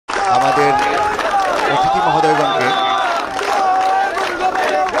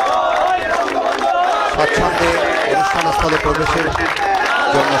অনুষ্ঠানস্থলে প্রবেশের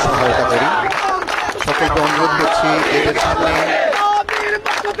জন্য সহায়তা করি। সকলকে অনুরোধ করছি গেটের সামনে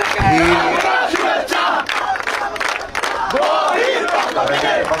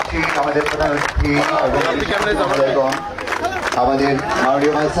আমাদের প্রধান অতিথি আমাদের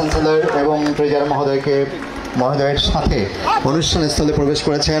মাননীয় ভাইস চ্যান্সেলর এবং ট্রেজারার মহোদয়ের সাথে অনুষ্ঠানস্থলে প্রবেশ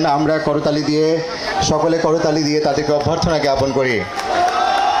করেছেন। আমরা সকলে করতালি দিয়ে তাদেরকে অভ্যর্থনা জ্ঞাপন করি।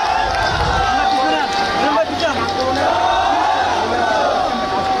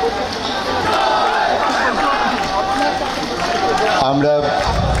 আমরা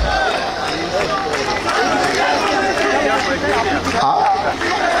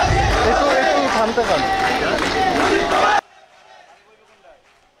থামতে পারি।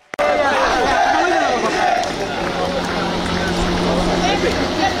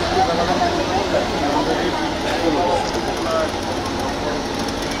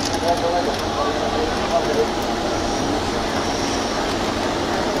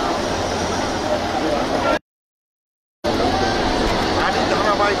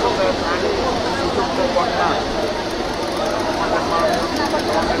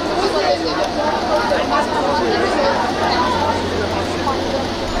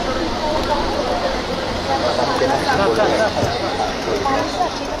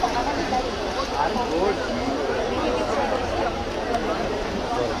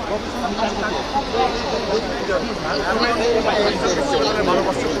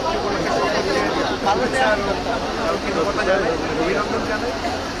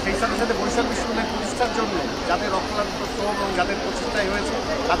 সেই সাথে সাথে বরিশাল বিশ্ববিদ্যালয় প্রতিষ্ঠার জন্য যাদের রক্তদান শ্রম এবং যাদের প্রচেষ্টায় হয়েছে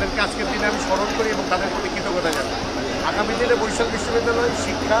তাদেরকে আজকের দিনে আমি স্মরণ করি এবং তাদের প্রতি কৃতজ্ঞতা জানাই। আগামী দিনে বরিশাল বিশ্ববিদ্যালয়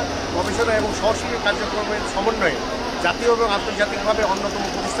শিক্ষা গবেষণা এবং সাংস্কৃতিক কার্যক্রমের সমন্বয়ে জাতীয় এবং আন্তর্জাতিকভাবে অন্যতম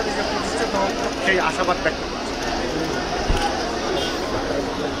প্রতিষ্ঠান হিসেবে প্রতিষ্ঠিত হোক সেই আশাবাদ ব্যক্ত করছি।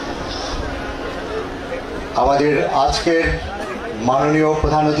 আমাদের আজকের মাননীয়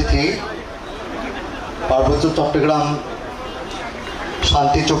প্রধান অতিথি পার্বত্য চট্টগ্রাম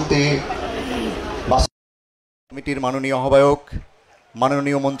শান্তি চুক্তি কমিটির মাননীয় আহ্বায়ক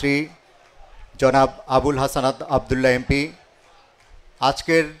মাননীয় মন্ত্রী জনাব আবুল হাসান আবদুল্লাহ এমপি,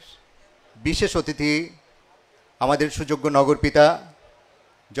 আজকের বিশেষ অতিথি আমাদের সুযোগ্য নগরপিতা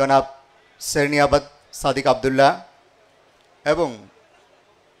জনাব সেরনিয়াবাদ সাদিক আবদুল্লাহ এবং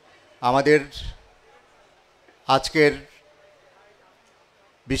আমাদের আজকের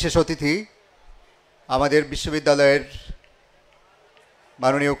বিশেষ অতিথি আমাদের বিশ্ববিদ্যালয়ের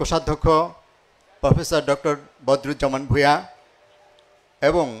মাননীয় কোষাধ্যক্ষ প্রফেসর ডক্টর বদরুজ্জামান ভূঁইয়া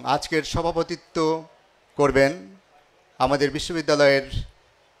এবং আজকের সভাপতিত্ব করবেন আমাদের বিশ্ববিদ্যালয়ের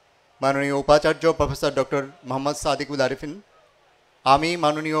মাননীয় উপাচার্য প্রফেসর ডক্টর মোহাম্মদ সাদিকুল আরিফিন। আমি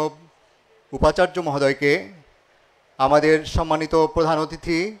মাননীয় উপাচার্য মহোদয়কে আমাদের সম্মানিত প্রধান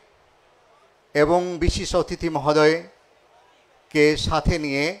অতিথি এবং বিশেষ অতিথি মহোদয়কে সাথে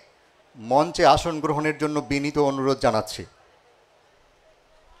নিয়ে মঞ্চে আসন গ্রহণের জন্য বিনীত অনুরোধ জানাচ্ছি।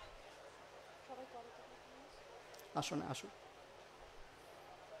 আসুন আসুন।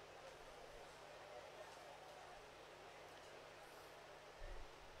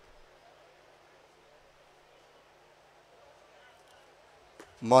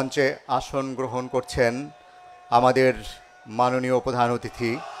 মঞ্চে আসন গ্রহণ করছেন আমাদের মাননীয় প্রধান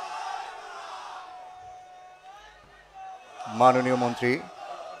অতিথি মাননীয় মন্ত্রী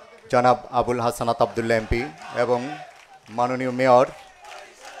জনাব আবুল হাসান আবদুল্লাহ এমপি এবং মাননীয়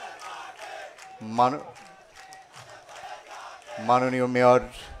মেয়র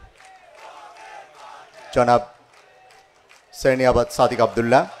জনাব সেরনিয়াবাদ সাদিক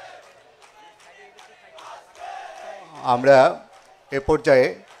আবদুল্লাহ। আমরা এ পর্যায়ে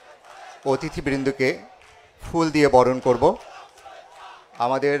অতিথিবৃন্দকে ফুল দিয়ে বরণ করব।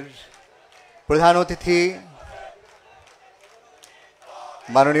 আমাদের প্রধান অতিথি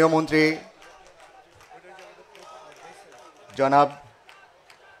মাননীয় মন্ত্রী জনাব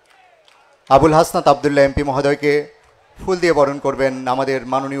আবুল হাসনাত আবদুল্লাহ এমপি মহোদয়কে ফুল দিয়ে বরণ করবেন আমাদের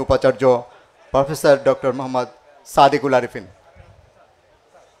মাননীয় উপাচার্য প্রফেসর ডক্টর মোহাম্মদ সাদিকুল আরিফিন।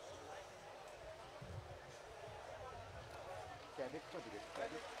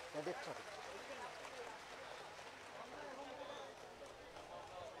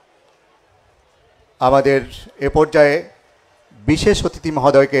 আমাদের এ পর্যায়ে বিশেষ অতিথি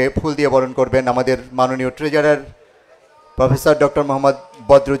মহোদয়কে ফুল দিয়ে বরণ করবেন আমাদের মাননীয় treasurer professor doctor Mohammad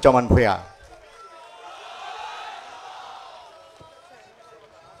Badruzzaman Bhuiyan.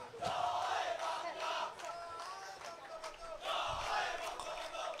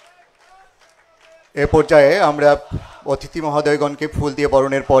 এ পর্যায়ে আমরা অতিথি মহোদয়গণকে ফুল দিয়ে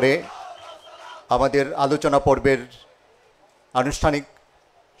বরণের পরে আমাদের আলোচনা পর্বের আনুষ্ঠানিক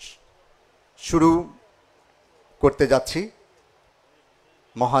শুরু করতে যাচ্ছি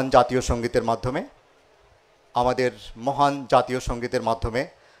মহান জাতীয় সঙ্গীতের মাধ্যমে। আমাদের মহান জাতীয় সঙ্গীতের মাধ্যমে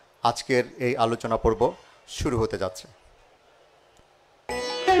আজকের এই আলোচনা পর্ব শুরু হতে যাচ্ছে।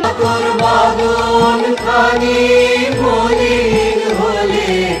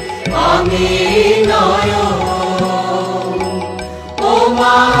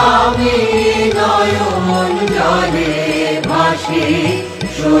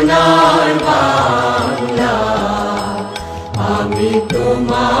 সোনার বাংলা আমি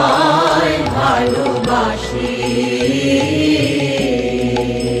তোমায় ভালোবাসি।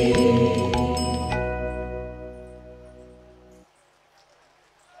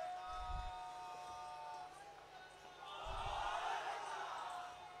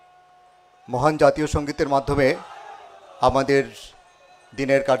 মহান জাতীয় সঙ্গীতের মাধ্যমে আমাদের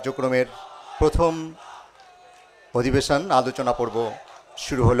দিনের কার্যক্রমের প্রথম অধিবেশন আলোচনা পর্ব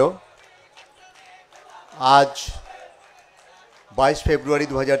শুরু হলো। আজ 22 ফেব্রুয়ারি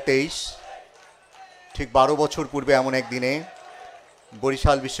 2023, ঠিক 12 বছর পূর্বে এমন এক দিনে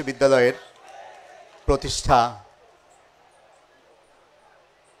বরিশাল বিশ্ববিদ্যালয়ের প্রতিষ্ঠা,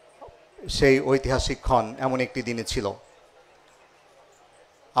 সেই ঐতিহাসিক ক্ষণ এমন একটি দিনে ছিল।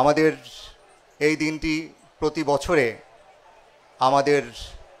 আমাদের এই দিনটি প্রতি বছরে আমাদের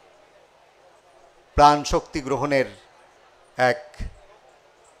প্রাণ শক্তি গ্রহণের এক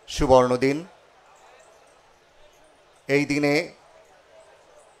সুবর্ণ দিন। এই দিনে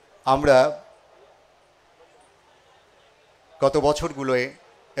আমরা গত বছরগুলোয়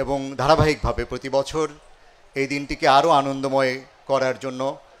এবং ধারাবাহিকভাবে প্রতি বছর এই দিনটিকে আরও আনন্দময় করার জন্য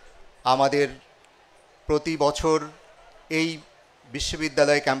আমাদের প্রতি বছর এই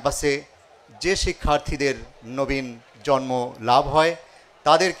বিশ্ববিদ্যালয় ক্যাম্পাসে যে শিক্ষার্থীদের নবীন জন্ম লাভ হয়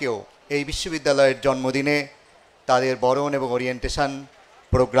তাদেরকেও এই বিশ্ববিদ্যালয়ের জন্মদিনে তাদের বরণ এবং ওরিয়েন্টেশন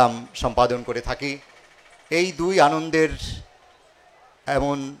প্রোগ্রাম সম্পাদন করে থাকি। এই দুই আনন্দের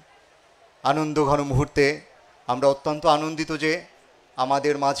এমন আনন্দঘন মুহূর্তে আমরা অত্যন্ত আনন্দিত যে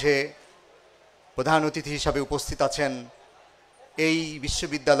আমাদের মাঝে প্রধান অতিথি হিসাবে উপস্থিত আছেন এই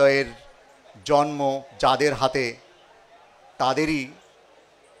বিশ্ববিদ্যালয়ের জন্ম যাদের হাতে, তাদেরই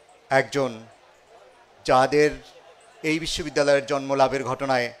একজন, যাদের এই বিশ্ববিদ্যালয়ের জন্ম লাভের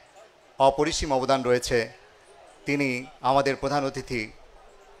ঘটনায় অপরিসীম অবদান রয়েছে। তিনি আমাদের প্রধান অতিথি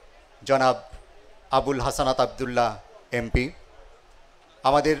জনাব আবুল হাসানাত আবদুল্লাহ এমপি।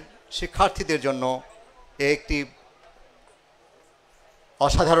 আমাদের শিক্ষার্থীদের জন্য একটি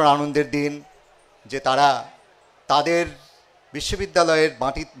অসাধারণ আনন্দের দিন যে তারা তাদের বিশ্ববিদ্যালয়ের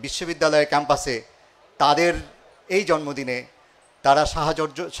বিশ্ববিদ্যালয়ের ক্যাম্পাসে তাদের এই জন্মদিনে তারা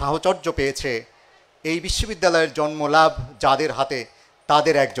সাহচর্য পেয়েছে এই বিশ্ববিদ্যালয়ের জন্মলাভ যাদের হাতে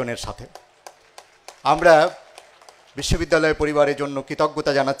তাদের একজনের সাথে। আমরা বিশ্ববিদ্যালয় পরিবারের জন্য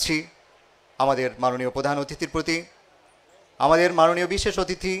কৃতজ্ঞতা জানাচ্ছি আমাদের মাননীয় প্রধান অতিথির প্রতি। আমাদের মাননীয় বিশেষ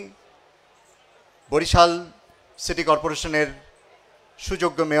অতিথি বরিশাল সিটি কর্পোরেশনের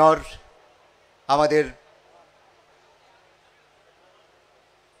সুযোগ্য মেয়র, আমাদের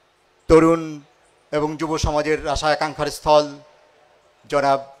তরুণ এবং যুব সমাজের আশা আকাঙ্ক্ষার স্থল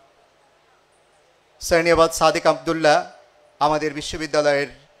জনাব সেরনিয়াবাদ সাদিক আবদুল্লাহ আমাদের বিশ্ববিদ্যালয়ের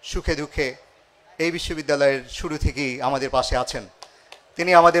সুখে দুঃখে এই বিশ্ববিদ্যালয়ের শুরু থেকেই আমাদের পাশে আছেন।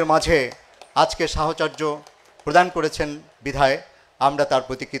 তিনি আমাদের মাঝে আজকে সাহচর্য প্রদান করেছেন বিধায় আমরা তার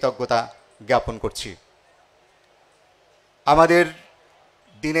প্রতি কৃতজ্ঞতা জ্ঞাপন করছি। আমাদের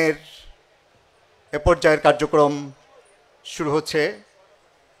দিনের এ পর্যায়ের কার্যক্রম শুরু হচ্ছে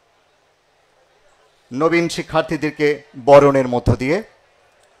নবীন শিক্ষার্থীদেরকে বরণের মধ্য দিয়ে।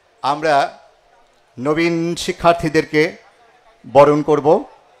 আমরা নবীন শিক্ষার্থীদেরকে বরণ করব।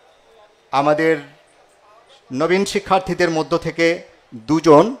 আমাদের নবীন শিক্ষার্থীদের মধ্য থেকে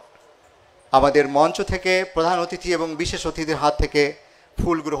দুজন আমাদের মঞ্চ থেকে প্রধান অতিথি এবং বিশেষ অতিথির হাত থেকে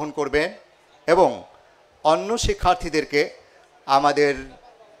ফুল গ্রহণ করবেন এবং অন্য শিক্ষার্থীদেরকে আমাদের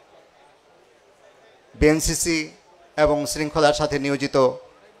বিএনসিসি এবং শৃঙ্খলার সাথে নিয়োজিত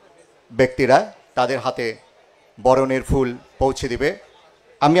ব্যক্তিরা তাদের হাতে বরণের ফুল পৌঁছে দিবে।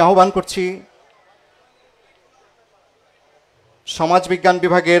 আমি আহ্বান করছি সমাজবিজ্ঞান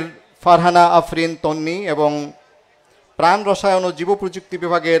বিভাগের ফারহানা আফরিন তন্নি এবং প্রাণ রসায়ন ও জীব প্রযুক্তি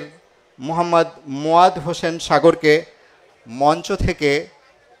বিভাগের মোহাম্মদ মুয়াদ হোসেন সাগরকে মঞ্চ থেকে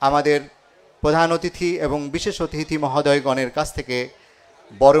আমাদের প্রধান অতিথি এবং বিশেষ অতিথি মহোদয়গণের কাছ থেকে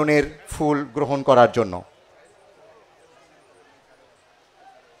বরণের ফুল গ্রহণ করার জন্য।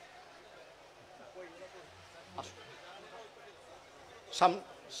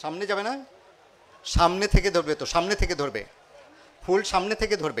 সামনে যাবে না, সামনে থেকে ধরবে তো, সামনে থেকে ধরবে ফুল, সামনে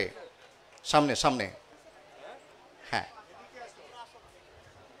থেকে ধরবে, সামনে সামনে। হ্যাঁ,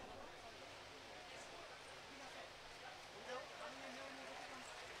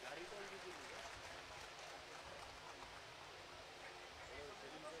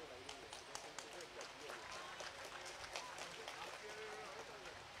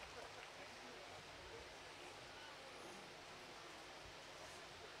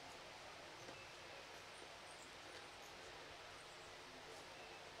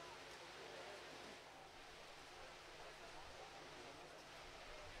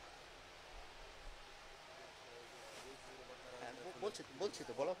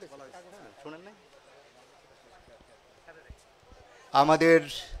 আমাদের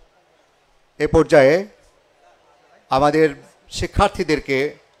এ পর্যায়ে আমাদের শিক্ষার্থীদেরকে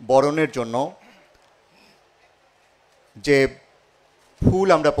বরণের জন্য যে ফুল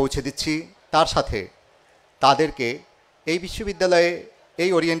আমরা পৌঁছে দিচ্ছি, তার সাথে তাদেরকে এই বিশ্ববিদ্যালয়ে এই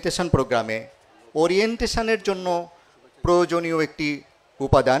ওরিয়েন্টেশন প্রোগ্রামে ওরিয়েন্টেশনের জন্য প্রয়োজনীয় একটি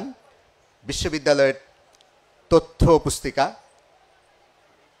উপাদান বিশ্ববিদ্যালয়ের তথ্য পুস্তিকা,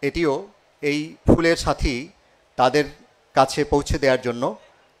 এটিও এই ফুলের সাথেই তাদের কাছে পৌঁছে দেওয়ার জন্য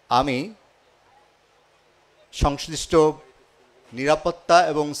আমি সংশ্লিষ্ট নিরাপত্তা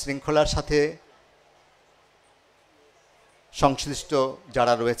এবং শৃঙ্খলার সাথে সংশ্লিষ্ট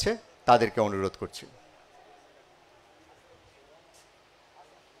যারা রয়েছে তাদেরকে অনুরোধ করছি।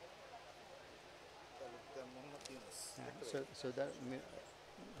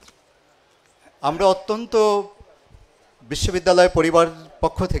 আমরা অত্যন্ত বিশ্ববিদ্যালয় পরিবার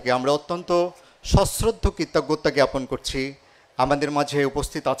পক্ষ থেকে আমরা অত্যন্ত সশ্রদ্ধ কৃতজ্ঞতা জ্ঞাপন করছি। আমাদের মাঝে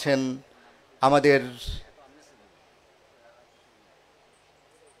উপস্থিত আছেন আমাদের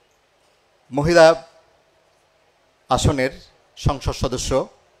মহিলা আসনের সংসদ সদস্য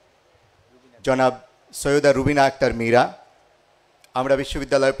জনাব সৈয়দা রুবিনা আক্তার মীরা। আমরা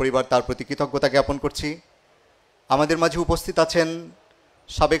বিশ্ববিদ্যালয় পরিবার তার প্রতি কৃতজ্ঞতা জ্ঞাপন করছি। আমাদের মাঝে উপস্থিত আছেন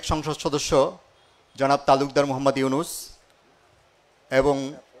সাবেক সংসদ সদস্য জনাব তালুকদার মোহাম্মদ ইউনুস এবং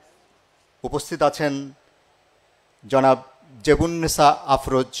উপস্থিত আছেন জনাব জেবুন্নেসা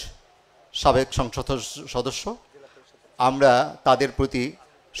আফরোজ, সাবেক সংসদ সদস্য। আমরা তাদের প্রতি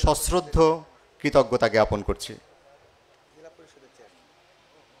সশ্রদ্ধ কৃতজ্ঞতা জ্ঞাপন করছি।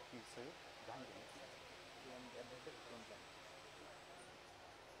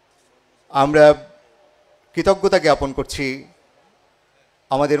 আমরা কৃতজ্ঞতা জ্ঞাপন করছি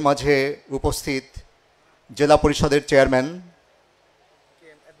আমাদের মাঝে উপস্থিত জেলা পরিষদের chairman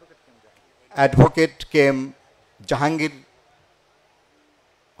advocate K M Jahangir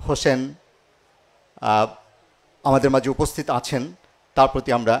Hossain আমাদের মাঝে উপস্থিত আছেন, তার প্রতি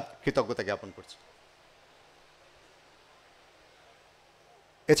আমরা কৃতজ্ঞতা জ্ঞাপন করছি।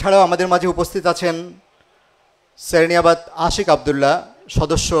 এছাড়াও আমাদের মাঝে উপস্থিত আছেন সেরনিয়াবাদ আশিক আবদুল্লাহ,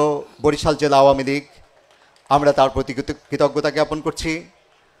 সদস্য বরিশাল জেলা আওয়ামী লীগ। আমরা তার প্রতি কৃতজ্ঞতা জ্ঞাপন করছি।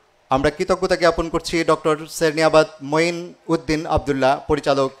 আমরা কৃতজ্ঞতা জ্ঞাপন করছি ডক্টর সেরনিয়াবাদ মঈন উদ্দিন আবদুল্লাহ,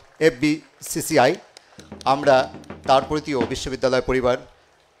 পরিচালক FBCCI। আমরা তার প্রতিও বিশ্ববিদ্যালয় পরিবার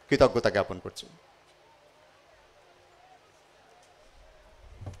কৃতজ্ঞতা জ্ঞাপন করছি।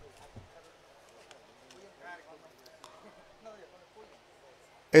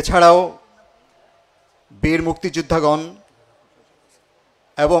 এছাড়াও বীর মুক্তিযোদ্ধাগণ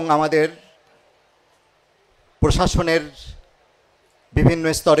এবং আমাদের প্রশাসনের বিভিন্ন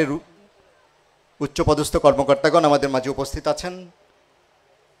স্তরের উচ্চপদস্থ কর্মকর্তাগণ আমাদের মাঝে উপস্থিত আছেন।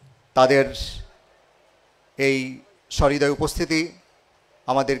 তাদের এই সহৃদয় উপস্থিতি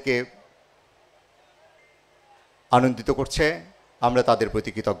আমাদেরকে আনন্দিত করছে। আমরা তাদের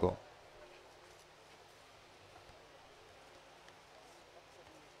প্রতি কৃতজ্ঞ।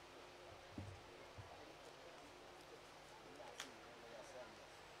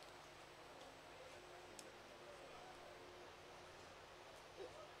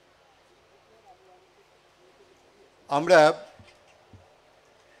 আমরা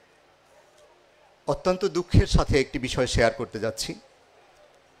অত্যন্ত দুঃখের সাথে একটি বিষয় শেয়ার করতে যাচ্ছি।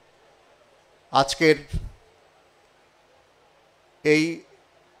 আজকের এই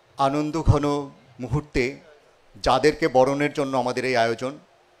আনন্দঘন মুহূর্তে যাদেরকে বরণের জন্য আমাদের এই আয়োজন,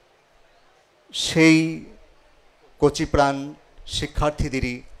 সেই কচিপ্রাণ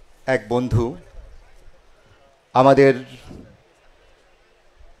শিক্ষার্থীদেরই এক বন্ধু, আমাদের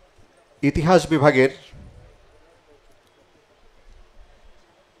ইতিহাস বিভাগের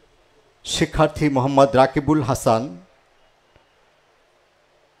শিক্ষার্থী মোহাম্মদ রাকিবুল হাসান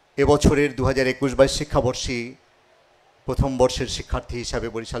এবছরের 2021-22 শিক্ষাবর্ষে প্রথম বর্ষের শিক্ষার্থী হিসাবে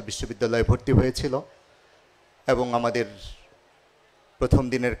বরিশাল বিশ্ববিদ্যালয়ে ভর্তি হয়েছিল এবং আমাদের প্রথম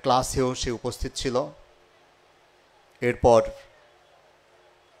দিনের ক্লাসেও সে উপস্থিত ছিল। এরপর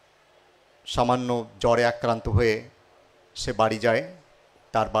সামান্য জ্বরে আক্রান্ত হয়ে সে বাড়ি যায়।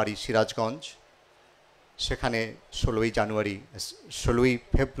 তার বাড়ি সিরাজগঞ্জ। সেখানে 16ই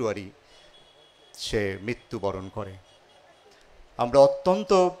ফেব্রুয়ারি সে মৃত্যুবরণ করে। আমরা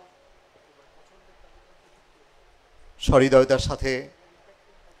অত্যন্ত সহৃদয়তার সাথে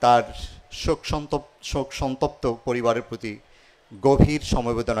তার শোক সন্তপ্ত পরিবারের প্রতি গভীর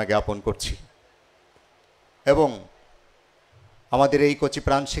সমবেদনা জ্ঞাপন করছি এবং আমাদের এই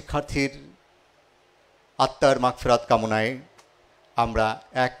কচিপ্রাণ শিক্ষার্থীর আত্মার মাগফিরাত কামনায় আমরা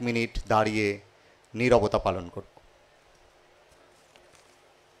 1 মিনিট দাঁড়িয়ে নীরবতা পালন করব।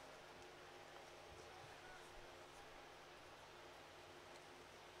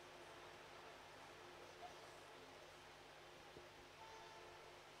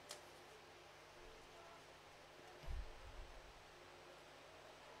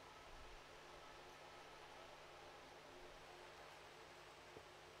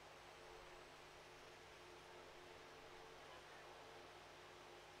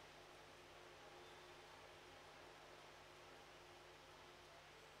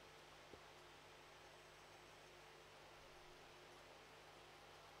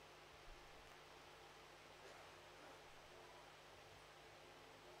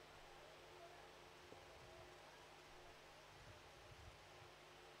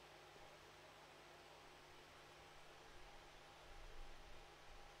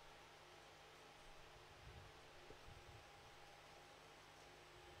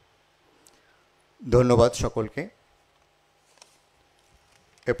 ধন্যবাদ সকলকে।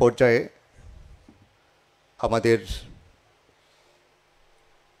 এ পর্যায়ে আমাদের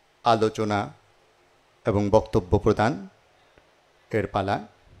আলোচনা এবং বক্তব্য প্রদান এর পালা।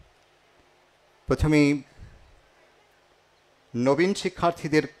 প্রথমেই নবীন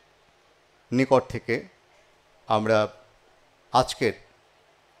শিক্ষার্থীদের নিকট থেকে আমরা আজকের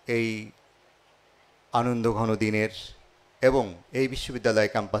এই আনন্দঘন দিনের এবং এই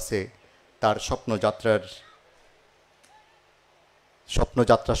বিশ্ববিদ্যালয় ক্যাম্পাসে তার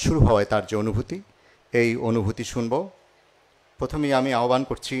স্বপ্নযাত্রা শুরু হওয়ায় তার যে অনুভূতি, এই অনুভূতি শুনব। প্রথমেই আমি আহ্বান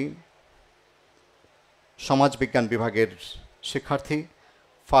করছি সমাজবিজ্ঞান বিভাগের শিক্ষার্থী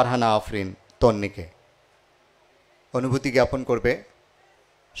ফারহানা আফরিন তন্নিকে। অনুভূতি জ্ঞাপন করবে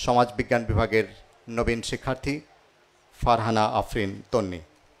সমাজবিজ্ঞান বিভাগের নবীন শিক্ষার্থী ফারহানা আফরিন তন্নি।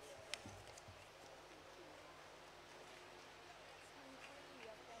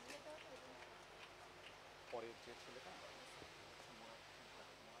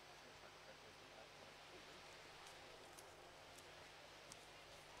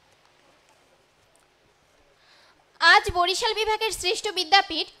 আজ বরিশাল বিভাগের শ্রেষ্ঠ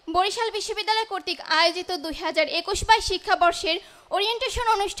বিদ্যাপীঠ বরিশাল বিশ্ববিদ্যালয় কর্তৃক আয়োজিত 2021-22 শিক্ষাবর্ষের ওরিয়েন্টেশন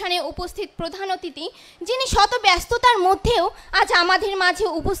অনুষ্ঠানে উপস্থিত প্রধান অতিথি, যিনি শত ব্যস্ততার মধ্যেও আজ আমাদের মাঝে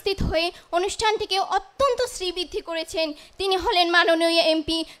উপস্থিত হয়ে অনুষ্ঠানটিকে অত্যন্ত শ্রীবৃদ্ধি করেছেন, তিনি হলেন মাননীয়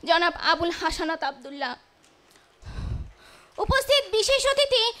এমপি জনাব আবুল হাসানাত আবদুল্লাহ। উপস্থিত বিশেষ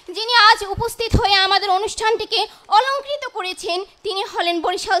অতিথি যিনি আজ উপস্থিত হয়ে আমাদের অনুষ্ঠানটিকে অলংকৃত করেছেন, তিনি হলেন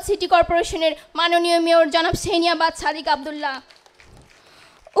বরিশাল সিটি কর্পোরেশনের মাননীয় মেয়র জনাব সেরনিয়াবাদ সাদিক আবদুল্লাহ।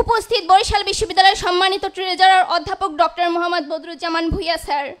 উপস্থিত বরিশাল বিশ্ববিদ্যালয়ের সম্মানিত ট্রেজারার অধ্যাপক ডক্টর মোহাম্মদ বদরুজ্জামান ভূঁইয়া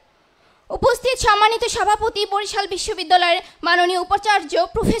স্যার। উপস্থিত সম্মানিত সভাপতি বরিশাল বিশ্ববিদ্যালয়ের মাননীয় উপাচার্য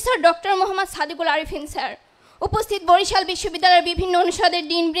professor doctor Mohammad Sadikul Arifin sir. উপস্থিত বরিশাল বিশ্ববিদ্যালয়ের বিভিন্ন অনুষদের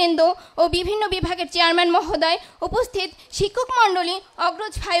ডিনবৃন্দ ও বিভিন্ন বিভাগের চেয়ারম্যান মহোদয়, উপস্থিত শিক্ষক মণ্ডলী,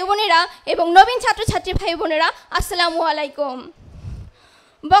 অগ্রজ ভাই বোনেরা এবং নবীন ছাত্রছাত্রী ভাই বোনেরা, আসসালামু আলাইকুম।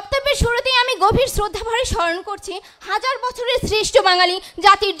 বক্তব্যের শুরুতেই আমি গভীর শ্রদ্ধাভরে স্মরণ করছি হাজার বছরের শ্রেষ্ঠ বাঙালি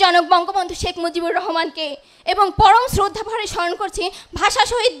জাতির জনক বঙ্গবন্ধু শেখ মুজিবুর রহমানকে এবং পরম শ্রদ্ধাভরে স্মরণ করছি ভাষা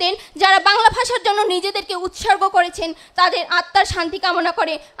শহীদদের, যারা বাংলা ভাষার জন্য নিজেদেরকে উৎসর্গ করেছেন। তাদের আত্মার শান্তি কামনা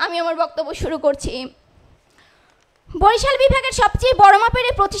করে আমি আমার বক্তব্য শুরু করছি। বরিশাল বিভাগের সবচেয়ে বড় মাপের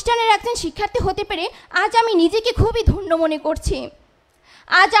এই প্রতিষ্ঠানের একজন শিক্ষার্থী হতে পেরে আজ আমি নিজেকে খুবই ধন্য মনে করছি।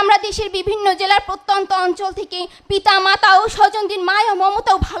 আজ আমরা দেশের বিভিন্ন জেলার প্রত্যন্ত অঞ্চল থেকে পিতা মাতা ও স্বজনদের মায়া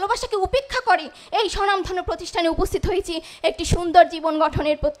মমতা ও ভালোবাসাকে উপেক্ষা করে এই স্বনামধন্য প্রতিষ্ঠানে উপস্থিত হয়েছি একটি সুন্দর জীবন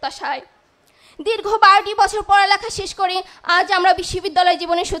গঠনের প্রত্যাশায়। দীর্ঘ 12টি বছর পড়ালেখা শেষ করে আজ আমরা বিশ্ববিদ্যালয়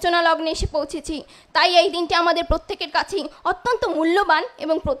জীবনের সূচনা লগ্নে এসে পৌঁছেছি। তাই এই দিনটি আমাদের প্রত্যেকের কাছেই অত্যন্ত মূল্যবান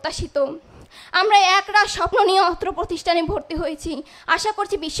এবং প্রত্যাশিত। আমরা একরাশ স্বপ্ন নিয়ে অত্র প্রতিষ্ঠানে ভর্তি হয়েছি। আশা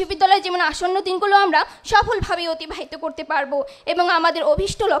করছি বিশ্ববিদ্যালয় জীবনে আসন্ন দিনগুলো আমরা সফলভাবে অতিবাহিত করতে পারবো এবং আমাদের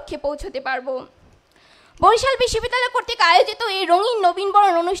অভীষ্ট লক্ষ্যে পৌঁছতে পারবো। বরিশাল বিশ্ববিদ্যালয় কর্তৃক আয়োজিত এই রঙিন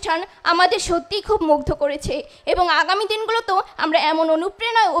নবীনবরণ অনুষ্ঠান আমাদের সত্যিই খুব মুগ্ধ করেছে এবং আগামী দিনগুলোতেও আমরা এমন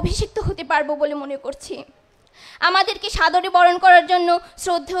অনুপ্রেরণায় অভিষিক্ত হতে পারবো বলে মনে করছি। আমাদেরকে সাদরে বরণ করার জন্য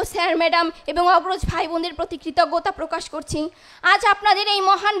শ্রদ্ধেয় স্যার ম্যাডাম এবং অগ্রজ ভাই বোনদের প্রতি কৃতজ্ঞতা প্রকাশ করছি। আজ আপনাদের এই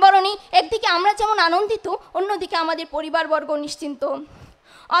মহান বরণে একদিকে আমরা যেমন আনন্দিত, অন্যদিকে আমাদের পরিবারবর্গ নিশ্চিন্ত।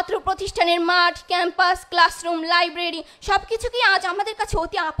 অত্র প্রতিষ্ঠানের মাঠ, ক্যাম্পাস, ক্লাসরুম, লাইব্রেরি সব কিছুকেই আজ আমাদের কাছে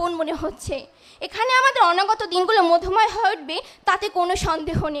অতি আপন মনে হচ্ছে। এখানে আমাদের অনাগত দিনগুলো মধুময় হয়ে উঠবে, তাতে কোনো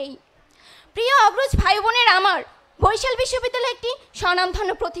সন্দেহ নেই। প্রিয় অগ্রজ ভাই বোনের আমার, বরিশাল বিশ্ববিদ্যালয় একটি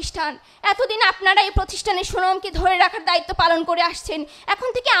স্বনামধন্য প্রতিষ্ঠান। এতদিন আপনারা এই প্রতিষ্ঠানের সুনামকে ধরে রাখার দায়িত্ব পালন করে আসছেন। এখন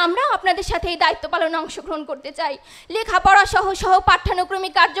থেকে আমরাও আপনাদের সাথে এই দায়িত্ব পালনে অংশগ্রহণ করতে চাই। লেখাপড়া সহ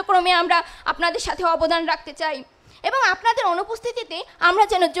পাঠ্যানুক্রমিক কার্যক্রমে আমরা আপনাদের সাথে অবদান রাখতে চাই এবং আপনাদের অনুপস্থিতিতে আমরা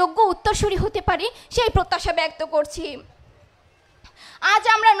যেন যোগ্য উত্তরসূরি হতে পারি সেই প্রত্যাশা ব্যক্ত করছি। আজ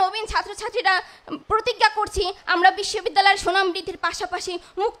আমরা নবীন ছাত্রছাত্রীরা প্রতিজ্ঞা করছি আমরা বিশ্ববিদ্যালয়ের সুনাম বৃদ্ধির পাশাপাশি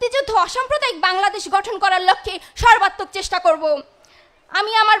মুক্তিযুদ্ধ অসাম্প্রদায়িক বাংলাদেশ গঠন করার লক্ষ্যে সর্বাত্মক চেষ্টা করব।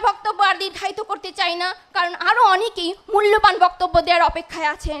 আমি আমার বক্তব্য আর দীর্ঘায়িত করতে চাই না, কারণ আরও অনেকেই মূল্যবান বক্তব্য দেওয়ার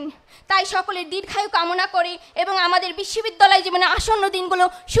অপেক্ষায় আছেন। তাই সকলের দীর্ঘায়ু কামনা করে এবং আমাদের বিশ্ববিদ্যালয় জীবনে আসন্ন দিনগুলো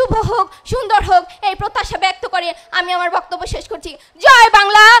শুভ হোক, সুন্দর হোক, এই প্রত্যাশা ব্যক্ত করে আমি আমার বক্তব্য শেষ করছি। জয়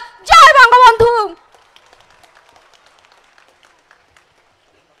বাংলা, জয় বঙ্গবন্ধু।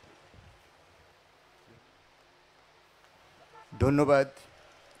 ধন্যবাদ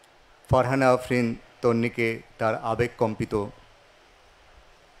ফারহানা আফরিন তন্নিকে তার আবেগকম্পিত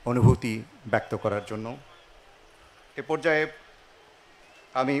অনুভূতি ব্যক্ত করার জন্য। এ পর্যায়ে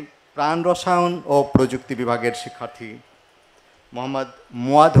আমি প্রাণ রসায়ন ও প্রযুক্তি বিভাগের শিক্ষার্থী মোহাম্মদ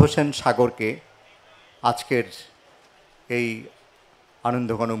মুয়াদ হোসেন সাগরকে আজকের এই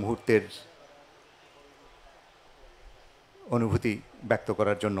আনন্দঘন মুহূর্তের অনুভূতি ব্যক্ত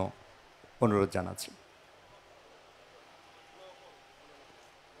করার জন্য অনুরোধ জানাচ্ছি।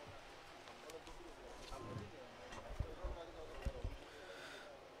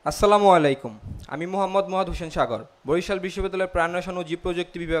 আসসালামু আলাইকুম। আমি মোহাম্মদ মুয়াদ হোসেন সাগর, বরিশাল বিশ্ববিদ্যালয়ের প্রাণ রসায়ন ও জীব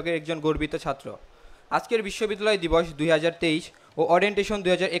প্রযুক্তি বিভাগের একজন গর্বিত ছাত্র। আজকের বিশ্ববিদ্যালয় দিবস 2023 ও ওরিয়েন্টেশন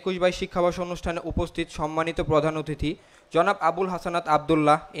 2021-22 শিক্ষাবর্ষ অনুষ্ঠানে উপস্থিত সম্মানিত প্রধান অতিথি জনাব আবুল হাসানাত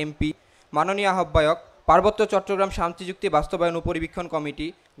আবদুল্লাহ এমপি, মাননীয় আহ্বায়ক, পার্বত্য চট্টগ্রাম শান্তি চুক্তি বাস্তবায়ন ও পরিবীক্ষণ কমিটি,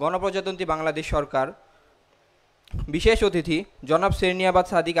 গণপ্রজাতন্ত্রী বাংলাদেশ সরকার, বিশেষ অতিথি জনাব সেরনিয়াবাদ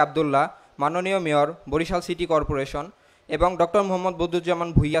সাদিক আবদুল্লাহ, মাননীয় মেয়র, বরিশাল সিটি কর্পোরেশন, এবং ডক্টর মোহাম্মদ বদরুজ্জামান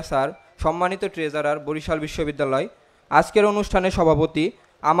ভুইয়া স্যার, সম্মানিত ট্রেজারার, বরিশাল বিশ্ববিদ্যালয়। আজকের অনুষ্ঠানের সভাপতি,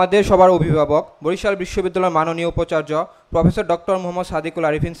 আমাদের সবার অভিভাবক, বরিশাল বিশ্ববিদ্যালয়ের মাননীয় উপাচার্য professor doctor Mohammad Sadikul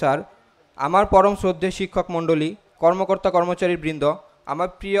Arifin sir, আমার পরম শ্রদ্ধেয় শিক্ষক মণ্ডলী, কর্মকর্তা কর্মচারীবৃন্দ, আমার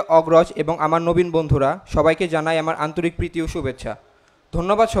প্রিয় অগ্রজ এবং আমার নবীন বন্ধুরা, সবাইকে জানাই আমার আন্তরিক প্রীতি ও শুভেচ্ছা।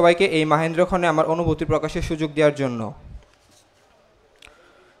 ধন্যবাদ সবাইকে এই মাহেন্দ্রক্ষণে আমার অনুভূতি প্রকাশের সুযোগ দেওয়ার জন্য।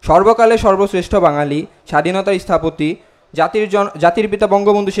 সর্বকালে সর্বশ্রেষ্ঠ বাঙালি, স্বাধীনতার স্থপতি, জাতির পিতা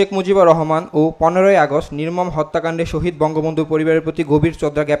বঙ্গবন্ধু শেখ মুজিবুর রহমান ও 15ই আগস্ট নির্মম হত্যাকাণ্ডে শহীদ বঙ্গবন্ধু পরিবারের প্রতি গভীর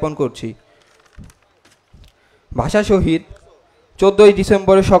শ্রদ্ধা জ্ঞাপন করছি। ভাষা শহীদ 14ই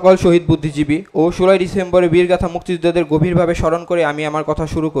ডিসেম্বরে সকল শহীদ বুদ্ধিজীবী ও 16ই ডিসেম্বরে বীরগাথা মুক্তিযোদ্ধাদের গভীরভাবে স্মরণ করে আমি আমার কথা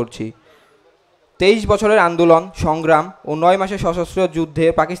শুরু করছি। 23 বছরের আন্দোলন, সংগ্রাম ও 9 মাসের সশস্ত্র যুদ্ধে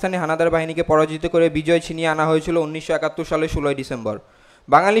পাকিস্তানি হানাদার বাহিনীকে পরাজিত করে বিজয় ছিনিয়ে আনা হয়েছিল 1971 সালের 16ই ডিসেম্বর।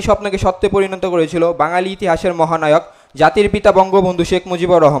 বাঙালি স্বপ্নকে সত্যে পরিণত করেছিল বাঙালি ইতিহাসের মহানায়ক জাতির পিতা বঙ্গবন্ধু শেখ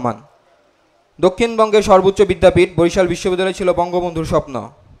মুজিবুর রহমান। দক্ষিণবঙ্গের সর্বোচ্চ বিদ্যাপীঠ বরিশাল বিশ্ববিদ্যালয় ছিল বঙ্গবন্ধুর স্বপ্ন।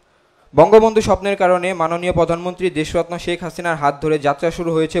 বঙ্গবন্ধু স্বপ্নের কারণে মাননীয় প্রধানমন্ত্রী দেশরত্ন শেখ হাসিনার হাত ধরে যাত্রা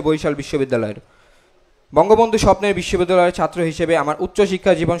শুরু হয়েছে বরিশাল বিশ্ববিদ্যালয়ের। বঙ্গবন্ধু স্বপ্নের বিশ্ববিদ্যালয়ের ছাত্র হিসেবে আমার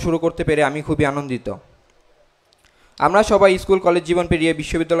উচ্চশিক্ষা জীবন শুরু করতে পেরে আমি খুবই আনন্দিত। আমরা সবাই স্কুল কলেজ জীবন পেরিয়ে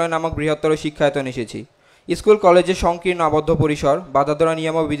বিশ্ববিদ্যালয় নামক বৃহত্তর শিক্ষায়তনে এসেছি। স্কুল কলেজের সংকীর্ণ আবদ্ধ পরিসর, বাধাধরা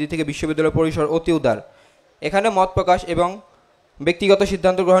নিয়মাবলী থেকে বিশ্ববিদ্যালয় পরিসর অতি উদার। এখানে মত প্রকাশ এবং ব্যক্তিগত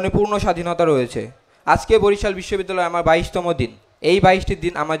সিদ্ধান্ত গ্রহণের পূর্ণ স্বাধীনতা রয়েছে। আজকে বরিশাল বিশ্ববিদ্যালয় আমার 22তম দিন। এই 22টি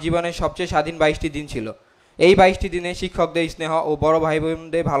দিন আমার জীবনের সবচেয়ে স্বাধীন 22টি দিন ছিল। এই 22টি দিনে শিক্ষকদের স্নেহ ও বড় ভাই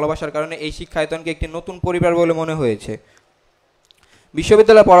বোনদের ভালোবাসার কারণে এই শিক্ষায়তনকে একটি নতুন পরিবার বলে মনে হয়েছে।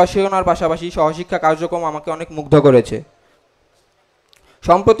 বিশ্ববিদ্যালয়ে পড়াশোনার পাশাপাশি সহশিক্ষা কার্যক্রম আমাকে অনেক মুগ্ধ করেছে।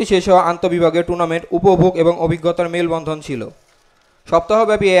 সম্প্রতি শেষ হওয়া আন্তঃবিভাগীয় টুর্নামেন্ট উপভোগ এবং অভিজ্ঞতার মেলবন্ধন ছিল।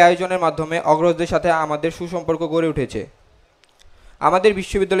 সপ্তাহব্যাপী এই আয়োজনের মাধ্যমে অগ্রজদের সাথে আমাদের সুসম্পর্ক গড়ে উঠেছে। আমাদের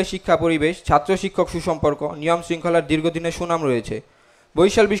বিশ্ববিদ্যালয়ের শিক্ষা পরিবেশ, ছাত্র শিক্ষক সুসম্পর্ক, নিয়ম শৃঙ্খলার দীর্ঘদিনের সুনাম রয়েছে।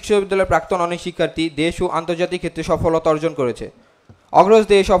 বরিশাল বিশ্ববিদ্যালয়ের প্রাক্তন অনেক শিক্ষার্থী দেশ ও আন্তর্জাতিক ক্ষেত্রে সফলতা অর্জন করেছে।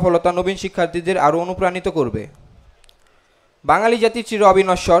 অগ্রজদের এই সফলতা নবীন শিক্ষার্থীদের আরও অনুপ্রাণিত করবে। বাঙালি জাতির চির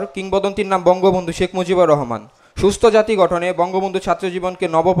অবিনশ্বর কিংবদন্তির নাম বঙ্গবন্ধু শেখ মুজিবুর রহমান। সুস্থ জাতি গঠনে বঙ্গবন্ধু ছাত্রজীবনকে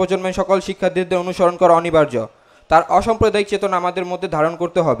নবপ্রজন্মের সকল শিক্ষার্থীদের অনুসরণ করা অনিবার্য। তার অসাম্প্রদায়িক চেতনা আমাদের মধ্যে ধারণ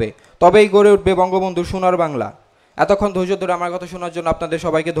করতে হবে, তবেই গড়ে উঠবে বঙ্গবন্ধুর সোনার বাংলা। এতক্ষণ ধৈর্য ধরে আমার কথা শোনার জন্য আপনাদের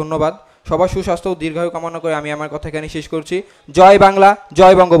সবাইকে ধন্যবাদ। সবার সুস্বাস্থ্য ও দীর্ঘায়ু কামনা করে আমি আমার কথা এখানে শেষ করছি। জয় বাংলা,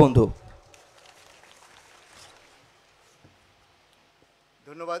 জয় বঙ্গবন্ধু।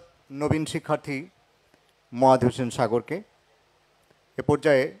 ধন্যবাদ নবীন শিক্ষার্থী মুয়াদ হোসেন সাগরকে। এ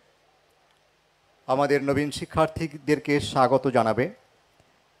পর্যায়ে আমাদের নবীন শিক্ষার্থীদেরকে স্বাগত জানাবে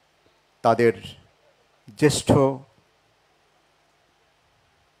তাদের জ্যেষ্ঠ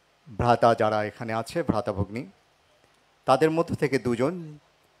ভ্রাতা যারা এখানে আছে, ভ্রাতা ভগ্নী। তাদের মধ্য থেকে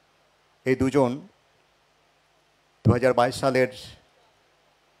এই দুজন 2022 সালের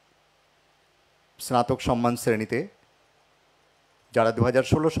স্নাতক সম্মান শ্রেণীতে যারা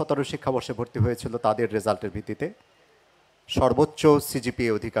 2016-17 শিক্ষাবর্ষে ভর্তি হয়েছিল তাদের রেজাল্টের ভিত্তিতে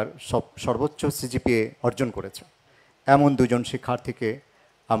সর্বোচ্চ সিজিপিএ অর্জন করেছে এমন দুজন শিক্ষার্থীকে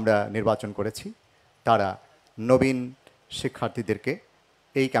আমরা নির্বাচন করেছি। তারা নবীন শিক্ষার্থীদেরকে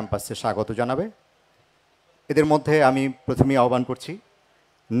এই ক্যাম্পাসে স্বাগত জানাবে। এদের মধ্যে আমি প্রথমেই আহ্বান করছি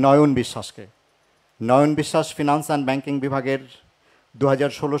নয়ন বিশ্বাসকে। নয়ন বিশ্বাস ফিনান্স অ্যান্ড ব্যাংকিং বিভাগের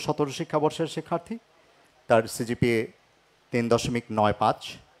 2016-17 শিক্ষাবর্ষের শিক্ষার্থী। তার সিজিপিএ 3.95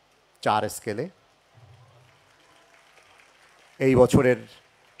 4 স্কেলে। এই বছরের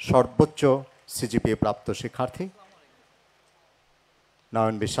সর্বোচ্চ সিজিপিএ প্রাপ্ত শিক্ষার্থী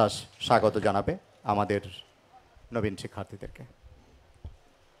নয়ন বিশ্বাস স্বাগত জানাবে আমাদের নবীন শিক্ষার্থীদেরকে।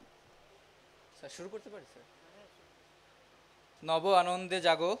 শুরু করতে পারি স্যার? নব আনন্দে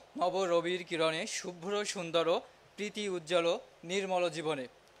জাগো, নব রবির কিরণে, শুভ্র সুন্দর প্রীতি উজ্জ্বল নির্মল জীবনে।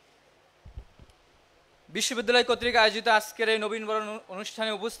 বিশ্ববিদ্যালয় কর্তৃক আয়োজিত আজকের এই নবীনবরণ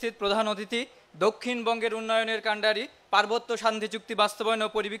অনুষ্ঠানে উপস্থিত প্রধান অতিথি দক্ষিণবঙ্গের উন্নয়নের কাণ্ডারি, পার্বত্য শান্তি চুক্তি বাস্তবায়ন ও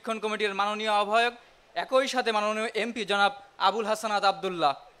পরিবীক্ষণ কমিটির মাননীয় আহ্বায়ক একই সাথে মাননীয় এমপি জনাব আবুল হাসানাত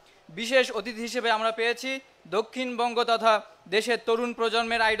আবদুল্লাহ। বিশেষ অতিথি হিসেবে আমরা পেয়েছি দক্ষিণবঙ্গ তথা দেশের তরুণ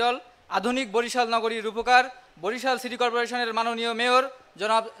প্রজন্মের আইডল, আধুনিক বরিশাল নগরীর রূপকার, বরিশাল সিটি কর্পোরেশনের মাননীয় মেয়র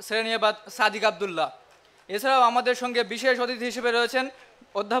জনাব সেরনিয়াবাত সাদিক আবদুল্লাহ। এছাড়াও আমাদের সঙ্গে বিশেষ অতিথি হিসেবে রয়েছেন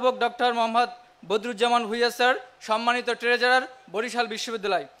অধ্যাপক ডক্টর মোহাম্মদ বদরুজ্জামান ভুইয়া স্যার, সম্মানিত ট্রেজারার বরিশাল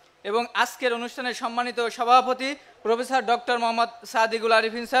বিশ্ববিদ্যালয়, এবং আজকের অনুষ্ঠানের সম্মানিত সভাপতি professor doctor Mohammad Sadikul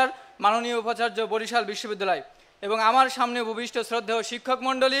Arifin sir, মাননীয় উপাচার্য বরিশাল বিশ্ববিদ্যালয়, এবং আমার সামনে উপবিষ্ট শ্রদ্ধেয় শিক্ষক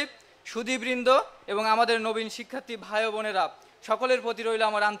মণ্ডলী, সুধীবৃন্দ এবং আমাদের নবীন শিক্ষার্থী ভাই বোনেরা, সকলের প্রতি রইল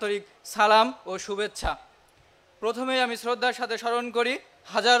আমার আন্তরিক সালাম ও শুভেচ্ছা। প্রথমেই আমি শ্রদ্ধার সাথে স্মরণ করি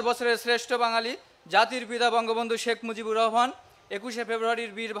হাজার বছরের শ্রেষ্ঠ বাঙালি, জাতির পিতা বঙ্গবন্ধু শেখ মুজিবুর রহমান, 21শে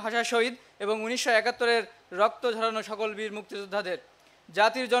ফেব্রুয়ারির বীর ভাষা শহীদ এবং 1971-এর রক্ত ঝরানো সকল বীর মুক্তিযোদ্ধাদের।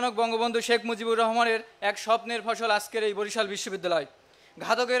 জাতির জনক বঙ্গবন্ধু শেখ মুজিবুর রহমানের এক স্বপ্নের ফসল আজকের এই বরিশাল বিশ্ববিদ্যালয়।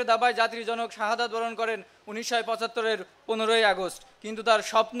 ঘাতকের দাবায় জাতির জনক শাহাদাত বরণ করেন 1975-এর 15ই আগস্ট, কিন্তু তার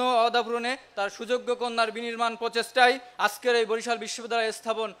স্বপ্ন অদাপূরণে তার সুযোগ্য কন্যার বিনির্মাণ প্রচেষ্টায় আজকের এই বরিশাল বিশ্ববিদ্যালয়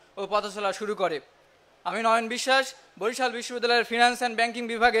স্থাপন ও পথচলা শুরু করে। আমি নয়ন বিশ্বাস, বরিশাল বিশ্ববিদ্যালয়ের ফিনান্স অ্যান্ড ব্যাংকিং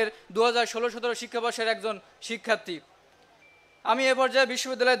বিভাগের 2016-17 শিক্ষাবর্ষের একজন শিক্ষার্থী। আমি এ পর্যায়ে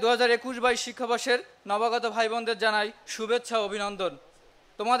বিশ্ববিদ্যালয়ের 2021-22 শিক্ষাবর্ষের নবাগত ভাই বোনদের জানাই শুভেচ্ছা ও অভিনন্দন।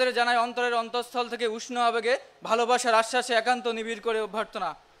 তোমাদের জানাই অন্তরের অন্তঃস্থল থেকে উষ্ণ আবেগে ভালোবাসার আশ্বাসে একান্ত নিবিড় করে অভ্যর্থনা।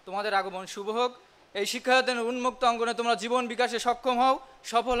 তোমাদের আগমন শুভ হোক। এই শিক্ষায়তনের উন্মুক্ত অঙ্গনে তোমরা জীবন বিকাশে সক্ষম হও,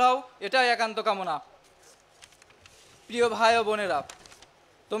 সফল হও, এটাই একান্ত কামনা। প্রিয় ভাই ও বোনেরা,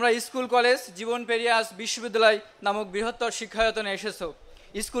 তোমরা স্কুল কলেজ জীবন পেরিয়ে আজ বিশ্ববিদ্যালয় নামক বৃহত্তর শিক্ষায়তনে এসেছো।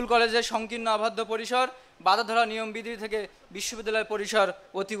 স্কুল কলেজের সংকীর্ণ আবদ্ধ পরিসর, বাধা ধরা নিয়মবিধি থেকে বিশ্ববিদ্যালয় পরিসর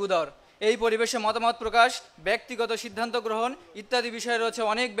অতি উদার। এই পরিবেশে মতামত প্রকাশ, ব্যক্তিগত সিদ্ধান্ত গ্রহণ ইত্যাদি বিষয়ে রয়েছে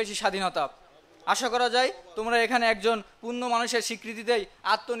অনেক বেশি স্বাধীনতা। আশা করা যায় তোমরা এখানে একজন পূর্ণ মানুষের স্বীকৃতিতেই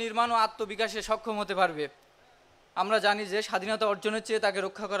আত্মনির্মাণ ও আত্মবিকাশে সক্ষম হতে পারবে। আমরা জানি যে স্বাধীনতা অর্জনের চেয়ে তাকে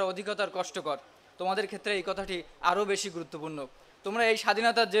রক্ষা করা অধিকতর কষ্টকর। তোমাদের ক্ষেত্রে এই কথাটি আরও বেশি গুরুত্বপূর্ণ। তোমরা এই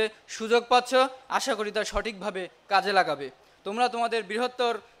স্বাধীনতার যে সুযোগ পাচ্ছ, আশা করি তা সঠিকভাবে কাজে লাগাবে। তোমরা তোমাদের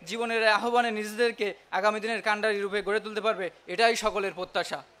বৃহত্তর জীবনের আহ্বানে নিজেদেরকে আগামী দিনের কাণ্ডারি রূপে গড়ে তুলতে পারবে, এটাই সকলের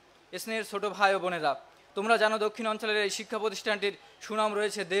প্রত্যাশা। স্নেহের ছোট ভাই ও বোনেরা, তোমরা জানো দক্ষিণ অঞ্চলের এই শিক্ষা প্রতিষ্ঠানটির সুনাম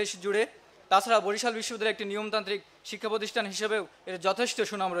রয়েছে দেশ জুড়ে। তাছাড়া বরিশাল বিশ্ববিদ্যালয় একটি নিয়মতান্ত্রিক শিক্ষা প্রতিষ্ঠান হিসেবেও এর যথেষ্ট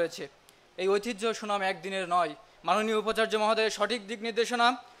সুনাম রয়েছে। এই ঐতিহ্য সুনাম একদিনের নয়। মাননীয় উপাচার্য মহোদয়ের সঠিক দিক নির্দেশনা,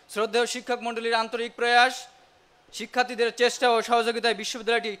 শ্রদ্ধেয় শিক্ষক মণ্ডলীর আন্তরিক প্রয়াস, শিক্ষার্থীদের চেষ্টা ও সহযোগিতায়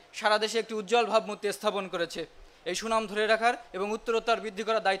বিশ্ববিদ্যালয়টি সারা দেশে একটি উজ্জ্বল ভাবমূর্তি স্থাপন করেছে। এই সুনাম ধরে রাখার এবং উত্তরোত্তর বৃদ্ধি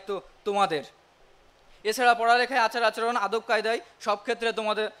করার দায়িত্ব তোমাদের। এছাড়া পড়ালেখায়, আচার আচরণ, আদব কায়দায় সব ক্ষেত্রে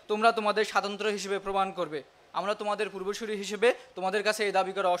তোমরা তোমাদের স্বাতন্ত্র্য হিসেবে প্রমাণ করবে। আমরা তোমাদের পূর্বসূরি হিসেবে তোমাদের কাছে এই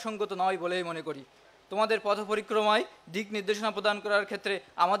দাবি করা অসঙ্গত নয় বলেই মনে করি। তোমাদের পথ পরিক্রমায় দিক নির্দেশনা প্রদান করার ক্ষেত্রে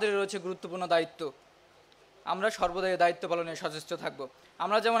আমাদের রয়েছে গুরুত্বপূর্ণ দায়িত্ব। আমরা সর্বদাই দায়িত্ব পালনে সচেষ্ট থাকব।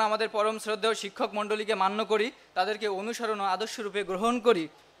 আমরা যেমন আমাদের পরম শ্রদ্ধেয় শিক্ষক মণ্ডলীকে মান্য করি, তাদেরকে অনুসরণ ও আদর্শরূপে গ্রহণ করি,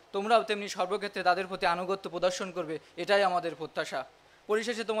 তোমরাও তেমনি সর্বক্ষেত্রে তাদের প্রতি আনুগত্য প্রদর্শন করবে, এটাই আমাদের প্রত্যাশা।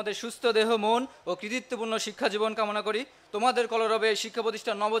 পরিশেষে তোমাদের সুস্থ দেহ, মন ও কৃতিত্বপূর্ণ শিক্ষা জীবন কামনা করি। তোমাদের কলরবে শিক্ষা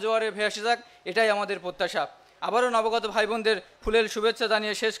প্রতিষ্ঠান নবজোয়ারে ভেসে যাক, এটাই আমাদের প্রত্যাশা। আবারও নবগত ভাই বোনদের ফুলের শুভেচ্ছা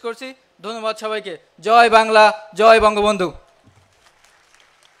জানিয়ে শেষ করছি। ধন্যবাদ সবাইকে। জয় বাংলা, জয় বঙ্গবন্ধু।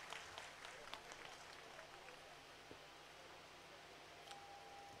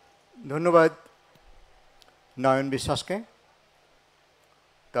 ধন্যবাদ নয়ন বিশ্বাসকে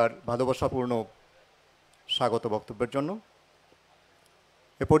তার ভালোবাসাপূর্ণ স্বাগত বক্তব্যের জন্য।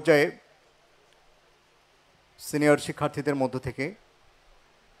 এ পর্যায়ে সিনিয়র শিক্ষার্থীদের মধ্য থেকে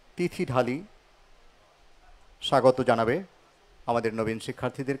তিথি ঢালি স্বাগত জানাবে আমাদের নবীন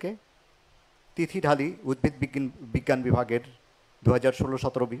শিক্ষার্থীদেরকে। তিথি ঢালি উদ্ভিদ বিজ্ঞান বিভাগের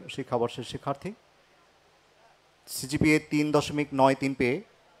 2016-17 শিক্ষাবর্ষের শিক্ষার্থী। সিজিপিএ 3.93 পেয়ে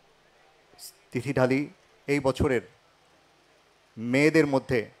তিথি ঢালি এই বছরের মেয়েদের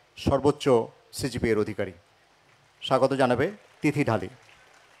মধ্যে সর্বোচ্চ সিজিপিএর অধিকারী। স্বাগত জানাবে তিথি ঢালি।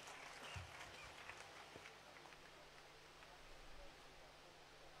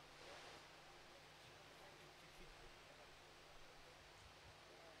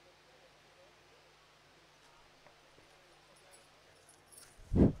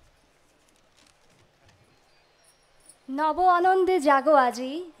 নব আনন্দে জাগো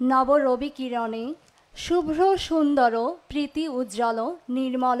আজি, নব রবি কিরণে, শুভ্র সুন্দর প্রীতি উজ্জ্বল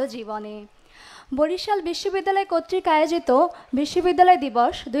নির্মল জীবনে। বরিশাল বিশ্ববিদ্যালয় কর্তৃক আয়োজিত বিশ্ববিদ্যালয়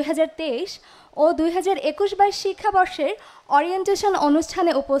দিবস 2023 ও 2021-22 শিক্ষাবর্ষের অরিয়েন্টেশন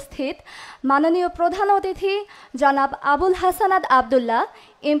অনুষ্ঠানে উপস্থিত মাননীয় প্রধান অতিথি জনাব আবুল হাসানাত আবদুল্লাহ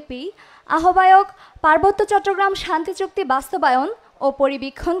এমপি, আহ্বায়ক পার্বত্য চট্টগ্রাম শান্তি চুক্তি বাস্তবায়ন ও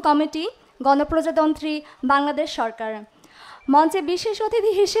পরিবীক্ষণ কমিটি, গণপ্রজাতন্ত্রী বাংলাদেশ সরকার। মঞ্চে বিশেষ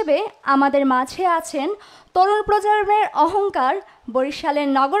অতিথি হিসেবে আমাদের মাঝে আছেন তরুণ প্রজন্মের অহংকার বরিশালের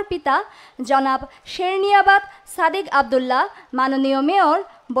নগরপিতা জনাব শেরনিয়াবাদ সাদিক আবদুল্লাহ, মাননীয় মেয়র,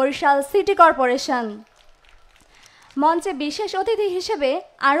 বরিশাল সিটি কর্পোরেশন। মঞ্চে বিশেষ অতিথি হিসেবে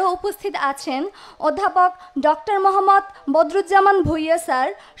আরও উপস্থিত আছেন অধ্যাপক ডক্টর মোহাম্মদ বদরুজ্জামান ভুইয়া স্যার,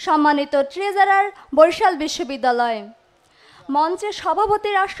 সম্মানিত ট্রেজারার, বরিশাল বিশ্ববিদ্যালয়। মঞ্চে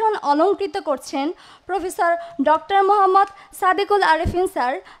সভাপতির আসন অলঙ্কৃত করছেন professor doctor Mohammad Sadikul Arefin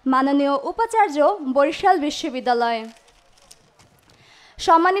sir, মাননীয় উপাচার্য, বরিশাল বিশ্ববিদ্যালয়।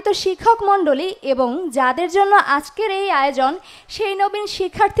 সম্মানিত শিক্ষক মণ্ডলী এবং যাদের জন্য আজকের এই আয়োজন, সেই নবীন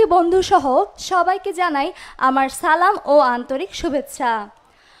শিক্ষার্থী বন্ধুসহ সবাইকে জানাই আমার সালাম ও আন্তরিক শুভেচ্ছা।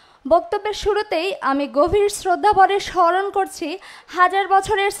 বক্তব্যের শুরুতেই আমি গভীর শ্রদ্ধাভরে স্মরণ করছি হাজার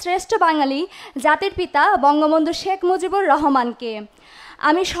বছরের শ্রেষ্ঠ বাঙালি জাতির পিতা বঙ্গবন্ধু শেখ মুজিবুর রহমানকে।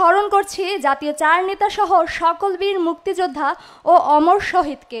 আমি স্মরণ করছি জাতীয় চার নেতা সহ সকল বীর মুক্তিযোদ্ধা ও অমর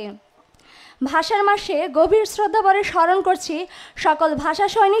শহীদকে। ভাষার মাসে গভীর শ্রদ্ধাভরে স্মরণ করছি সকল ভাষা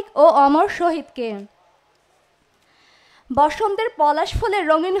সৈনিক ও অমর শহীদকে। বসন্তের পলাশ ফুলে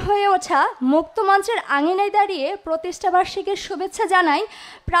রঙিন হয়ে ওঠা মুক্ত মঞ্চের আঙিনায় দাঁড়িয়ে প্রতিষ্ঠাবার্ষিকীর শুভেচ্ছা জানাই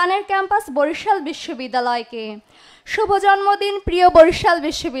প্রাণের ক্যাম্পাস বরিশাল বিশ্ববিদ্যালয়কে। শুভ জন্মদিন প্রিয় বরিশাল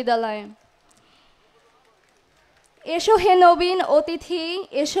বিশ্ববিদ্যালয়। এসো হে নবীন অতিথি,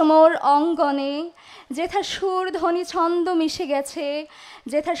 এসো মোর অঙ্গনে, যেথা সুর ধ্বনি ছন্দ মিশে গেছে,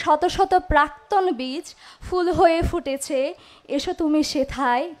 যেথা শত শত প্রাক্তন বীজ ফুল হয়ে ফুটেছে, এসো তুমি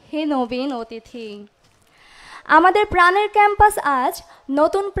সেথায় হে নবীন অতিথি। আমাদের প্রাণের ক্যাম্পাস আজ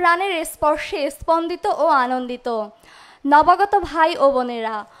নতুন প্রাণের স্পর্শে স্পন্দিত ও আনন্দিত। নবাগত ভাই ও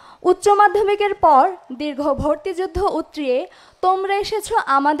বোনেরা, উচ্চ মাধ্যমিকের পর দীর্ঘ ভর্তিযুদ্ধ উতরিয়ে তোমরা এসেছো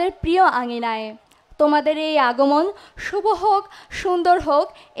আমাদের প্রিয় আঙিনায়। তোমাদের এই আগমন শুভ হোক, সুন্দর হোক,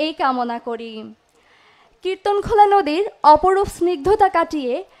 এই কামনা করি। কীর্তনখোলা নদীর অপরূপ স্নিগ্ধতা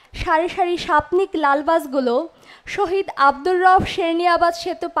কাটিয়ে সারি সারি সাপনিক লালবাসগুলো শহীদ আব্দুর রব শেরনিয়াবাদ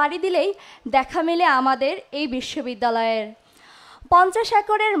সেতু পাড়ি দিলেই দেখা মেলে আমাদের এই বিশ্ববিদ্যালয়ের। 50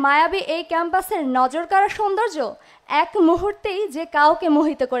 একরের মায়াবী এই ক্যাম্পাসের নজরকাড়া সৌন্দর্য এক মুহূর্তেই যে কাউকে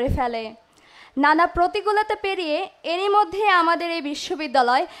মোহিত করে ফেলে। নানা প্রতিকূলতা পেরিয়ে এরই মধ্যে আমাদের এই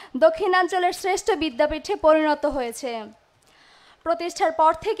বিশ্ববিদ্যালয় দক্ষিণাঞ্চলের শ্রেষ্ঠ বিদ্যাপীঠে পরিণত হয়েছে। প্রতিষ্ঠার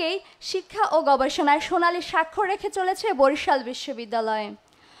পর থেকেই শিক্ষা ও গবেষণায় সোনালী স্বাক্ষর রেখে চলেছে বরিশাল বিশ্ববিদ্যালয়।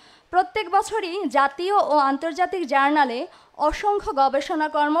 প্রত্যেক বছরই জাতীয় ও আন্তর্জাতিক জার্নালে অসংখ্য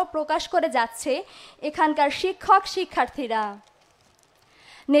গবেষণাকর্ম প্রকাশ করে যাচ্ছে এখানকার শিক্ষক শিক্ষার্থীরা।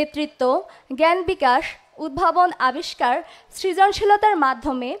 নেতৃত্ব, জ্ঞান বিকাশ, উদ্ভাবন, আবিষ্কার, সৃজনশীলতার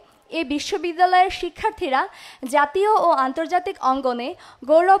মাধ্যমে এই বিশ্ববিদ্যালয়ের শিক্ষার্থীরা জাতীয় ও আন্তর্জাতিক অঙ্গনে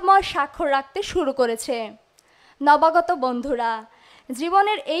গৌরবময় স্বাক্ষর রাখতে শুরু করেছে। নবাগত বন্ধুরা,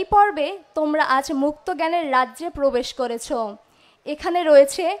 জীবনের এই পর্বে তোমরা আজ মুক্ত জ্ঞানের রাজ্যে প্রবেশ করেছো। এখানে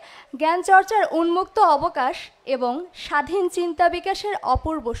রয়েছে জ্ঞান চর্চার উন্মুক্ত অবকাশ এবং স্বাধীন চিন্তা বিকাশের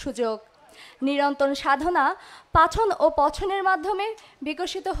অপূর্ব সুযোগ। নিরন্তর সাধনা, পাঠন ও পঠনের মাধ্যমে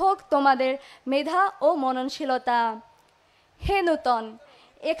বিকশিত হোক তোমাদের মেধা ও মননশীলতা। হে নূতন,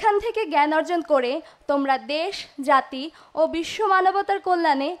 এখান থেকে জ্ঞান অর্জন করে তোমরা দেশ, জাতি ও বিশ্ব মানবতার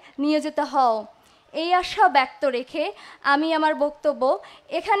কল্যাণে নিয়োজিত হও। এই আশা ব্যক্ত রেখে আমি আমার বক্তব্য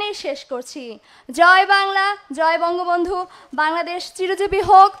এখানেই শেষ করছি। জয় বাংলা, জয় বঙ্গবন্ধু, বাংলাদেশ চিরজীবী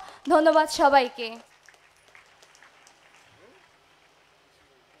হোক। ধন্যবাদ সবাইকে।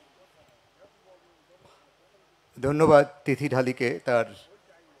 ধন্যবাদ তিথি ঢালিকে তার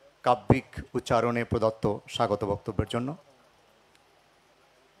কাব্যিক উচ্চারণে প্রদত্ত স্বাগত বক্তব্যের জন্য।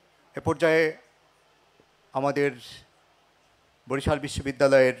 এ পর্যায়ে আমাদের বরিশাল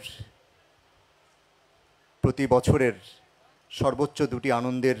বিশ্ববিদ্যালয়ের প্রতি বছরের সর্বোচ্চ দুটি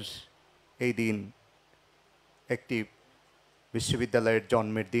আনন্দের এই দিন, একটি বিশ্ববিদ্যালয়ের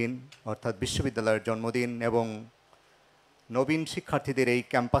জন্মের দিন অর্থাৎ বিশ্ববিদ্যালয়ের জন্মদিন এবং নবীন শিক্ষার্থীদের এই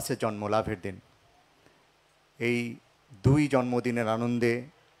ক্যাম্পাসে জন্ম লাভের দিন। এই দুই জন্মদিনের আনন্দে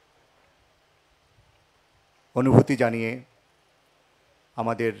অনুভূতি জানিয়ে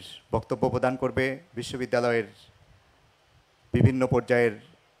আমাদের বক্তব্য প্রদান করবে বিশ্ববিদ্যালয়ের বিভিন্ন পর্যায়ের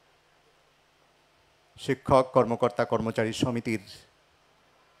শিক্ষক, কর্মকর্তা, কর্মচারী সমিতির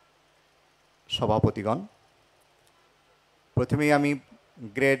সভাপতিগণ। প্রথমেই আমি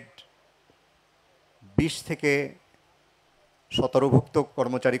গ্রেড 20 থেকে 17ভুক্ত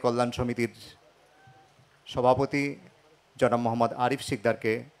কর্মচারী কল্যাণ সমিতির সভাপতি জনাব মোহাম্মদ আরিফ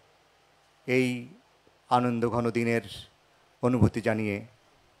সিকদারকে এই আনন্দঘন দিনের অনুভূতি জানিয়ে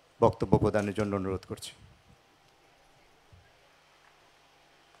বক্তব্য প্রদানের জন্য অনুরোধ করছি।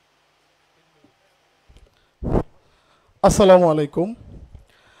 আসসালামু আলাইকুম।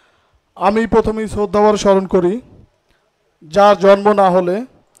 আমি প্রথমেই শ্রদ্ধাভরে স্মরণ করি, যার জন্ম না হলে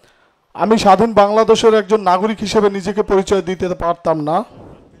আমি স্বাধীন বাংলাদেশের একজন নাগরিক হিসেবে নিজেকে পরিচয় দিতে পারতাম না।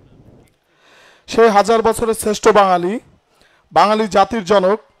 সেই হাজার বছরের শ্রেষ্ঠ বাঙালি জাতির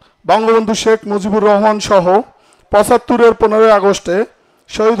জনক বঙ্গবন্ধু শেখ মুজিবুর রহমান সহ ৭৫-এর ১৫ই আগস্টে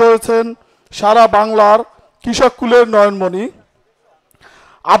শহীদ হয়েছেন সারা বাংলার কৃষক কুলের নয়নমণি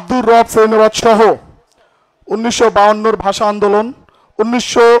আব্দুর রব সেরনিয়াবাত সহ ১৯৫২-র ভাষা আন্দোলন,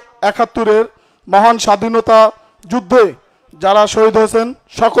 ১৯৭১-এর মহান স্বাধীনতা যুদ্ধে যারা শহীদ হয়েছেন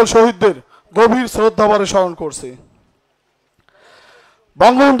সকল শহীদদের গভীর শ্রদ্ধাভরে স্মরণ করছি।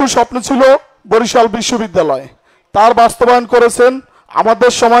 বঙ্গবন্ধুর স্বপ্ন ছিল বরিশাল বিশ্ববিদ্যালয়, তার বাস্তবায়ন করেছেন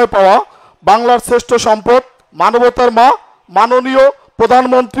আমাদের সময় পাওয়া বাংলার শ্রেষ্ঠ সম্পদ, মানবতার মা, মাননীয়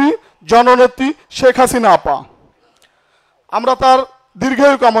প্রধানমন্ত্রী জননেত্রী শেখ হাসিনা আপা। আমরা তার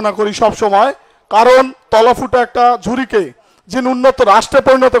দীর্ঘায়ু কামনা করি সব সময়, কারণ তলাফুটা একটা ঝুড়িকে যিনি উন্নত রাষ্ট্রে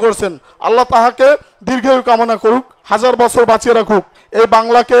পরিণত করেছেন, আল্লাহ তাহাকে দীর্ঘায়ু কামনা করুক, হাজার বছর বাঁচিয়ে রাখুক এই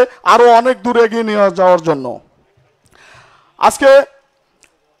বাংলাকে আরও অনেক দূর এগিয়ে নিয়ে যাওয়ার জন্য। আজকে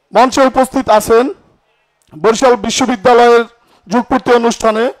মঞ্চে উপস্থিত আছেন বরিশাল বিশ্ববিদ্যালয়ের যুগপূর্তি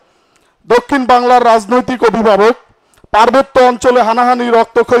অনুষ্ঠানে দক্ষিণ বাংলার রাজনৈতিক অভিভাবক, পার্বত্য অঞ্চলে হানাহানি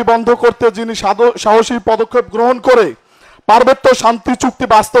রক্তক্ষয়ী বন্ধ করতে যিনি সাহসী পদক্ষেপ গ্রহণ করে পার্বত্য শান্তি চুক্তি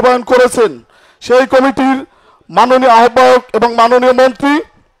বাস্তবায়ন করেছেন, সেই কমিটির মাননীয় আহ্বায়ক এবং মাননীয় মন্ত্রী,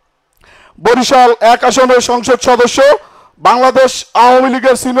 বরিশাল ১ আসনের সংসদ সদস্য, বাংলাদেশ আওয়ামী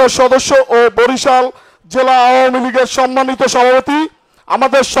লীগের সিনিয়র সদস্য ও বরিশাল জেলা আওয়ামী লীগের সম্মানিত সভাপতি,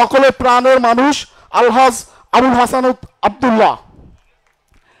 আমাদের সকলের প্রাণের মানুষ আলহাজ আবুল হাসান আব্দুল্লাহ।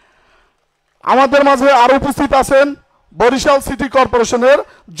 আমাদের মাঝে আরো উপস্থিত আছেন বরিশাল সিটি কর্পোরেশনের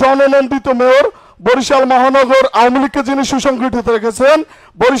জননন্দিত মেয়র, বরিশাল মহানগর আওয়ামী লীগকে যিনি সুসংগঠিত রেখেছেন,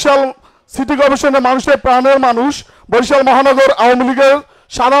 বরিশাল সিটি কর্পোরেশনের মানুষের প্রাণের মানুষ, বরিশাল মহানগর আওয়ামী লীগের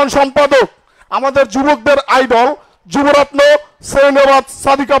সাধারণ সম্পাদক, আমাদের যুবকদের আইডল যুবরত্ন সেরনিয়াবাত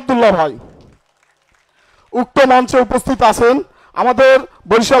সাদিক আব্দুল্লাহ ভাই। উক্ত মঞ্চে উপস্থিত আছেন আমাদের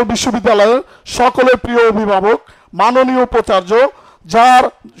বরিশাল বিশ্ববিদ্যালয়ের সকলের প্রিয় অভিভাবক, মাননীয় উপাচার্য, যার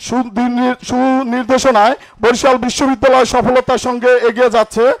সুনির্দেশনায় বরিশাল বিশ্ববিদ্যালয় সফলতার সঙ্গে এগিয়ে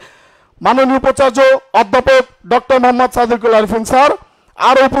যাচ্ছে, মাননীয় উপাচার্য অধ্যাপক ডক্টর মোহাম্মদ সাদিকুল আরিফিন স্যার।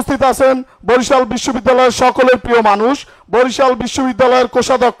 আরও উপস্থিত আছেন বরিশাল বিশ্ববিদ্যালয়ের সকলের প্রিয় মানুষ, বরিশাল বিশ্ববিদ্যালয়ের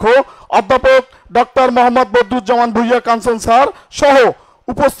কোষাধ্যক্ষ অধ্যাপক ডক্টর মোহাম্মদ বদরুজ্জামান ভুইয়া কাঞ্চন স্যার সহ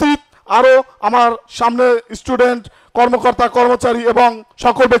উপস্থিত আরও আমার সামনে স্টুডেন্ট, কর্মকর্তা, কর্মচারী এবং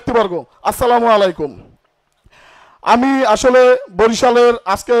সকল ব্যক্তিবর্গ, আসসালামু আলাইকুম। আমি আসলে বরিশালের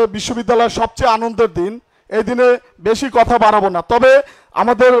আজকে বিশ্ববিদ্যালয়ের সবচেয়ে আনন্দের দিন, এই দিনে বেশি কথা বাড়াবো না, তবে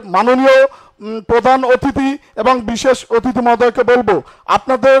আমাদের মাননীয় প্রধান অতিথি এবং বিশেষ অতিথি মহোদয়কে বলবো,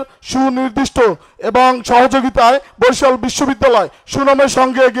 আপনাদের সুনির্দিষ্ট এবং সহযোগিতায় বরিশাল বিশ্ববিদ্যালয় সুনামের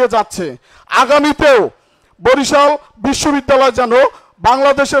সঙ্গে এগিয়ে যাচ্ছে। আগামীতেও বরিশাল বিশ্ববিদ্যালয় যেন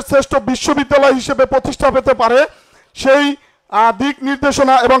বাংলাদেশের শ্রেষ্ঠ বিশ্ববিদ্যালয় হিসেবে প্রতিষ্ঠা পেতে পারে, সেই দিক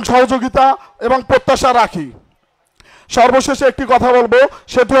নির্দেশনা এবং সহযোগিতা এবং প্রত্যাশা রাখি। সর্বশেষে একটি কথা বলবো,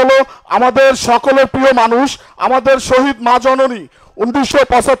 সেটি হলো আমাদের সকলের প্রিয় মানুষ, আমাদের শহীদ মা জননী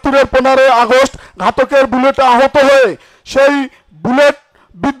 ১৯৭৫-এর ১৫ই আগস্ট ঘাতকের বুলেটে আহত হয়ে সেই বুলেট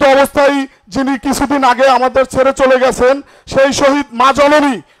বিদ্ধ অবস্থায় যিনি কিছুদিন আগে আমাদের ছেড়ে চলে গেছেন, সেই শহীদ মা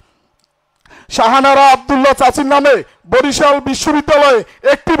জননী শাহানারা আব্দুল্লাহ চাচির নামে বরিশাল বিশ্ববিদ্যালয়ে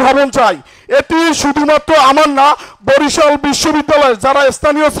একটি ভবন চাই। এটি শুধুমাত্র আমার না, বরিশাল বিশ্ববিদ্যালয়ের যারা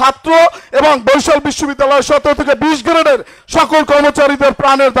স্থানীয় ছাত্র এবং বরিশাল বিশ্ববিদ্যালয়ের ১৭ থেকে ২০ গ্রেডের সকল কর্মচারীদের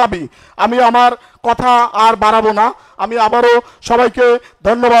প্রাণের দাবি। আমি আমার কথা আর বাড়াবো না, আমি আবারও সবাইকে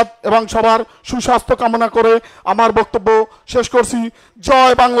ধন্যবাদ এবং সবার সুস্বাস্থ্য কামনা করে আমার বক্তব্য শেষ করছি।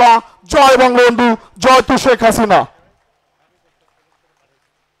 জয় বাংলা, জয় বঙ্গবন্ধু, জয় তু শেখ হাসিনা।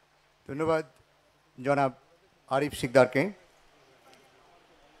 ধন্যবাদ জনাব আরিফ সিকদারকে।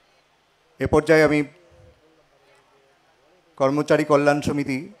 এ পর্যায়ে আমি কর্মচারী কল্যাণ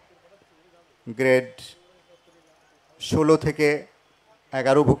সমিতি গ্রেড ১৬ থেকে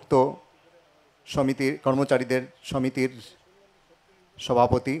 ১১ভুক্ত সমিতির কর্মচারীদের সমিতির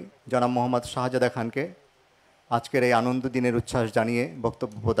সভাপতি জনাব মোহাম্মদ শাহজাদা খানকে আজকের এই আনন্দ দিনের উচ্ছ্বাস জানিয়ে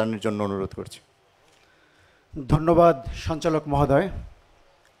বক্তব্য প্রদানের জন্য অনুরোধ করছি। ধন্যবাদ সঞ্চালক মহোদয়।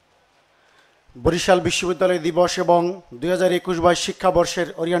 বরিশাল বিশ্ববিদ্যালয় দিবস এবং ২০২১-২২ শিক্ষাবর্ষের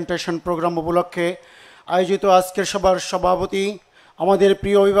ওরিয়েন্টেশন প্রোগ্রাম উপলক্ষে আয়োজিত আজকের সভার সভাপতি, আমাদের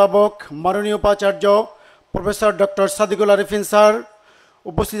প্রিয় অভিভাবক মাননীয় উপাচার্য professor doctor Sadikul Arifin sir,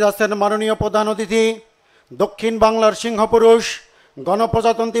 উপস্থিত আছেন মাননীয় প্রধান অতিথি, দক্ষিণ বাংলার সিংহপুরুষ,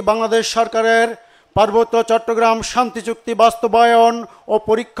 গণপ্রজাতন্ত্রী বাংলাদেশ সরকারের পার্বত্য চট্টগ্রাম শান্তি চুক্তি বাস্তবায়ন ও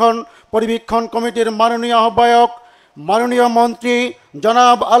পরীক্ষণ পরিবীক্ষণ কমিটির মাননীয় আহ্বায়ক মাননীয় মন্ত্রী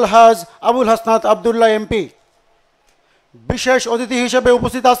জনাব আলহাজ আবুল হাসনাত আবদুল্লাহ এমপি। বিশেষ অতিথি হিসেবে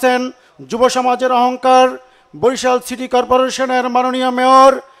উপস্থিত আছেন যুব সমাজের অহংকার বরিশাল সিটি কর্পোরেশনের মাননীয়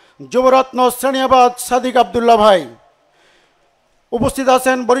মেয়র যুবরত্ন শ্রেণিয়াবাদ সাদিক আবদুল্লাহ ভাই। উপস্থিত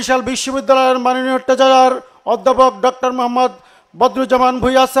আছেন বরিশাল বিশ্ববিদ্যালয়ের মাননীয় ট্রেজারার অধ্যাপক ডক্টর মোহাম্মদ বদরুজ্জামান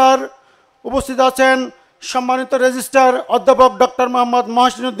ভূঁইয়া স্যার। উপস্থিত আছেন সম্মানিত রেজিস্ট্রার অধ্যাপক ডক্টর মোহাম্মদ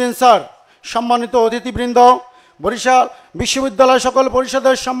মহসিনুদ্দিন স্যার। সম্মানিত অতিথিবৃন্দ, বরিশাল বিশ্ববিদ্যালয় সকল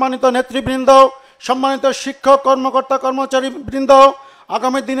পরিষদের সম্মানিত নেতৃবৃন্দ, সম্মানিত শিক্ষক কর্মকর্তা কর্মচারীবৃন্দ,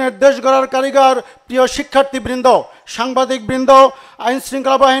 আগামী দিনের দেশ গড়ার কারিগর প্রিয় শিক্ষার্থীবৃন্দ, সাংবাদিকবৃন্দ, আইন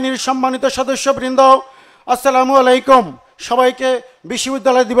শৃঙ্খলা বাহিনীর সম্মানিত সদস্যবৃন্দ, আসসালামু আলাইকুম। সবাইকে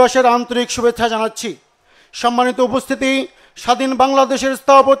বিশ্ববিদ্যালয় দিবসের আন্তরিক শুভেচ্ছা জানাচ্ছি। সম্মানিত উপস্থিতি, স্বাধীন বাংলাদেশের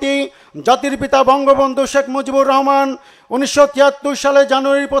স্থপতি জাতির পিতা বঙ্গবন্ধু শেখ মুজিবুর রহমান 1973 সালে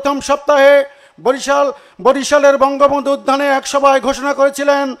জানুয়ারির প্রথম সপ্তাহে বরিশালের বঙ্গবন্ধু উদ্যানে এক সভায় ঘোষণা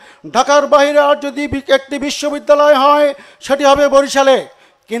করেছিলেন, ঢাকার বাইরে আর যদি একটি বিশ্ববিদ্যালয় হয় সেটি হবে বরিশালে।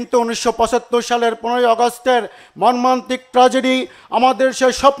 কিন্তু 1975 সালের 15 আগস্টের মর্মান্তিক ট্র্যাজেডি আমাদের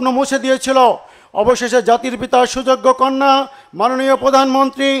সেই স্বপ্ন মুছে দিয়েছিল। অবশেষে জাতির পিতার সুযোগ্য কন্যা মাননীয়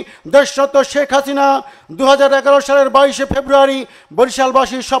প্রধানমন্ত্রী দেশরত্ন শেখ হাসিনা 2011 সালের 22 ফেব্রুয়ারি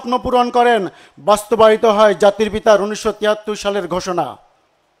বরিশালবাসীর স্বপ্ন পূরণ করেন। বাস্তবায়িত হয় জাতির পিতার 1973 সালের ঘোষণা।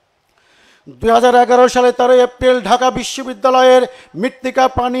 2011 সালে 13 এপ্রিল ঢাকা বিশ্ববিদ্যালয়ের মৃত্তিকা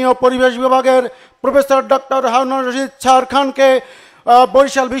পানি ও পরিবেশ বিভাগের professor doctor Harunur Rashid sir খানকে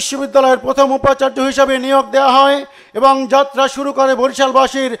বরিশাল বিশ্ববিদ্যালয়ের প্রথম উপাচার্য হিসাবে নিয়োগ দেওয়া হয় এবং যাত্রা শুরু করে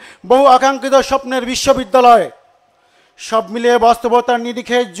বরিশালবাসীর বহু আকাঙ্ক্ষিত স্বপ্নের বিশ্ববিদ্যালয়। সব মিলিয়ে বাস্তবতার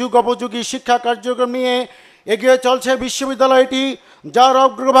নিরিখে যুগোপযোগী শিক্ষা কার্যক্রম নিয়ে এগিয়ে চলছে বিশ্ববিদ্যালয়টি, যার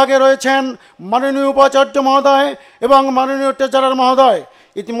অগ্রভাগে রয়েছেন মাননীয় উপাচার্য মহোদয় এবং মাননীয় ট্রেজারার মহোদয়।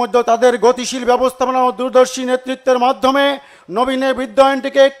 ইতিমধ্যে তাদের গতিশীল ব্যবস্থাপনা ও দূরদর্শী নেতৃত্বের মাধ্যমে নবীনে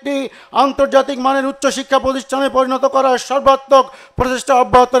বিদ্যায়নটিকে একটি আন্তর্জাতিক মানের উচ্চশিক্ষা প্রতিষ্ঠানে পরিণত করার সর্বাত্মক প্রচেষ্টা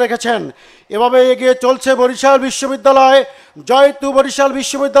অব্যাহত রেখেছেন। এভাবে এগিয়ে চলছে বরিশাল বিশ্ববিদ্যালয়। জয় তু বরিশাল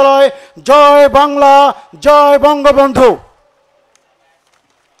বিশ্ববিদ্যালয়, জয় বাংলা, জয় বঙ্গবন্ধু।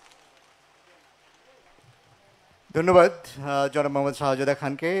 ধন্যবাদ জনাব মোহাম্মদ শাহজাদা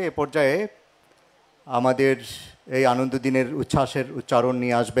খানকে। এ পর্যায়ে আমাদের এই আনন্দ দিনের উচ্ছ্বাসের উচ্চারণ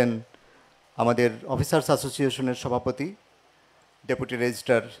নিয়ে আসবেন আমাদের অফিসার্স অ্যাসোসিয়েশনের সভাপতি ডেপুটি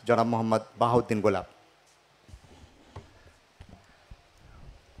রেজিস্ট্রার জনাব মোহাম্মদ বাহাউদ্দিন গোলাপ।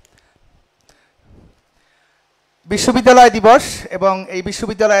 বিশ্ববিদ্যালয় দিবস এবং এই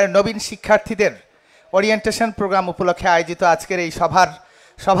বিশ্ববিদ্যালয়ের নবীন শিক্ষার্থীদের ওরিয়েন্টেশন প্রোগ্রাম উপলক্ষে আয়োজিত আজকের এই সভার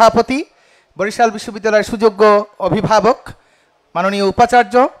সভাপতি বরিশাল বিশ্ববিদ্যালয়ের সুযোগ্য অভিভাবক মাননীয়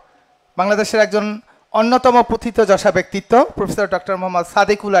উপাচার্য বাংলাদেশের একজন অন্যতম প্রথিতযশা ব্যক্তিত্ব professor doctor Mohammad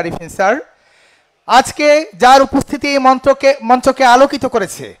Sadikul Arifin sir, আজকে যার উপস্থিতি এই মঞ্চকে আলোকিত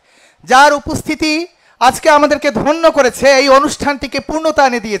করেছে, যার উপস্থিতি আজকে আমাদেরকে ধন্য করেছে, এই অনুষ্ঠানটিকে পূর্ণতা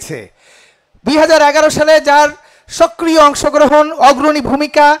এনে দিয়েছে। 2011 সালে যার সক্রিয় অংশগ্রহণ, অগ্রণী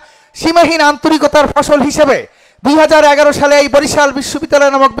ভূমিকা, সীমাহীন আন্তরিকতার ফসল হিসেবে 2011 সালে এই বরিশাল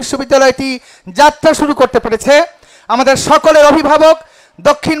বিশ্ববিদ্যালয় নামক বিশ্ববিদ্যালয়টি যাত্রা শুরু করতে পেরেছে। আমাদের সকলের অভিভাবক,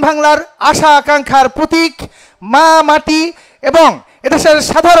 দক্ষিণ বাংলার আশা আকাঙ্ক্ষার প্রতীক, মা মাটি এবং এদেশের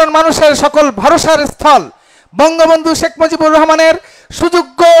সাধারণ মানুষের সকল ভরসার স্থল বঙ্গবন্ধু শেখ মুজিবুর রহমানের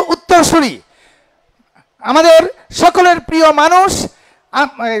সুযোগ্য উত্তরসূরি, আমাদের সকলের প্রিয় মানুষ,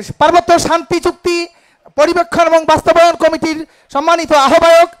 পার্বত্য শান্তি চুক্তি পরিবেক্ষণ এবং বাস্তবায়ন কমিটির সম্মানিত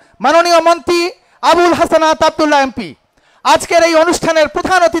আহ্বায়ক মাননীয় মন্ত্রী আবুল হাসানাত আবদুল্লাহ এমপি আজকের এই অনুষ্ঠানের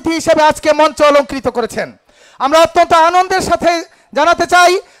প্রধান অতিথি হিসেবে আজকে মঞ্চ অলঙ্কৃত করেছেন। আমরা অত্যন্ত আনন্দের সাথে জানাতে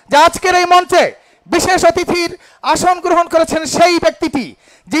চাই যে আজকের এই মঞ্চে বিশেষ অতিথির আসন গ্রহণ করেছেন সেই ব্যক্তিটি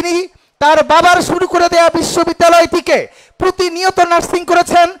যিনি তার বাবার শুরু করে দেয়া বিশ্ববিদ্যালয়টিকে প্রতিনিয়ত নার্সিং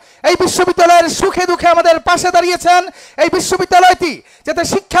করেছেন। এই বিশ্ববিদ্যালয়ের সুখে দুঃখে আমাদের পাশে দাঁড়িয়েছেন। এই বিশ্ববিদ্যালয়টি যাতে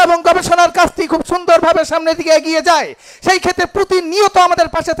শিক্ষা এবং গবেষণার কাজটি খুব সুন্দরভাবে সামনের দিকে এগিয়ে যায় সেই ক্ষেত্রে প্রতিনিয়ত আমাদের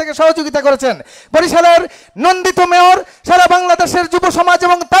পাশে থেকে সহযোগিতা করেছেন বরিশালের নন্দিত মেয়র, সারা বাংলাদেশের যুব সমাজ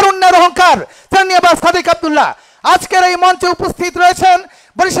এবং তারুণ্যের অহংকার সেরনিয়াবাত সাদিক আবদুল্লাহ। আজকের এই মঞ্চে উপস্থিত রয়েছেন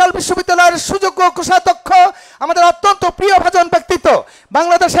বরিশাল বিশ্ববিদ্যালয়ের সুযোগ্য কোষাধ্যক্ষ, আমাদের অত্যন্ত প্রিয়ভাজন ব্যক্তিত্ব,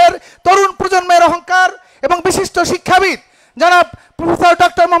 বাংলাদেশের তরুণ প্রজন্মের অহংকার এবং বিশিষ্ট শিক্ষাবিদ জনাব professor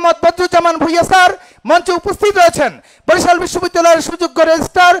doctor Mohammad Badruzzaman Bhuiyan sir. মঞ্চে উপস্থিত রয়েছেন বরিশাল বিশ্ববিদ্যালয়ের সুযোগ্য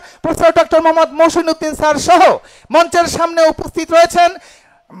registrar professor doctor Mohammad মহসিনুদ্দিন sir সহ মঞ্চের সামনে উপস্থিত রয়েছেন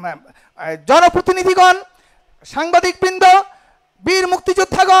জনপ্রতিনিধিগণ, সাংবাদিকবৃন্দ, বীর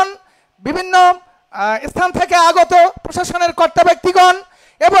মুক্তিযোদ্ধাগণ, বিভিন্ন স্থান থেকে আগত প্রশাসনের কর্তা ব্যক্তিগণ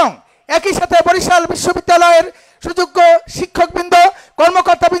এবং একই সাথে বরিশাল বিশ্ববিদ্যালয়ের সুযোগ্য শিক্ষকবৃন্দ,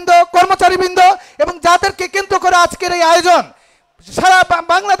 কর্মকর্তাবৃন্দ, কর্মচারীবৃন্দ এবং যাদেরকে কেন্দ্র করে আজকের এই আয়োজন সারা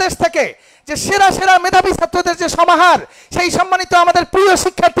বাংলাদেশ থেকে যে সেরা সেরা মেধাবী ছাত্রদের যে সমাহার, সেই সম্মানিত আমাদের প্রিয়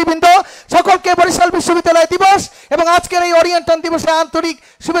শিক্ষার্থীবৃন্দ সকলকে বরিশাল বিশ্ববিদ্যালয় দিবস এবং আজকের এই ওরিয়েন্টন দিবসে আন্তরিক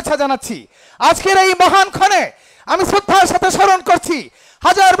শুভেচ্ছা জানাচ্ছি। আজকের এই মহান ক্ষণে আমি শ্রদ্ধার সাথে স্মরণ করছি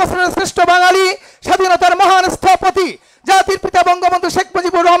হাজার বছরের শ্রেষ্ঠ বাঙালি, স্বাধীনতার মহান স্থপতি, জাতির পিতা বঙ্গবন্ধু শেখ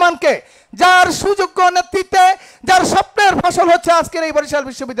মুজিবুর রহমানকে, যার সুযোগ্য নেতৃত্বে, যার স্বপ্নের ফসল হচ্ছে আজকের এই বরিশাল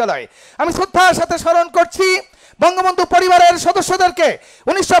বিশ্ববিদ্যালয়। আমি শ্রদ্ধার সাথে স্মরণ করছি বঙ্গবন্ধু পরিবারের সদস্যদেরকে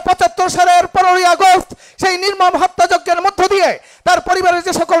 1975 সালের 15ই আগস্ট সেই নির্মম হত্যাযজ্ঞের মধ্য দিয়ে তার পরিবারের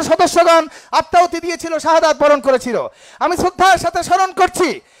যে সকল সদস্যগণ আত্মাহুতি দিয়েছিল, শাহাদাত বরণ করেছিল। আমি শ্রদ্ধার সাথে স্মরণ করছি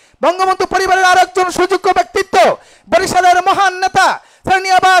বঙ্গবন্ধু পরিবারের আরেকজন সুযোগ্য ব্যক্তিত্ব, বরিশালের মহান নেতা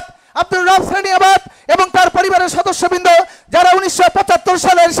সেরনিয়াবাত আব্দুল্লাহ সেরনিয়াবাত এবং তার পরিবারের সদস্যবৃন্দ, যারা 1975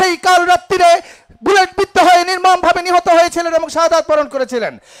 সালের সেই কাল রাত্রিরে বুলেটবিদ্ধ হয়ে নির্মমভাবে নিহত হয়েছিলেন এবং শাহাদাত বরণ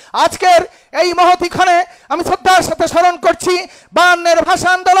করেছিলেন। আজকের এই মহতী ক্ষণে আমি শ্রদ্ধার সাথে স্মরণ করছি 52-এর ভাষা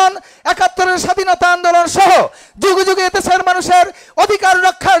আন্দোলন, 71-এর স্বাধীনতা আন্দোলন সহ যুগে যুগে দেশের মানুষের অধিকার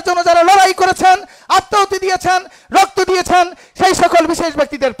রক্ষার জন্য যারা লড়াই করেছেন, আত্মাহুতি দিয়েছেন, রক্ত দিয়েছেন, সেই সকল বিশেষ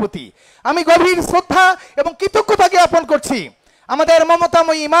ব্যক্তিদের প্রতি আমি গভীর শ্রদ্ধা এবং কৃতজ্ঞতা জ্ঞাপন করছি। আমাদের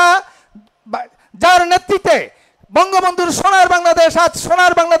মমতাময়ী মা, যার নেতৃত্বে বঙ্গবন্ধুর সোনার বাংলাদেশ আজ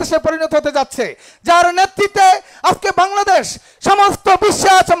সোনার বাংলাদেশে পরিণত হতে যাচ্ছে, যার নেতৃত্বে আজকে বাংলাদেশ সমস্ত বিশ্বে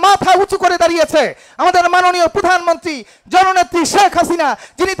আজ মাথা উঁচু করে দাঁড়িয়েছে, আমাদের মাননীয় প্রধানমন্ত্রী জননেত্রী শেখ হাসিনা,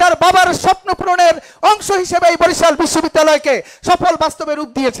 যিনি তার বাবার স্বপ্ন পূরণের অংশ হিসেবে এই বরিশাল বিশ্ববিদ্যালয়কে সফল বাস্তবে রূপ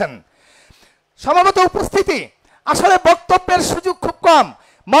দিয়েছেন। সমবেত উপস্থিতি, আসলে বক্তব্যের সুযোগ খুব কম।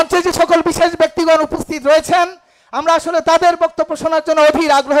 মঞ্চে যে সকল বিশেষ ব্যক্তিগণ উপস্থিত রয়েছেন, আমরা আসলে তাদের বক্তব্য শোনার জন্য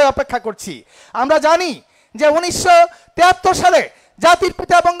অধীর আগ্রহে অপেক্ষা করছি। আমরা জানি যে 1973 সালে জাতির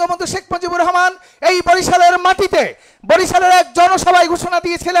পিতা বঙ্গবন্ধু শেখ মুজিবুর রহমান এই বরিশালের মাটিতে বরিশালের এক জনসভায় ঘোষণা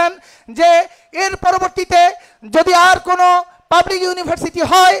দিয়েছিলেন যে এর পরবর্তীতে যদি আর কোনো পাবলিক ইউনিভার্সিটি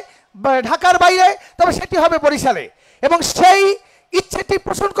হয় ঢাকার বাইরে, তবে সেটি হবে বরিশালে। এবং সেই ইচ্ছেটি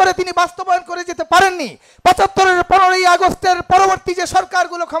পোষণ করে তিনি বাস্তবায়ন করে যেতে পারেননি। 75-এর 15ই আগস্টের পরবর্তী যে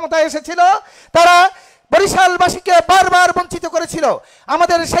সরকারগুলো ক্ষমতায় এসেছিল, তারা বরিশালবাসীকে বারবার বঞ্চিত করেছিল।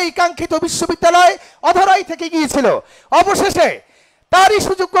 আমাদের সেই কাঙ্ক্ষিত বিশ্ববিদ্যালয় অধরাই থেকে গিয়েছিল। অবশেষে তারই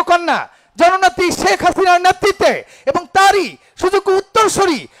সুযোগ্য কন্যা জননেত্রী শেখ হাসিনার নেতৃত্বে এবং তারই সুযোগ্য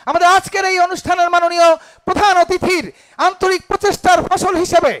উত্তরসূরি আমাদের আজকের এই অনুষ্ঠানের মাননীয় প্রধান অতিথির আন্তরিক প্রচেষ্টার ফসল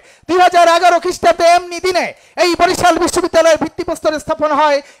হিসেবে 2011 খ্রিস্টাব্দে এমনি দিনে এই বরিশাল বিশ্ববিদ্যালয়ের ভিত্তিপ্রস্তর স্থাপন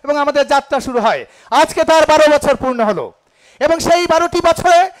হয় এবং আমাদের যাত্রা শুরু হয়। আজকে তার 12 বছর পূর্ণ হলো এবং সেই 12টি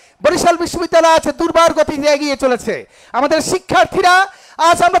বছরে বরিশাল বিশ্ববিদ্যালয় আছে দুর্বার গতিতে এগিয়ে চলেছে। আমাদের শিক্ষার্থীরা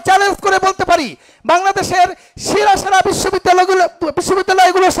আজ আমরা চ্যালেঞ্জ করে বলতে পারি, বাংলাদেশের সেরা সেরা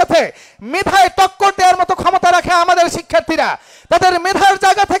বিশ্ববিদ্যালয়গুলোর সাথে মেধায় টক্কর দেওয়ার মতো ক্ষমতা রাখে আমাদের শিক্ষার্থীরা। তাদের মেধার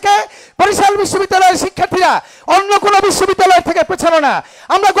জায়গা থেকে বরিশাল বিশ্ববিদ্যালয়ের শিক্ষার্থীরা অন্য কোনো বিশ্ববিদ্যালয় থেকে পেছানো না।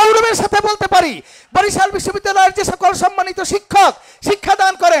 আমরা গৌরবের সাথে বলতে পারি, বরিশাল বিশ্ববিদ্যালয়ের যে সকল সম্মানিত শিক্ষক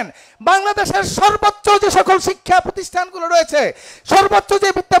শিক্ষাদান করেন, বাংলাদেশের সর্বোচ্চ যে সকল শিক্ষা প্রতিষ্ঠানগুলো রয়েছে, সর্বোচ্চ যে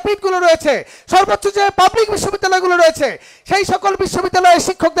বিদ্যাপীঠগুলো রয়েছে, সর্বোচ্চ যে পাবলিক বিশ্ববিদ্যালয়গুলো রয়েছে, সেই সকল বিশ্ববিদ্যালয়ের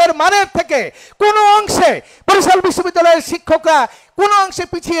শিক্ষকদের মানের থেকে কোনো অংশে বরিশাল বিশ্ববিদ্যালয়ের শিক্ষকরা কোনো অংশে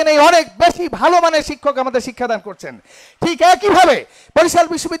পিছিয়ে নেই, অনেক বেশি ভালো মানের শিক্ষক আমাদের শিক্ষাদান করছেন। ঠিক একইভাবে বরিশাল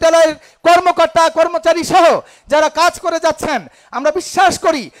বিশ্ববিদ্যালয়ের কর্মকর্তা কর্মচারী সহ যারা কাজ করে যাচ্ছেন, আমরা বিশ্বাস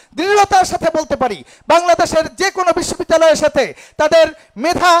করি, দৃঢ়তার সাথে বলতে পারি, বাংলাদেশের যে কোনো বিশ্ববিদ্যালয়ের সাথে তাদের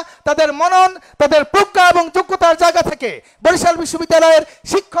মেধা, তাদের মনন, তাদের প্রজ্ঞা এবং যোগ্যতার জায়গা থেকে বরিশাল বিশ্ববিদ্যালয়ের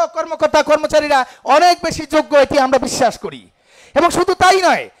শিক্ষক কর্মকর্তা কর্মচারীরা অনেক বেশি যোগ্য, এটি আমরা বিশ্বাস করি। এবং শুধু তাই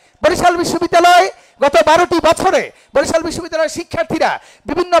নয়, বরিশাল বিশ্ববিদ্যালয় গত 12টি বছরে বরিশাল বিশ্ববিদ্যালয়ের শিক্ষার্থীরা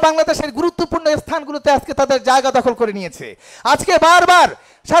বিভিন্ন বাংলাদেশের গুরুত্বপূর্ণ স্থানগুলোতে আজকে তাদের জায়গা দখল করে নিয়েছে। আজকে বারবার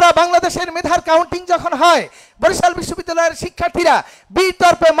সারা বাংলাদেশের মেধার কাউন্টিং যখন হয়, বরিশাল বিশ্ববিদ্যালয়ের শিক্ষার্থীরা বীর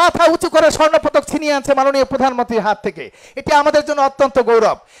তর্পে মাথা উঁচু করে স্বর্ণপদক ছিনিয়ে আনছে মাননীয় প্রধানমন্ত্রীর হাত থেকে। এটি আমাদের জন্য অত্যন্ত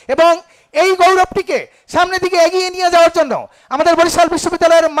গৌরব এবং এই গৌরবটিকে সামনের দিকে এগিয়ে নিয়ে যাওয়ার জন্য আমাদের বরিশাল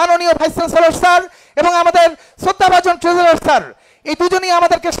বিশ্ববিদ্যালয়ের মাননীয় ভাইস চ্যান্সেলর স্যার এবং আমাদের শ্রদ্ধাভাজন ট্রেজারার স্যার, এই দুজনেই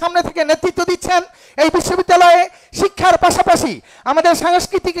আমাদেরকে সামনে থেকে নেতৃত্ব দিচ্ছেন। এই বিশ্ববিদ্যালয়ে শিক্ষার পাশাপাশি আমাদের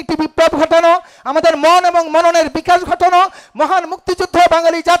সাংস্কৃতিক একটি বিপ্লব ঘটানো, আমাদের মন এবং মননের বিকাশ ঘটানো, মহান মুক্তিযুদ্ধ,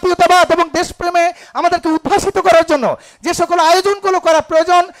 বাঙালি জাতীয়তাবাদ এবং দেশপ্রেমে আমাদেরকে উদ্ভাসিত করার জন্য যে সকল আয়োজনগুলো করা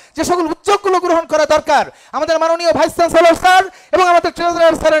প্রয়োজন, যে সকল উদ্যোগগুলো গ্রহণ করা দরকার, আমাদের মাননীয় ভাইস চ্যান্সেলর স্যার এবং আমাদের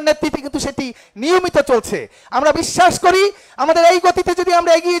ট্রেজারার স্যারের নেতৃত্বে কিন্তু সেটি নিয়মিত চলছে। আমরা বিশ্বাস করি আমাদের এই গতিতে যদি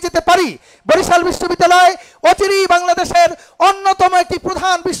আমরা এগিয়ে যেতে পারি, বরিশাল বিশ্ববিদ্যালয় অচিরেই বাংলাদেশের অন্যতম একটি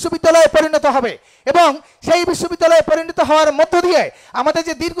প্রধান বিশ্ববিদ্যালয়ে পরিণত হবে এবং সেই বিশ্ববিদ্যালয়ে পরিণত হওয়ার মধ্য দিয়ে আমাদের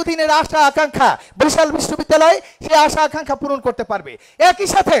যে দীর্ঘদিনের আশা আকাঙ্ক্ষা বরিশাল বিশ্ববিদ্যালয় সেই আশা আকাঙ্ক্ষা পূরণ করতে পারবে। একই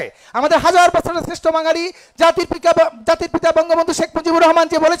সাথে আমাদের হাজার বছরের শ্রেষ্ঠ বাঙালি জাতির পিতা বঙ্গবন্ধু শেখ মুজিবুর রহমান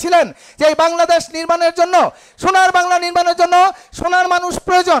যে বলেছিলেন যে এই বাংলাদেশ নির্মাণের জন্য, সোনার বাংলা নির্মাণের জন্য সোনার মানুষ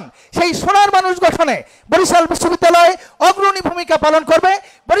প্রয়োজন, সেই সোনার মানুষ গঠনে বরিশাল বিশ্ববিদ্যালয় অগ্রণী ভূমিকা পালন করবে।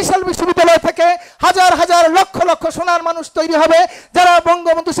 বরিশাল বিশ্ববিদ্যালয় থেকে হাজার হাজার লক্ষ লক্ষ সোনার মানুষ তৈরি হবে যারা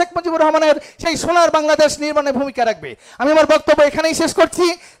বঙ্গবন্ধু শেখ মুজিবুর রহমানের সেই সোনার বাংলাদেশ নির্মাণে ভূমিকা রাখবে। আমি আমার বক্তব্য এখানেই শেষ করছি।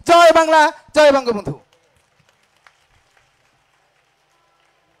 জয় বাংলা, জয় বঙ্গবন্ধু।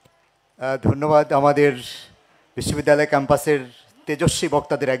 ধন্যবাদ আমাদের বিশ্ববিদ্যালয় ক্যাম্পাসের তেজস্বী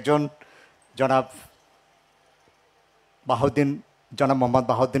বক্তাদের একজন জনাব মোহাম্মদ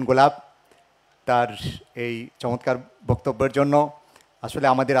বাহাউদ্দিন গোলাপ, তার এই চমৎকার বক্তব্যের জন্য। আসলে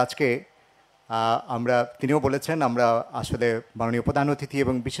আমাদের আজকে তিনিও বলেছেন আমরা আসলে মাননীয় প্রধান অতিথি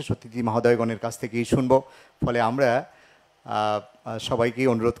এবং বিশেষ অতিথি মহোদয়গণের কাছ থেকেই শুনবো। ফলে আমরা সবাইকেই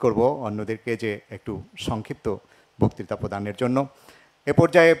অনুরোধ করব অন্যদেরকে যে একটু সংক্ষিপ্ত বক্তৃতা প্রদানের জন্য। এ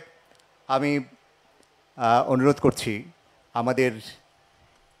পর্যায়ে আমি অনুরোধ করছি আমাদের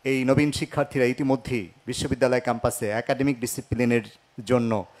এই নবীন শিক্ষার্থীরা ইতিমধ্যেই বিশ্ববিদ্যালয় ক্যাম্পাসে একাডেমিক ডিসিপ্লিনের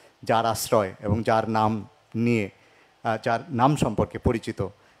জন্য যার আশ্রয় এবং যার নাম সম্পর্কে পরিচিত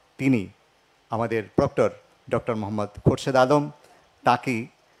তিনি আমাদের প্রক্টর ডক্টর মোহাম্মদ খোরশেদ আলম, তাকেই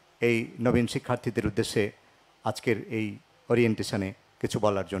এই নবীন শিক্ষার্থীদের উদ্দেশ্যে আজকের এই ওরিয়েন্টেশনে কিছু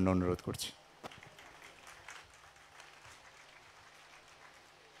বলার জন্য অনুরোধ করছি।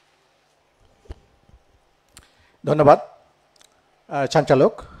 ধন্যবাদ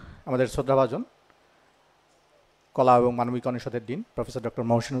সঞ্চালক, আমাদের শ্রদ্ধাভাজন কলা এবং মানবিক অনুষদের dean professor doctor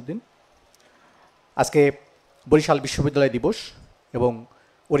Mohsin Uddin. আজকে বরিশাল বিশ্ববিদ্যালয় দিবস এবং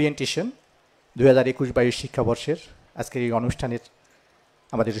ওরিয়েন্টেশন 2021-22 শিক্ষাবর্ষের আজকের এই অনুষ্ঠানের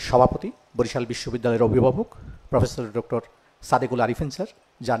আমাদের সভাপতি বরিশাল বিশ্ববিদ্যালয়ের অভিভাবক professor doctor Sadekul Arifin sir,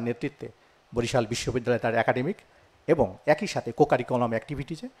 যার নেতৃত্বে বরিশাল বিশ্ববিদ্যালয় তার একাডেমিক এবং একই সাথে কোকারিকুলাম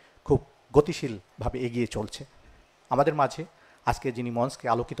অ্যাক্টিভিটিজে খুব গতিশীলভাবে এগিয়ে চলছে। আমাদের মাঝে আজকে যিনি মঞ্চকে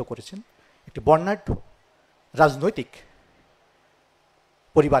আলোকিত করেছেন একটি বর্ণাঢ্য রাজনৈতিক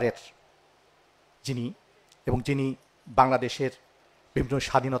পরিবারের যিনি বাংলাদেশের বিভিন্ন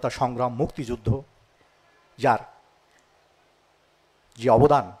স্বাধীনতা সংগ্রাম, মুক্তিযুদ্ধ যার যে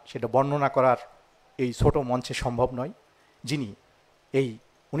অবদান সেটা বর্ণনা করার এই ছোট মঞ্চে সম্ভব নয়, যিনি এই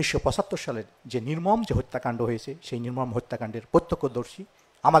 1975 সালের যে নির্মম যে হত্যাকাণ্ড হয়েছে সেই নির্মম হত্যাকাণ্ডের প্রত্যক্ষদর্শী,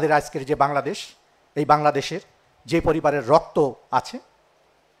 আমাদের আজকের যে বাংলাদেশ, এই বাংলাদেশের যে পরিবারের রক্ত আছে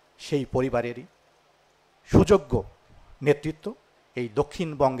সেই পরিবারেরই সুযোগ্য নেতৃত্ব, এই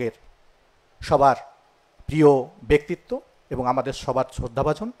দক্ষিণবঙ্গের সবার প্রিয় ব্যক্তিত্ব এবং আমাদের সবার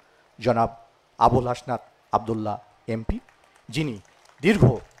শ্রদ্ধাভাজন জনাব আবুল হাসনাত আবদুল্লাহ এমপি, যিনি দীর্ঘ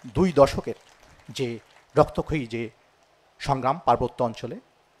 2 দশকের যে রক্তক্ষয়ী যে সংগ্রাম পার্বত্য অঞ্চলে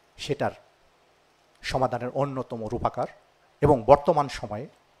সেটার সমাধানের অন্যতম রূপাকার এবং বর্তমান সময়ে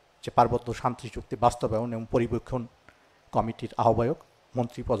যে পার্বত্য শান্তি চুক্তি বাস্তবায়ন এবং পরিবীক্ষণ কমিটির আহ্বায়ক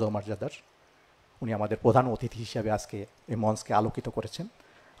মন্ত্রী পদমর্যাদার উনি আমাদের প্রধান অতিথি হিসাবে আজকে এই মঞ্চকে আলোকিত করেছেন।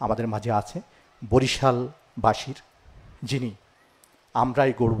 আমাদের মাঝে আছে বরিশালবাসীর যিনি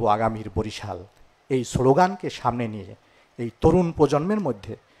আমরাই গড়ব আগামীর বরিশাল এই স্লোগানকে সামনে নিয়ে এই তরুণ প্রজন্মের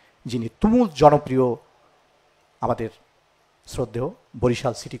মধ্যে যিনি তুমুল জনপ্রিয় আমাদের শ্রদ্ধেয়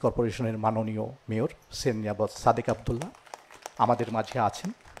বরিশাল সিটি কর্পোরেশনের মাননীয় মেয়র সেরনিয়াবাত সাদিক আবদুল্লাহ আমাদের মাঝে আছেন।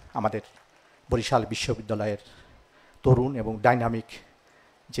 আমাদের বরিশাল বিশ্ববিদ্যালয়ের তরুণ এবং ডাইনামিক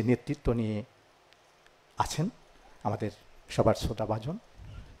যে নেতৃত্ব নিয়ে আছেন আমাদের সবার শ্রদ্ধাভাজন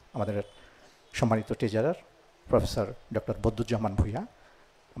আমাদের সম্মানিত treasurer professor doctor Badruzzaman Bhuiyan.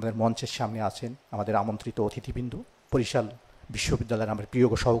 আমাদের মঞ্চের সামনে আছেন আমাদের আমন্ত্রিত অতিথিবৃন্দ, বরিশাল বিশ্ববিদ্যালয়ের আমার প্রিয়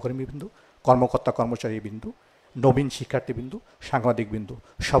সহকর্মীবৃন্দ, কর্মকর্তা কর্মচারীবৃন্দ, নবীন শিক্ষার্থীবৃন্দ, সাংবাদিকবৃন্দ,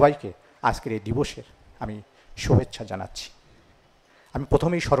 সবাইকে আজকের এই দিবসের আমি শুভেচ্ছা জানাচ্ছি। আমি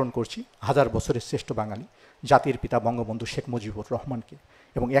প্রথমেই স্মরণ করছি হাজার বছরের শ্রেষ্ঠ বাঙালি জাতির পিতা বঙ্গবন্ধু শেখ মুজিবুর রহমানকে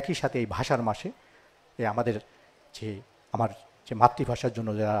এবং একই সাথে এই ভাষার মাসে আমাদের আমার যে মাতৃভাষার জন্য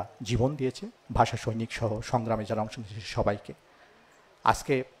যারা জীবন দিয়েছে ভাষা সৈনিক সহ সংগ্রামে যারা অংশ নিয়েছে সবাইকে।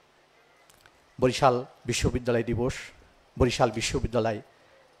 আজকে বরিশাল বিশ্ববিদ্যালয় দিবস, বরিশাল বিশ্ববিদ্যালয়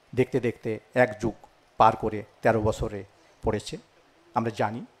দেখতে দেখতে 1 যুগ পার করে 13 বছরে পড়েছে। আমরা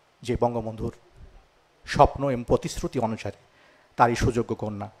জানি যে বঙ্গবন্ধুর স্বপ্ন এবং প্রতিশ্রুতি অনুসারে তারই সুযোগ্য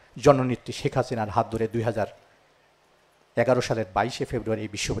কন্যা জননেত্রী শেখ হাসিনার হাত ধরে 2011 সালের 22শে ফেব্রুয়ারি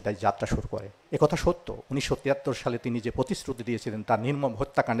এই বিশ্ববিদ্যালয় যাত্রা শুরু করে। একথা সত্য, 1973 সালে তিনি যে প্রতিশ্রুতি দিয়েছিলেন তার নির্মম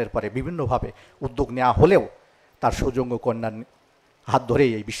হত্যাকাণ্ডের পরে বিভিন্নভাবে উদ্যোগ নেওয়া হলেও তার সুযোগ্য কন্যার হাত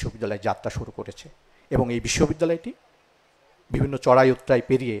ধরেই এই বিশ্ববিদ্যালয় যাত্রা শুরু করেছে। এবং এই বিশ্ববিদ্যালয়টি বিভিন্ন চড়াই উতরাই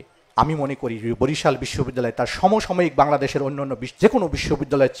পেরিয়ে আমি মনে করি বরিশাল বিশ্ববিদ্যালয় তার সমসাময়িক বাংলাদেশের অন্যান্য যে কোনো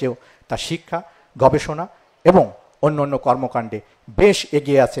বিশ্ববিদ্যালয়ের চেয়েও তার শিক্ষা, গবেষণা এবং অন্যান্য কর্মকাণ্ডে বেশ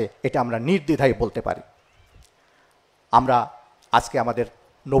এগিয়ে আছে, এটা আমরা নির্দ্বিধায় বলতে পারি। আমরা আজকে আমাদের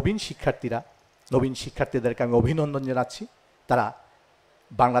নবীন শিক্ষার্থীদেরকে আমি অভিনন্দন জানাচ্ছি। তারা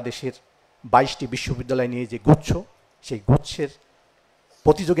বাংলাদেশের 22টি বিশ্ববিদ্যালয় নিয়ে যে গুচ্ছ, সেই গুচ্ছের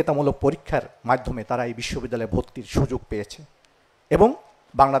প্রতিযোগিতামূলক পরীক্ষার মাধ্যমে তারা এই বিশ্ববিদ্যালয়ে ভর্তির সুযোগ পেয়েছে এবং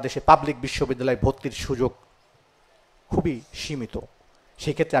বাংলাদেশে পাবলিক বিশ্ববিদ্যালয়ে ভর্তির সুযোগ খুবই সীমিত।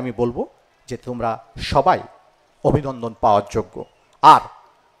 সেক্ষেত্রে আমি বলবো যে তোমরা সবাই অভিনন্দন পাওয়ার যোগ্য। আর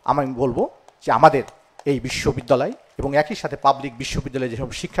আমি বলবো যে আমাদের এই বিশ্ববিদ্যালয় এবং একই সাথে পাবলিক বিশ্ববিদ্যালয়ে যেসব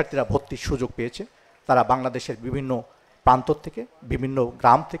শিক্ষার্থীরা ভর্তির সুযোগ পেয়েছে তারা বাংলাদেশের বিভিন্ন প্রান্ত থেকে, বিভিন্ন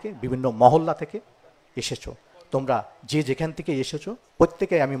গ্রাম থেকে, বিভিন্ন মহল্লা থেকে এসেছো। তোমরা যে যেখান থেকে এসেছো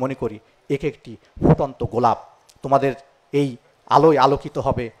প্রত্যেকেই আমি মনে করি এক একটি ফুটন্ত গোলাপ। তোমাদের এই আলোয় আলোকিত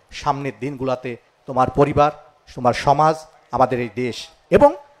হবে সামনের দিনগুলোতে তোমার পরিবার, তোমার সমাজ, আমাদের এই দেশ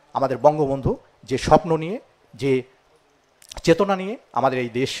এবং আমাদের বঙ্গবন্ধু যে স্বপ্ন নিয়ে, যে চেতনা নিয়ে আমাদের এই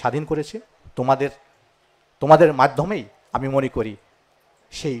দেশ স্বাধীন করেছে, তোমাদের মাধ্যমেই আমি মনে করি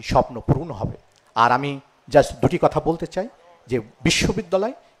সেই স্বপ্ন পূর্ণ হবে। আর আমি জাস্ট দুটি কথা বলতে চাই যে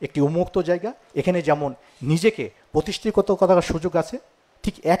বিশ্ববিদ্যালয় একটি উন্মুক্ত জায়গা, এখানে যেমন নিজেকে প্রতিষ্ঠিত করার সুযোগ আছে,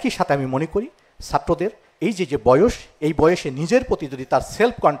 ঠিক একই সাথে আমি মনে করি ছাত্রদের এই যে বয়স, এই বয়সে নিজের প্রতি যদি তার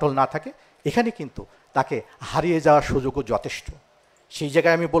সেলফ কন্ট্রোল না থাকে এখানে কিন্তু তাকে হারিয়ে যাওয়ার সুযোগও যথেষ্ট। সেই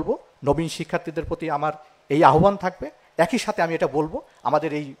জায়গায় আমি বলবো নবীন শিক্ষার্থীদের প্রতি আমার এই আহ্বান থাকবে। একই সাথে আমি এটা বলবো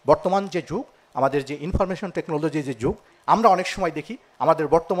আমাদের এই বর্তমান যে যুগ, আমাদের যে ইনফরমেশন টেকনোলজি যে যুগ, আমরা অনেক সময় দেখি আমাদের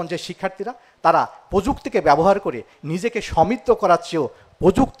বর্তমান যে শিক্ষার্থীরা তারা প্রযুক্তিকে ব্যবহার করে নিজেকে সমৃদ্ধ করার চেয়েও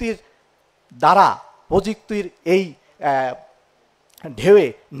প্রযুক্তির দ্বারা, প্রযুক্তির এই ঢেউয়ে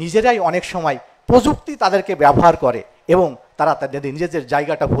নিজেরাই অনেক সময় প্রযুক্তি তাদেরকে ব্যবহার করে এবং তারা তাদের নিজেদের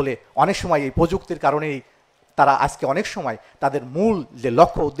জায়গাটা ভুলে অনেক সময় এই প্রযুক্তির কারণেই তারা আজকে অনেক সময় তাদের মূল যে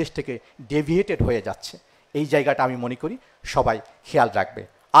লক্ষ্য উদ্দেশ্য থেকে ডেভিয়েটেড হয়ে যাচ্ছে। এই জায়গাটা আমি মনে করি সবাই খেয়াল রাখবে।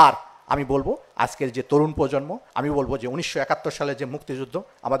 আর আমি বলবো আজকের যে তরুণ প্রজন্ম, আমি বলবো যে 1971 সালে যে মুক্তিযুদ্ধ,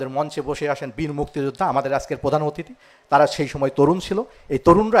 আমাদের মঞ্চে বসে আসেন বীর মুক্তিযোদ্ধা, আমাদের আজকের প্রধান অতিথি, তারা সেই সময় তরুণ ছিল। এই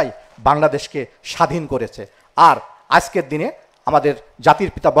তরুণরাই বাংলাদেশকে স্বাধীন করেছে। আর আজকের দিনে আমাদের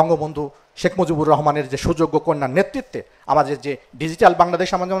জাতির পিতা বঙ্গবন্ধু শেখ মুজিবুর রহমানের যে সুযোগ্য কন্যার নেতৃত্বে আমাদের যে ডিজিটাল বাংলাদেশ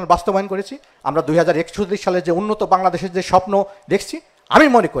আমরা বাস্তবায়ন করেছি, আমরা 2041 সালে যে উন্নত বাংলাদেশের যে স্বপ্ন দেখছি, আমি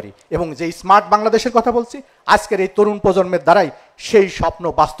মনে করি এবং যে স্মার্ট বাংলাদেশের কথা বলছি, আজকের এই তরুণ প্রজন্মের দ্বারাই সেই স্বপ্ন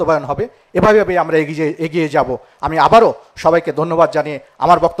বাস্তবায়ন হবে। এভাবে আমরা এগিয়ে যাব। আমি আবারও সবাইকে ধন্যবাদ জানিয়ে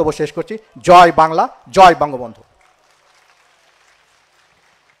আমার বক্তব্য শেষ করছি। জয় বাংলা, জয় বঙ্গবন্ধু।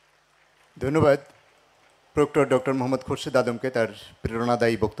 ধন্যবাদ প্রক্টর ডক্টর মোহাম্মদ খুরশিদ আদমকে তার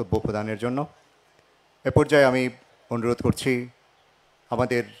প্রেরণাদায়ী বক্তব্য প্রদানের জন্য। এ পর্যায়ে আমি অনুরোধ করছি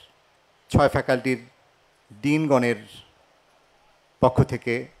আমাদের 6 ফ্যাকাল্টির ডিনগণের পক্ষ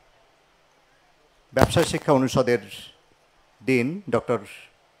থেকে ব্যবসায় শিক্ষা অনুষদের ডিন ডক্টর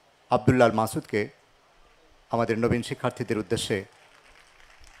আবদুল্লাহ মাসুদকে আমাদের নবীন শিক্ষার্থীদের উদ্দেশ্যে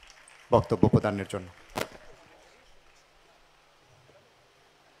বক্তব্য প্রদানের জন্য।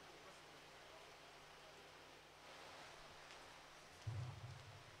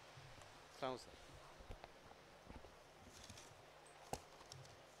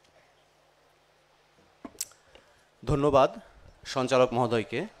 ধন্যবাদ সঞ্চালক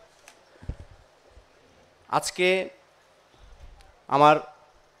মহোদয়কে। আজকে আমার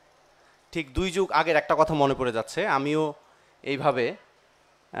ঠিক 2 যুগ আগের একটা কথা মনে পড়ে যাচ্ছে। আমিও এইভাবে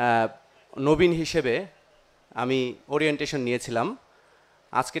নবীন হিসেবে আমি ওরিয়েন্টেশন নিয়েছিলাম।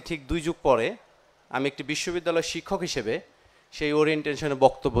 আজকে ঠিক 2 যুগ পরে আমি একটি বিশ্ববিদ্যালয়ের শিক্ষক হিসেবে সেই ওরিয়েন্টেশনে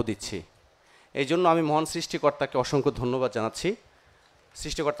বক্তব্য দিচ্ছি। এই জন্য আমি মহান সৃষ্টিকর্তাকে অসংখ্য ধন্যবাদ জানাচ্ছি।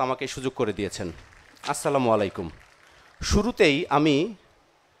 সৃষ্টিকর্তা আমাকে সুযোগ করে দিয়েছেন। আসসালামু আলাইকুম। শুরুতেই আমি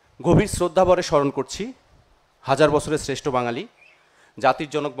গভীর শ্রদ্ধাভরে স্মরণ করছি 1000 বছরের শ্রেষ্ঠ বাঙালি জাতির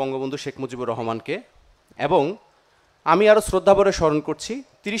জনক বঙ্গবন্ধু শেখ মুজিবুর রহমানকে, এবং আমি আরও শ্রদ্ধাভরে স্মরণ করছি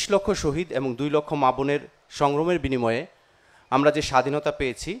 30 লক্ষ শহীদ এবং 2 লক্ষ মা বোনের সংগ্রামের বিনিময়ে আমরা যে স্বাধীনতা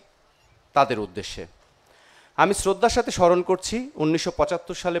পেয়েছি তাদের উদ্দেশ্যে। আমি শ্রদ্ধার সাথে স্মরণ করছি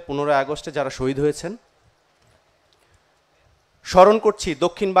 1975 সালে 15 আগস্টে যারা শহীদ হয়েছেন। স্মরণ করছি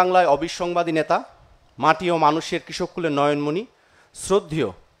দক্ষিণ বাংলায় অবিসংবাদী নেতা, মাটি ও মানুষের কৃষককুলের নয়নমণি শ্রদ্ধেয়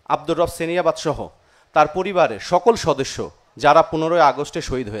আব্দুর রব সেনিয়াবাদ সহ তার পরিবারের সকল সদস্য যারা 15 আগস্টে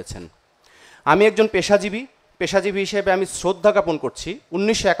শহীদ হয়েছেন। আমি একজন পেশাজীবী হিসেবে আমি শ্রদ্ধা জ্ঞাপন করছি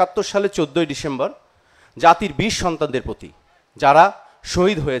 1971 সালে 14 ডিসেম্বর জাতির বীর সন্তানদের প্রতি যারা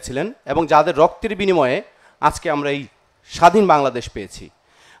শহীদ হয়েছিলেন এবং যাদের রক্তের বিনিময়ে আজকে আমরা এই স্বাধীন বাংলাদেশ পেয়েছি।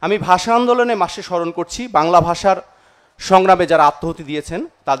 আমি ভাষা আন্দোলনে মাসে স্মরণ করছি বাংলা ভাষার সংগ্রামে যারা আত্মহতি দিয়েছেন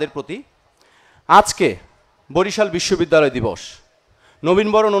তাদের প্রতি। আজকে বরিশাল বিশ্ববিদ্যালয় দিবস।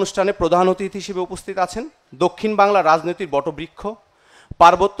 নবীনবরণ অনুষ্ঠানে প্রধান অতিথি হিসেবে উপস্থিত আছেন দক্ষিণ বাংলা রাজনীতির বটবৃক্ষ,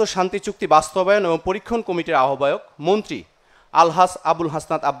 পার্বত্য শান্তি চুক্তি বাস্তবায়ন এবং পরীক্ষণ কমিটির আহ্বায়ক মন্ত্রী আলহাস আবুল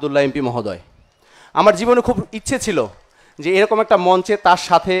হাসনাত আবদুল্লাহ এমপি মহোদয়। আমার জীবনে খুব ইচ্ছে ছিল যে এরকম একটা মঞ্চে তার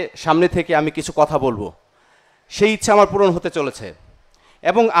সাথে সামনে থেকে আমি কিছু কথা বলবো, সেই ইচ্ছা আমার পূরণ হতে চলেছে।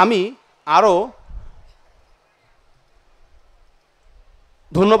 এবং আমি আরও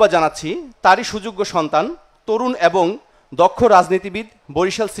ধন্যবাদ জানাচ্ছি তারই সুযোগ্য সন্তান, তরুণ এবং দক্ষ রাজনীতিবিদ,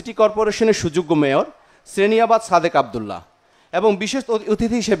 বরিশাল সিটি কর্পোরেশনের সুযোগ্য মেয়র শ্রেনিয়াবাদ সাদেক আবদুল্লাহ। এবং বিশেষ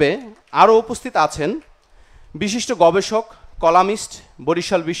অতিথি হিসেবে আরও উপস্থিত আছেন বিশিষ্ট গবেষক, কলামিস্ট,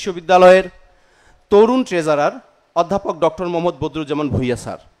 বরিশাল বিশ্ববিদ্যালয়ের তরুণ ট্রেজারার অধ্যাপক ডক্টর মোহাম্মদ বদরুজ্জামান ভূঁইয়া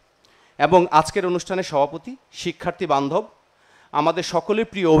স্যার। এবং আজকের অনুষ্ঠানের সভাপতি, শিক্ষার্থী বান্ধব, আমাদের সকলের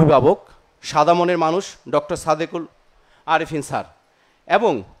প্রিয় অভিভাবক, সাদা মনের মানুষ ডক্টর সাদেকুল আরিফিন স্যার।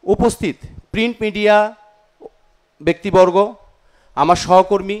 এবং উপস্থিত প্রিন্ট মিডিয়া ব্যক্তিবর্গ, আমার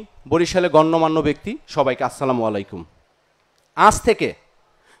সহকর্মী, বরিশালের গণ্যমান্য ব্যক্তি, সবাইকে আসসালামু আলাইকুম। আজ থেকে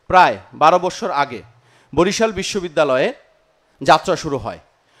প্রায় 12 বছর আগে বরিশাল বিশ্ববিদ্যালয়ে যাত্রা শুরু হয়।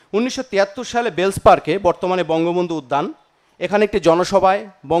 1973 সালে বেলস পার্কে, বর্তমানে বঙ্গবন্ধু উদ্যান, এখানে একটি জনসভায়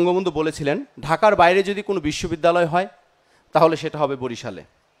বঙ্গবন্ধু বলেছিলেন ঢাকার বাইরে যদি কোনো বিশ্ববিদ্যালয় হয় তাহলে সেটা হবে বরিশালে।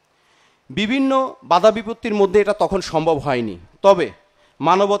 বিভিন্ন বাধা বিপত্তির মধ্যে এটা তখন সম্ভব হয়নি, তবে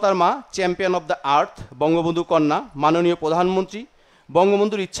মানবতার মা, champion of the earth, Bangabandhu কন্যা, মাননীয় প্রধানমন্ত্রী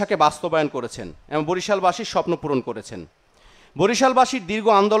বঙ্গবন্ধুর ইচ্ছাকে বাস্তবায়ন করেছেন এবং বরিশালবাসীর স্বপ্ন পূরণ করেছেন। বরিশালবাসীর দীর্ঘ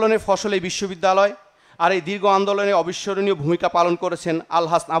আন্দোলনের ফসল এই বিশ্ববিদ্যালয়, আর এই দীর্ঘ আন্দোলনে অবিস্মরণীয় ভূমিকা পালন করেছেন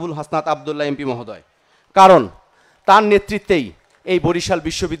আবুল হাসনাত আবদুল্লাহ এমপি মহোদয়। কারণ তার নেতৃত্বেই এই বরিশাল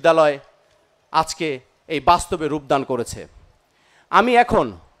বিশ্ববিদ্যালয় আজকে এই বাস্তবে রূপদান করেছে। আমি এখন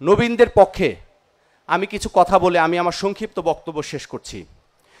নবীনদের পক্ষে আমি কিছু কথা বলে আমি আমার সংক্ষিপ্ত বক্তব্য শেষ করছি।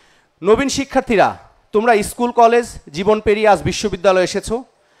 নবীন শিক্ষার্থীরা, তোমরা স্কুল কলেজ জীবন পেরিয়ে আজ বিশ্ববিদ্যালয়ে এসেছো।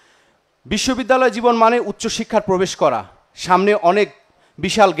 বিশ্ববিদ্যালয় জীবন মানে উচ্চশিক্ষার প্রবেশ করা, সামনে অনেক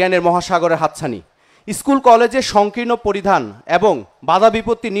বিশাল জ্ঞানের মহাসাগরের হাতছানি। স্কুল কলেজে সংকীর্ণ পরিধান এবং বাধা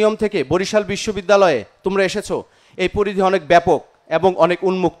বিপত্তি নিয়ম থেকে বরিশাল বিশ্ববিদ্যালয়ে তোমরা এসেছো, এই পরিধি অনেক ব্যাপক এবং অনেক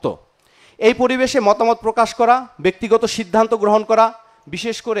উন্মুক্ত। এই পরিবেশে মতামত প্রকাশ করা, ব্যক্তিগত সিদ্ধান্ত গ্রহণ করা,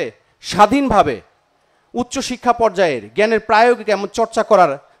 বিশেষ করে স্বাধীনভাবে উচ্চশিক্ষা পর্যায়ের জ্ঞানের প্রায়োগিক এমন চর্চা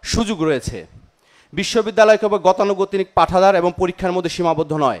করার সুযোগ রয়েছে। বিশ্ববিদ্যালয় কেবল গতানুগতিক পাঠাগার এবং পরীক্ষার মধ্যে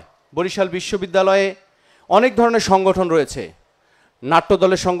সীমাবদ্ধ নয়। বরিশাল বিশ্ববিদ্যালয়ে অনেক ধরনের সংগঠন রয়েছে,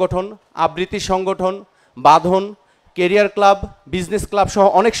 নাট্যদলের সংগঠন, আবৃত্তি সংগঠন, বাঁধন, কেরিয়ার ক্লাব, বিজনেস ক্লাব সহ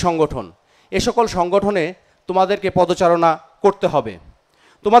অনেক সংগঠন। এ সকল সংগঠনে তোমাদেরকে পদচারণা করতে হবে,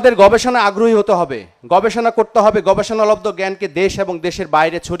 তোমাদের গবেষণা আগ্রহী হতে হবে, গবেষণা করতে হবে, গবেষণালব্ধ জ্ঞানকে দেশ এবং দেশের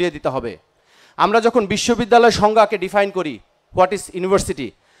বাইরে ছড়িয়ে দিতে হবে। আমরা যখন বিশ্ববিদ্যালয় সংজ্ঞাকে ডিফাইন করি, হোয়াট ইজ ইউনিভার্সিটি,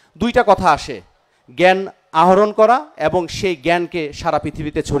 দুইটা কথা আসে, জ্ঞান আহরণ করা এবং সেই জ্ঞানকে সারা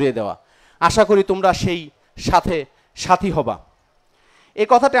পৃথিবীতে ছড়িয়ে দেওয়া। আশা করি তোমরা সেই সাথী হবা। এই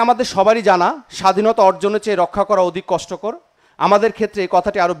কথাটি আমাদের সবারই জানা, স্বাধীনতা অর্জনের চেয়ে রক্ষা করা অধিক কষ্টকর। আমাদের ক্ষেত্রে এই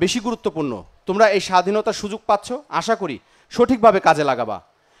কথাটি আরও বেশি গুরুত্বপূর্ণ। তোমরা এই স্বাধীনতার সুযোগ পাচ্ছ, আশা করি সঠিকভাবে কাজে লাগাবা।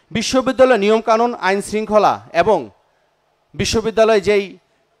 বিশ্ববিদ্যালয়ের নিয়মকানুন, আইন শৃঙ্খলা এবং বিশ্ববিদ্যালয়ে যেই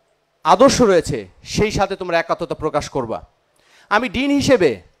আদর্শ রয়েছে সেই সাথে তোমরা একাত্মতা প্রকাশ করবা। আমি ডিন হিসেবে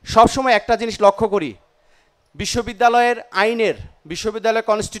সবসময় একটা জিনিস লক্ষ্য করি, বিশ্ববিদ্যালয়ের আইনের, বিশ্ববিদ্যালয়ের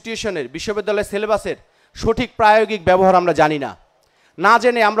কনস্টিটিউশনের, বিশ্ববিদ্যালয়ের সিলেবাসের সঠিক প্রায়োগিক ব্যবহার আমরা জানি না। না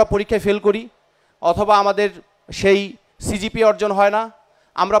জেনে আমরা পরীক্ষায় ফেল করি, অথবা আমাদের সেই সিজিপি অর্জন হয় না,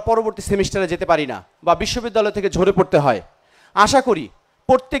 আমরা পরবর্তী সেমিস্টারে যেতে পারি না, বা বিশ্ববিদ্যালয় থেকে ঝরে পড়তে হয়। আশা করি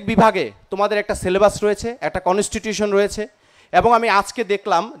প্রত্যেক বিভাগে তোমাদের একটা সিলেবাস রয়েছে, একটা কনস্টিটিউশন রয়েছে। এবং আমি আজকে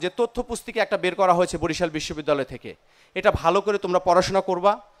দেখলাম যে তথ্য পুস্তিকা একটা বের করা হয়েছে বরিশাল বিশ্ববিদ্যালয় থেকে। এটা ভালো করে তোমরা পড়াশোনা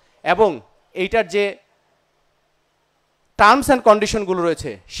করবা এবং এইটার যে টার্মস অ্যান্ড কন্ডিশনগুলো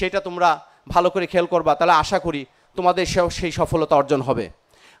রয়েছে সেটা তোমরা ভালো করে খেয়াল করবা, তাহলে আশা করি তোমাদের সেই সফলতা অর্জন হবে।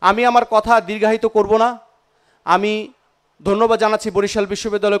 আমি আমার কথা দীর্ঘায়িত করব না। আমি ধন্যবাদ জানাচ্ছি বরিশাল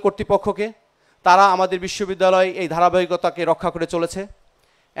বিশ্ববিদ্যালয় কর্তৃপক্ষকে, তারা আমাদের বিশ্ববিদ্যালয় এই ধারাবাহিকতাকে রক্ষা করে চলেছে।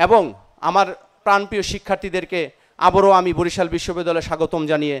 এবং আমার প্রাণপ্রিয় শিক্ষার্থীদেরকে আবারও আমি বরিশাল বিশ্ববিদ্যালয়ে স্বাগতম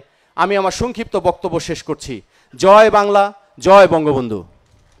জানিয়ে আমি আমার সংক্ষিপ্ত বক্তব্য শেষ করছি। জয় বাংলা, জয় বঙ্গবন্ধু।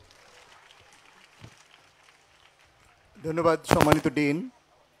 ধন্যবাদ সম্মানিত ডিন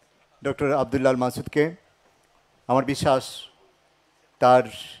ডক্টর আবদুল্লাহ মাসুদকে। আমার বিশ্বাস তার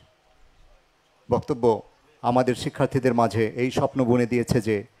বক্তব্য আমাদের শিক্ষার্থীদের মাঝে এই স্বপ্ন বুনে দিয়েছে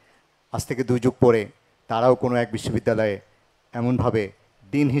যে আজ থেকে 2 যুগ পরে তারাও কোনো এক বিশ্ববিদ্যালয়ে এমনভাবে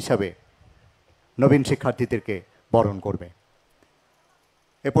ডিন হিসাবে নবীন শিক্ষার্থীদেরকে বরণ করবে।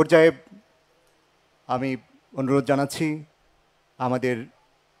 এ পর্যায়ে আমি অনুরোধ জানাচ্ছি আমাদের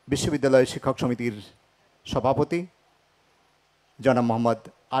বিশ্ববিদ্যালয় শিক্ষক সমিতির সভাপতি জনাব মোহাম্মদ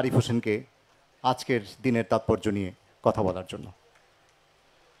আরিফ হোসেনকে আজকের দিনের তাৎপর্য নিয়ে কথা বলার জন্য।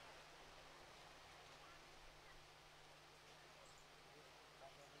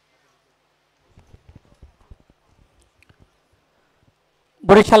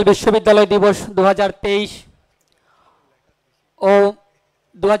 বরিশাল বিশ্ববিদ্যালয় দিবস 2023 ও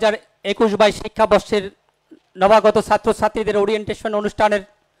 2021-22 শিক্ষাবর্ষের নবাগত ছাত্রছাত্রীদের ওরিয়েন্টেশন অনুষ্ঠানের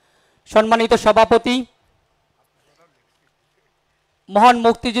সম্মানিত সভাপতি, মহান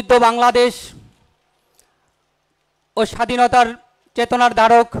মুক্তিযুদ্ধ বাংলাদেশ ও স্বাধীনতার চেতনার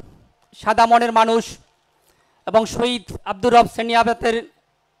ধারক, সাদা মনের মানুষ এবং শহীদ আব্দুর রব সেরনিয়াবাতের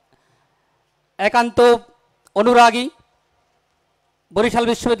একান্ত অনুরাগী বরিশাল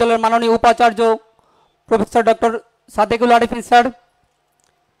বিশ্ববিদ্যালয়ের মাননীয় উপাচার্য professor doctor Sadekul Arifin sir,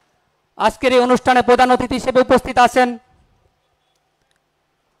 আজকের এই অনুষ্ঠানে প্রধান অতিথি হিসেবে উপস্থিত আছেন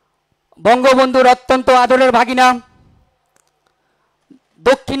বঙ্গবন্ধুর অত্যন্ত আদরের ভাগিনা,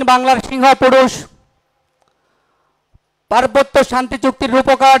 দক্ষিণ বাংলার সিংহ পুরুষ, পার্বত্য শান্তি চুক্তির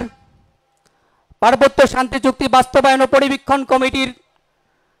রূপকার, পার্বত্য শান্তি চুক্তি বাস্তবায়ন ও পরিবীক্ষণ কমিটির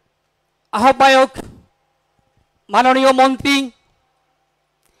আহ্বায়ক মাননীয় মন্ত্রী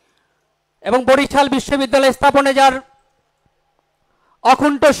এবং বরিশাল বিশ্ববিদ্যালয় স্থাপনে যার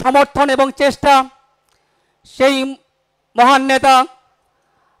অকুণ্ঠ সমর্থন এবং চেষ্টা, সেই মহান নেতা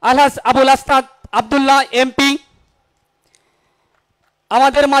আলহাজ আবদুল্লাহ এমপি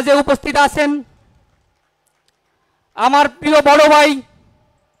আমাদের মাঝে উপস্থিত আছেন। আমার প্রিয় বড় ভাই,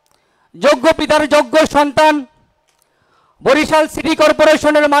 যোগ্য পিতার যোগ্য সন্তান, বরিশাল সিটি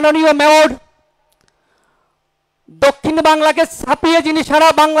কর্পোরেশনের মাননীয় মেয়র, দক্ষিণ বাংলাকে ছাপিয়ে যিনি সারা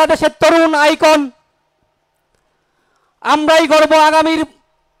বাংলাদেশের তরুণ আইকন, আমরাই গর্ব আগামীর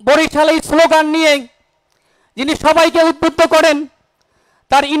বরিশাল এই স্লোগান নিয়ে যিনি সবাইকে উদ্বুদ্ধ করেন,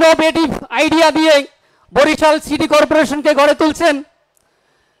 তার ইনোভেটিভ আইডিয়া দিয়ে বরিশাল সিটি কর্পোরেশনকে গড়ে তুলছেন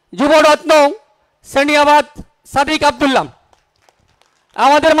যুবরত্ন সেরনিয়াবাত সাদিক আব্দুল্লাহ।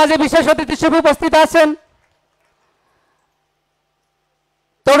 আমাদের মাঝে বিশেষ অতিথি হিসেবে উপস্থিত আছেন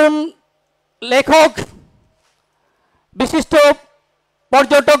তরুণ লেখক, বিশিষ্ট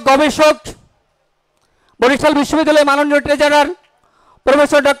পর্যটক, গবেষক, বরিশাল বিশ্ববিদ্যালয়ের মাননীয় treasurer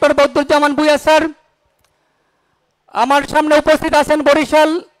professor doctor Badruzzaman Bhuiyan sir. আমার সামনে উপস্থিত আছেন বরিশাল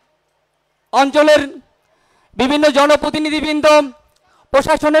অঞ্চলের বিভিন্ন জনপ্রতিনিধিবৃন্দ,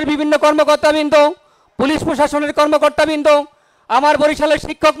 প্রশাসনের বিভিন্ন কর্মকর্তাবৃন্দ, পুলিশ প্রশাসনের কর্মকর্তাবৃন্দ, আমার বরিশালের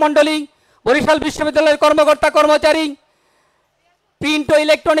শিক্ষক মণ্ডলী, বরিশাল বিশ্ববিদ্যালয়ের কর্মকর্তা কর্মচারী, প্রিন্ট ও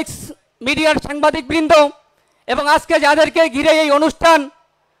ইলেকট্রনিক্স মিডিয়ার সাংবাদিকবৃন্দ এবং আজকে যাদেরকে ঘিরে এই অনুষ্ঠান,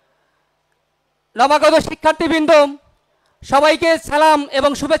 নবাগত শিক্ষার্থীবৃন্দ, সবাইকে সালাম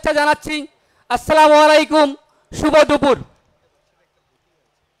এবং শুভেচ্ছা জানাচ্ছি। আসসালামু আলাইকুম, শুভ দুপুর।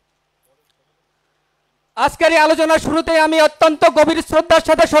 আজকের এই আলোচনার শুরুতে আমি অত্যন্ত গভীর শ্রদ্ধার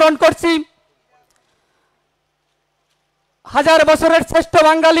সাথে স্মরণ করছি হাজার বছরের শ্রেষ্ঠ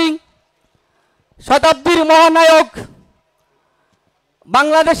বাঙালি, শতাব্দীর মহানায়ক,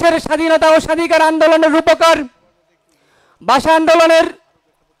 বাংলাদেশের স্বাধীনতা ও স্বাধিকার আন্দোলনের রূপকার, ভাষা আন্দোলনের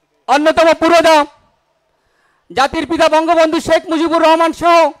অন্যতম পুরোধা, জাতির পিতা বঙ্গবন্ধু শেখ মুজিবুর রহমান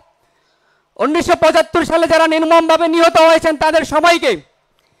সহ 1975 সালে যারা নির্মমভাবে নিহত হয়েছেন তাদের সবাইকে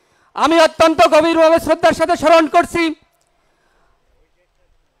আমি অত্যন্ত গভীরভাবে শ্রদ্ধার সাথে স্মরণ করছি।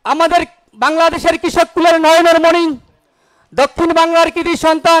 আমাদের বাংলাদেশের কৃষক কুলের নয়নের মণি, দক্ষিণ বাংলার কৃতি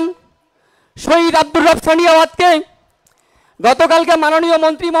সন্তান শহীদ আব্দুর রব সেরনিয়াবাতকে গতকালকে মাননীয়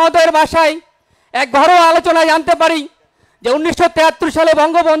মন্ত্রী মহোদয়ের বাসায় এক ঘরোয়া আলোচনায় জানতে পারি যে 1973 সালে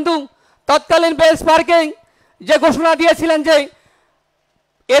বঙ্গবন্ধু তৎকালীন বেলস পার্কে যে ঘোষণা দিয়েছিলেন যে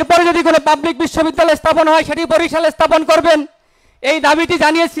এরপরে যদি কোনো পাবলিক বিশ্ববিদ্যালয় স্থাপন হয় সেটি বরিশালে স্থাপন করবেন, এই দাবিটি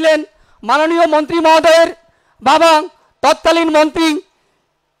জানিয়েছিলেন মাননীয় মন্ত্রী মহোদয়ের বাবা তৎকালীন মন্ত্রী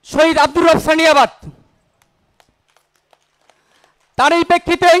শহীদ আব্দুর রব সেরনিয়াবাত। তার এই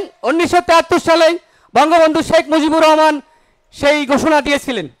প্রেক্ষিতে 1973 সালে বঙ্গবন্ধু শেখ মুজিবুর রহমান সেই ঘোষণা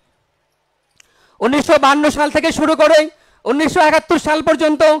দিয়েছিলেন। 1952 সাল থেকে শুরু করে 1971 সাল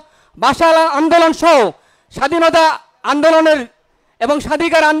পর্যন্ত ভাষা আন্দোলন সহ স্বাধীনতা আন্দোলনের এবং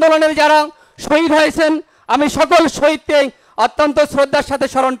স্বাধিকার আন্দোলনের যারা শহীদ হয়েছেন আমি সকল শহীদকে অত্যন্ত শ্রদ্ধার সাথে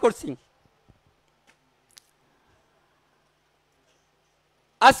স্মরণ করছি।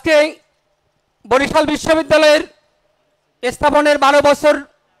 আজকে বরিশাল বিশ্ববিদ্যালয়ের স্থাপনের 12 বছর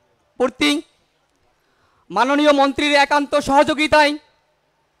পূর্তি, মাননীয় মন্ত্রীর একান্ত সহযোগিতায়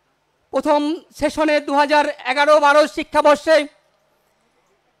প্রথম সেশনে 2011-12 শিক্ষাবর্ষে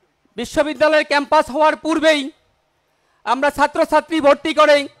বিশ্ববিদ্যালয়ের ক্যাম্পাস হওয়ার পূর্বেই আমরা ছাত্রছাত্রী ভর্তি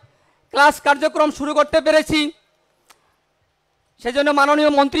করে ক্লাস কার্যক্রম শুরু করতে পেরেছি। সেজন্য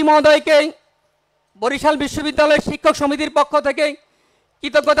মাননীয় মন্ত্রী মহোদয়কে বরিশাল বিশ্ববিদ্যালয়ের শিক্ষক সমিতির পক্ষ থেকে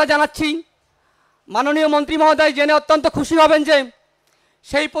কৃতজ্ঞতা জানাচ্ছি। মাননীয় মন্ত্রী মহোদয় জেনে অত্যন্ত খুশি হবেন যে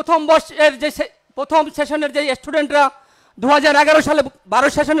সেই প্রথম বর্ষের যে প্রথম সেশনের যে স্টুডেন্টরা 2011 সালে 12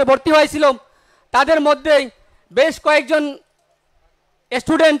 সেশনে ভর্তি হয়েছিল, তাদের মধ্যে বেশ কয়েকজন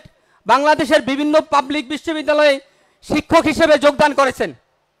স্টুডেন্ট বাংলাদেশের বিভিন্ন পাবলিক বিশ্ববিদ্যালয়ে শিক্ষক হিসেবে যোগদান করেছেন।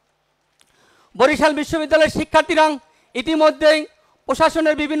 বরিশাল বিশ্ববিদ্যালয়ের শিক্ষার্থীরা ইতিমধ্যেই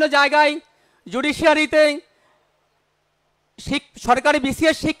প্রশাসনের বিভিন্ন জায়গায়, জুডিশিয়ারিতে, সরকারি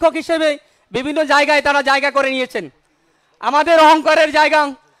বিসিএস শিক্ষক হিসেবে বিভিন্ন জায়গায় তারা জায়গা করে নিয়েছেন। আমাদের অহংকারের জায়গা,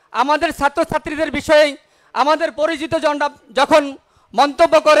 আমাদের ছাত্রছাত্রীদের বিষয়ে আমাদের পরিচিত জনরা যখন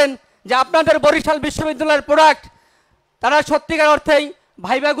মন্তব্য করেন যে আপনাদের বরিশাল বিশ্ববিদ্যালয়ের প্রোডাক্ট, তারা সত্যিকার অর্থেই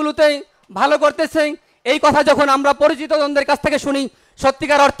ভাইভাগুলোতে ভালো করতেছে, এই কথা যখন আমরা পরিচিত জনদের কাছ থেকে শুনি,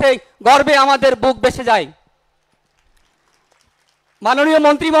 সত্যিকার অর্থে গর্বে আমাদের বুক বেসে যায়। মাননীয়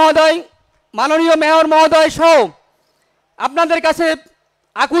মন্ত্রী মহোদয়, মাননীয় মেয়র মহোদয় সহ আপনাদের কাছে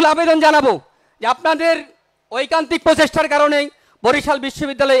আকুল আবেদন জানাবো যে আপনাদের ঐকান্তিক প্রচেষ্টার কারণে বরিশাল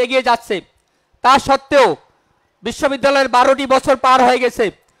বিশ্ববিদ্যালয় এগিয়ে যাচ্ছে। তা সত্ত্বেও বিশ্ববিদ্যালয়ের 12টি বছর পার হয়ে গেছে,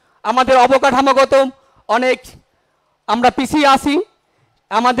 আমাদের অবকাঠামোগত অনেক আমরা পিছিয়ে আছি।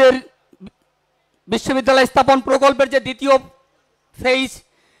 আমাদের বিশ্ববিদ্যালয় স্থাপন প্রকল্পের যে দ্বিতীয় ফেজ,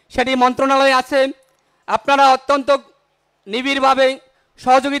 সেটি মন্ত্রণালয়ে আছে। আপনারা অত্যন্ত নিবিড়ভাবে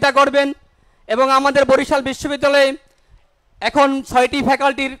সহযোগিতা করবেন এবং আমাদের বরিশাল বিশ্ববিদ্যালয়ে এখন 6টি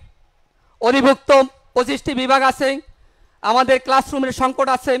ফ্যাকাল্টির অধিভুক্ত 25টি বিভাগ আছে। আমাদের ক্লাসরুমের সংকট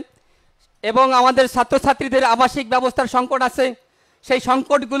আছে এবং আমাদের ছাত্রছাত্রীদের আবাসিক ব্যবস্থার সংকট আছে। সেই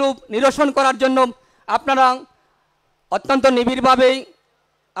সংকটগুলো নিরসন করার জন্য আপনারা অত্যন্ত নিবিড়ভাবে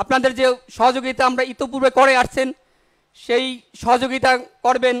আপনাদের যে সহযোগিতা আমরা ইতিপূর্বে করে আসছেন, সেই সহযোগিতা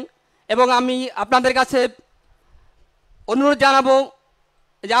করবেন। এবং আমি আপনাদের কাছে অনুরোধ জানাবো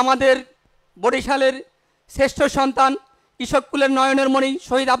যে আমাদের বরিশালের শ্রেষ্ঠ সন্তান, কৃষক কুলের নয়নের মণি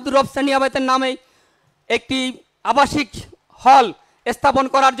শহীদ আব্দুর রব সেরনিয়াবাতের নামে একটি আবাসিক হল স্থাপন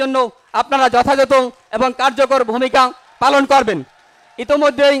করার জন্য আপনারা যথাযথ এবং কার্যকর ভূমিকা পালন করবেন।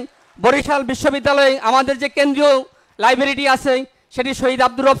 ইতোমধ্যেই বরিশাল বিশ্ববিদ্যালয়ে আমাদের যে কেন্দ্রীয় লাইব্রেরিটি আছে, সেটি শহীদ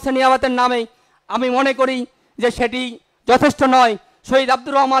আব্দুর রব সেরনিয়াবাতের নামে। আমি মনে করি যে সেটি যথেষ্ট নয়।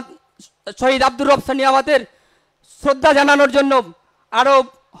 শহীদ আব্দুর রব সেরনিয়াবাতের শ্রদ্ধা জানানোর জন্য আরও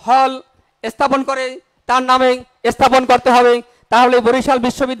হল স্থাপন করে তার নামে স্থাপন করতে হবে। তাহলে বরিশাল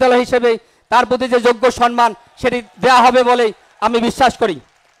বিশ্ববিদ্যালয় হিসেবে তার প্রতি যে যোগ্য সম্মান, সেটি দেওয়া হবে বলে আমি বিশ্বাস করি।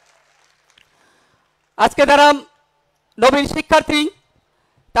 আজকে যারা নবীন শিক্ষার্থী,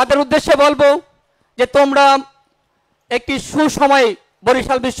 তাদের উদ্দেশ্যে বলবো যে তোমরা একটি সুসময়ে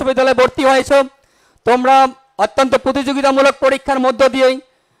বরিশাল বিশ্ববিদ্যালয়ে ভর্তি হয়েছ। তোমরা অত্যন্ত প্রতিযোগিতামূলক পরীক্ষার মধ্য দিয়েই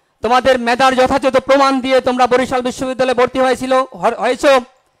তোমাদের মেধার যথাযথ প্রমাণ দিয়ে তোমরা বরিশাল বিশ্ববিদ্যালয়ে ভর্তি হয়েছ।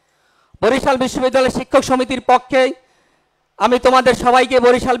 বরিশাল বিশ্ববিদ্যালয় শিক্ষক সমিতির পক্ষে আমি তোমাদের সবাইকে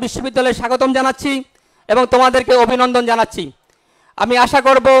বরিশাল বিশ্ববিদ্যালয়ে স্বাগতম জানাচ্ছি এবং তোমাদেরকে অভিনন্দন জানাচ্ছি। আমি আশা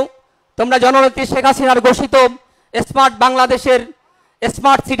করব তোমরা জননেত্রী শেখ হাসিনার ঘোষিত স্মার্ট বাংলাদেশের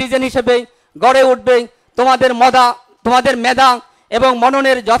স্মার্ট সিটিজেন হিসেবে গড়ে উঠবে। তোমাদের মেধা এবং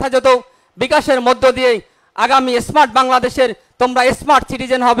মননের যথাযথ বিকাশের মধ্য দিয়ে আগামী স্মার্ট বাংলাদেশের তোমরা স্মার্ট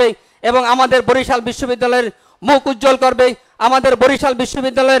সিটিজেন হবে এবং আমাদের বরিশাল বিশ্ববিদ্যালয়ের মুখ উজ্জ্বল করবে। আমাদের বরিশাল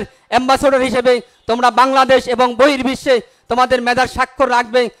বিশ্ববিদ্যালয়ের অ্যাম্বাসেডর হিসেবে তোমরা বাংলাদেশ এবং বহির্বিশ্বে তোমাদের মেধার স্বাক্ষর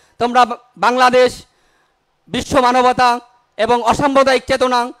রাখবে। তোমরা বাংলাদেশ, বিশ্ব মানবতা এবং অসাম্প্রদায়িক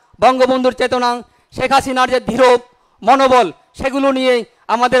চেতনা, বঙ্গবন্ধুর চেতনা, শেখ হাসিনার যে দৃঢ় মনোবল, সেগুলো নিয়ে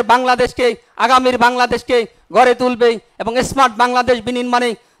আমাদের বাংলাদেশকে, আগামীর বাংলাদেশকে গড়ে তুলবে এবং স্মার্ট বাংলাদেশ বিনির্মাণে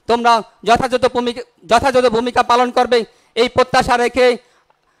তোমরা যথাযথ ভূমিকা পালন করবে। এই প্রত্যাশা রেখে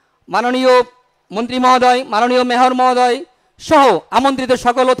মাননীয় মন্ত্রী মহোদয়, মাননীয় মেয়র মহোদয় সহ আমন্ত্রিত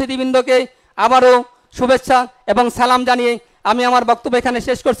সকল অতিথিবৃন্দকে আবারও শুভেচ্ছা এবং সালাম জানিয়ে আমি আমার বক্তব্য এখানে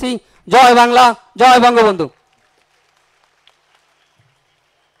শেষ করছি। জয় বাংলা, জয় বঙ্গবন্ধু।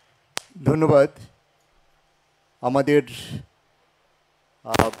 ধন্যবাদ। আমাদের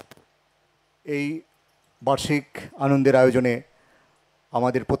এই বার্ষিক আনন্দের আয়োজনে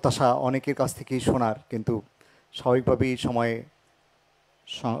আমাদের প্রত্যাশা অনেকের কাছ থেকেই শোনার, কিন্তু স্বাভাবিকভাবেই সময়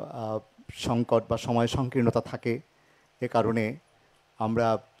সংকট বা সময় সংকীর্ণতা থাকে। এ কারণে আমরা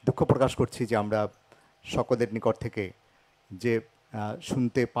দুঃখ প্রকাশ করছি যে আমরা সকলের নিকট থেকে যে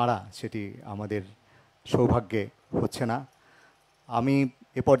শুনতে পারা, সেটি আমাদের সৌভাগ্যে হচ্ছে না। আমি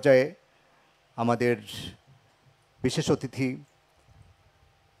এ পর্যায়ে আমাদের বিশেষ অতিথি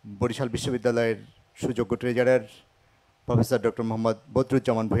বরিশাল বিশ্ববিদ্যালয়ের সুযোগ্য treasurer professor doctor Mohammad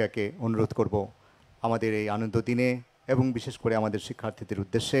Badruzzaman ভূঁইয়াকে অনুরোধ করব আমাদের এই আনন্দ দিনে এবং বিশেষ করে আমাদের শিক্ষার্থীদের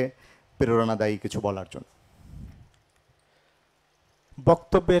উদ্দেশ্যে প্রেরণাদায়ী কিছু বলার জন্য।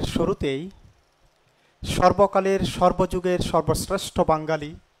 বক্তব্যের শুরুতেই সর্বকালের সর্বযুগের সর্বশ্রেষ্ঠ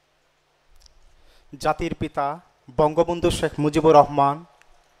বাঙালি জাতির পিতা বঙ্গবন্ধু শেখ মুজিবুর রহমান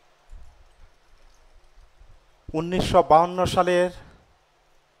 1952 সালের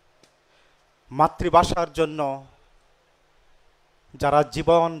মাতৃভাষার জন্য যারা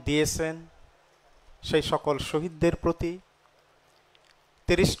জীবন দিয়েছেন সেই সকল শহীদদের প্রতি,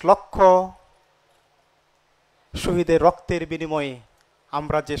 30 লক্ষ শহীদের রক্তের বিনিময়ে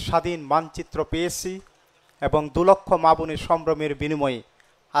আমরা যে স্বাধীন মানচিত্র পেয়েছি এবং 2 লক্ষ মা বোনের সম্ভ্রমের বিনিময়ে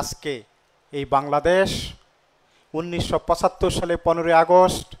আজকে এই বাংলাদেশ 1975 সালে 15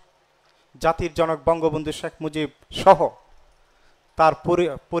 আগস্ট জাতির জনক বঙ্গবন্ধু শেখ মুজিব সহ তার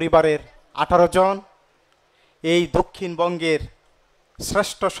পরিবারের 18 জন এই দক্ষিণবঙ্গের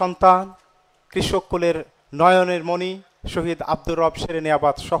শ্রেষ্ঠ সন্তান কৃষক কুলের নয়নের মণি শহীদ আব্দুর রব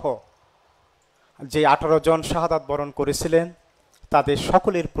সেরনিয়াবাত সহ যে 18 জন শাহাদাত বরণ করেছিলেন তাদের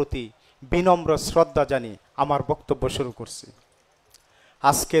সকলের প্রতি বিনম্র শ্রদ্ধা জানিয়ে আমার বক্তব্য শুরু করছি।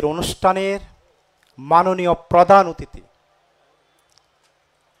 আজকের অনুষ্ঠানের মাননীয় প্রধান অতিথি,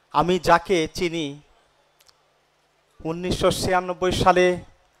 আমি যাকে চিনি 1996 সালে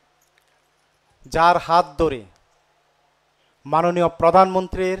যার হাত ধরে মাননীয়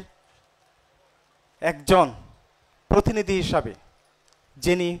প্রধানমন্ত্রীর একজন প্রতিনিধি হিসাবে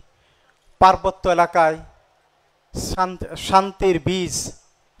যিনি পার্বত্য এলাকায় শান্তির বীজ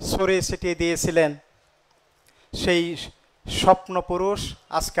ছড়িয়ে ছিটিয়ে দিয়েছিলেন, সেই স্বপ্নপুরুষ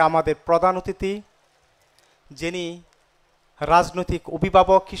আজকে আমাদের প্রধান অতিথি, যিনি রাজনৈতিক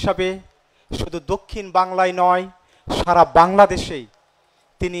অভিভাবক হিসাবে শুধু দক্ষিণ বাংলায় নয় সারা বাংলাদেশেই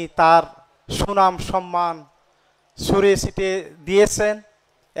তিনি তার সুনাম সম্মান ছড়িয়ে ছিটিয়ে দিয়েছেন।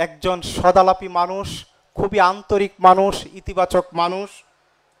 একজন সদালাপী মানুষ, খুবই আন্তরিক মানুষ, ইতিবাচক মানুষ,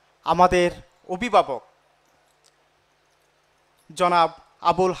 আমাদের অভিভাবক জনাব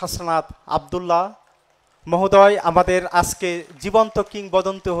আবুল হাসানাত আব্দুল্লাহ মহোদয় আমাদের আজকে জীবন্ত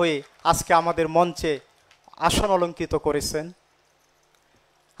কিংবদন্তি হয়ে আজকে আমাদের মঞ্চে আসন অলঙ্কৃত করেছেন।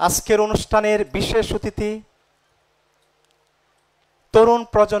 আজকের অনুষ্ঠানের বিশেষ অতিথি তরুণ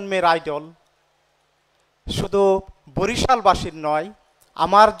প্রজন্মের আইডল, শুধু বরিশালবাসীর নয়,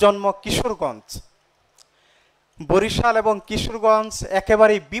 আমার জন্ম কিশোরগঞ্জ। বরিশাল এবং কিশোরগঞ্জ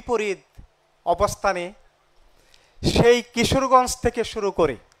একেবারেই বিপরীত অবস্থানে। সেই কিশোরগঞ্জ থেকে শুরু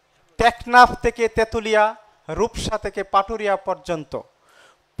করে টেকনাফ থেকে তেঁতুলিয়া, রূপসা থেকে পাটুরিয়া পর্যন্ত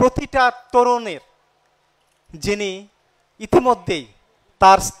প্রতিটা তরুণের, যিনি ইতিমধ্যেই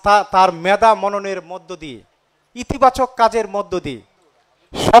তার মেধা মননের মধ্য দিয়ে, ইতিবাচক কাজের মধ্য দিয়ে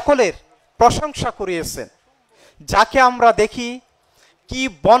সকলের প্রশংসা করিয়েছেন। যাকে আমরা দেখি কি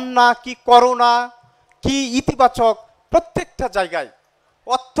বন্যা, কি করোনা, কি ইতিবাচক প্রত্যেকটা জায়গায়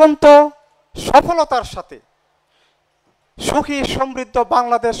অত্যন্ত সফলতার সাথে সুখী সমৃদ্ধ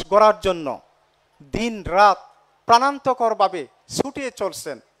বাংলাদেশ গড়ার জন্য দিন রাত প্রাণান্তকরভাবে ছুটিয়ে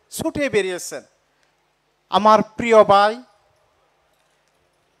চলছেন, ছুটে বেরিয়েছেন। আমার প্রিয় ভাই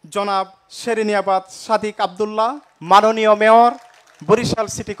জনাব সেরনিয়াবাত সাদিক আব্দুল্লাহ, মাননীয় মেয়র, বরিশাল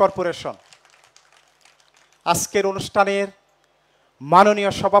সিটি কর্পোরেশন। আজকের অনুষ্ঠানের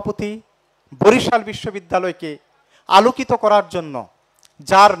মাননীয় সভাপতি, বরিশাল বিশ্ববিদ্যালয়কে আলোকিত করার জন্য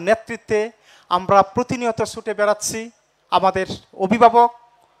যার নেতৃত্বে আমরা প্রতিনিয়ত ছুটে বেড়াচ্ছি, আমাদের অভিভাবক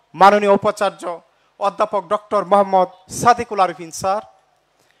মাননীয় উপাচার্য অধ্যাপক ডক্টর মোহাম্মদ সাদিকুল আরিফিন স্যার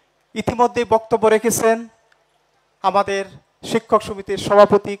ইতিমধ্যেই বক্তব্য রেখেছেন। আমাদের শিক্ষক সমিতির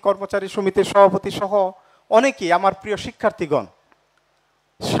সভাপতি, কর্মচারী সমিতির সভাপতি সহ অনেকেই আমার প্রিয় শিক্ষার্থীগণ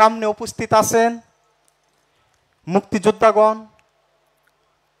সামনে উপস্থিত আছেন। মুক্তিযোদ্ধাগণ,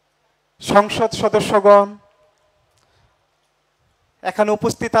 সংসদ সদস্যগণ এখানে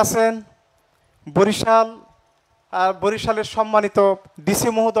উপস্থিত আছেন। বরিশালের সম্মানিত ডিসি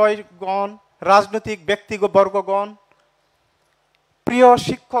মহোদয়গণ, রাজনৈতিক ব্যক্তিবর্গগণ, প্রিয়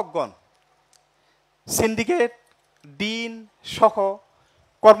শিক্ষকগণ, সিন্ডিকেট, ডিন সহ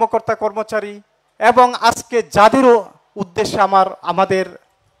কর্মকর্তা কর্মচারী এবং আজকে যাদেরও উদ্দেশ্যে আমাদের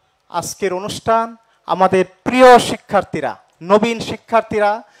আজকের অনুষ্ঠান, আমাদের প্রিয় শিক্ষার্থীরা, নবীন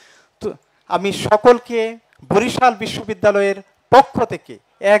শিক্ষার্থীরা, আমি সকলকে বরিশাল বিশ্ববিদ্যালয়ের পক্ষ থেকে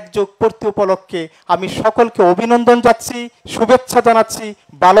একযোগ পূর্তি উপলক্ষে আমি সকলকে অভিনন্দন জানাচ্ছি, শুভেচ্ছা জানাচ্ছি,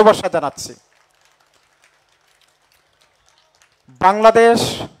 ভালোবাসা জানাচ্ছি। বাংলাদেশ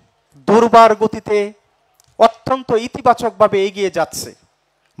দুর্বার গতিতে অত্যন্ত ইতিবাচকভাবে এগিয়ে যাচ্ছে।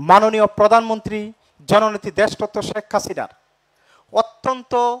 মাননীয় প্রধানমন্ত্রী জননেত্রী দেশরত্ন শেখ হাসিনার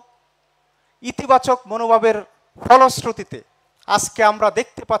অত্যন্ত ইতিবাচক মনোভাবের ফলশ্রুতিতে আজকে আমরা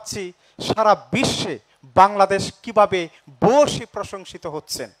দেখতে পাচ্ছি সারা বিশ্বে বাংলাদেশ কিভাবে বসে প্রশংসিত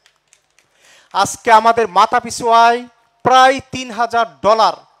হচ্ছেন। আজকে আমাদের মাথাপিছু আয় প্রায়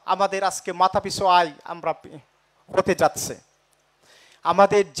 $3000 আমাদের আজকে মাথাপিছু আয় আমরা হতে যাচ্ছে।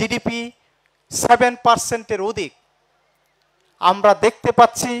 আমাদের জিডিপি 7%-এর অধিক। আমরা দেখতে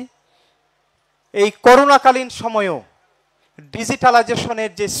পাচ্ছি এই করোনাকালীন সময়েও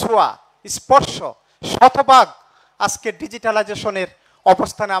ডিজিটালাইজেশনের যে ছোঁয়া স্পর্শ শতভাগ আজকে ডিজিটালাইজেশনের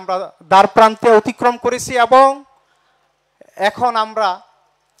অবস্থানে আমরা দ্বার প্রান্তে অতিক্রম করেছি এবং এখন আমরা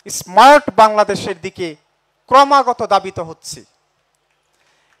স্মার্ট বাংলাদেশের দিকে ক্রমাগত ধাবিত হচ্ছি।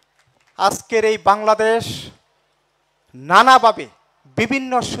 আজকের এই বাংলাদেশ নানাভাবে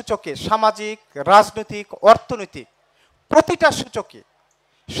বিভিন্ন সূচকে সামাজিক, রাজনৈতিক, অর্থনৈতিক প্রতিটা সূচকে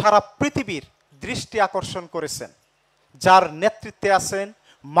সারা পৃথিবীর দৃষ্টি আকর্ষণ করেছেন, যার নেতৃত্বে আছেন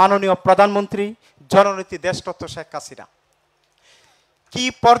মাননীয় প্রধানমন্ত্রী জননেত্রী দেশরত্ন শেখ হাসিনা। কি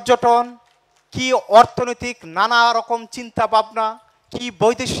পর্যটন, কি অর্থনৈতিক নানা রকম চিন্তা ভাবনা, কি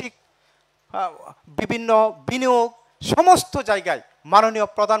বৈদেশিক বিভিন্ন বিনিয়োগ, সমস্ত জায়গায় মাননীয়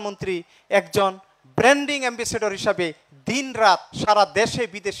প্রধানমন্ত্রী একজন ব্র্যান্ডিং অ্যাম্বাসেডর হিসাবে দিনরাত সারা দেশে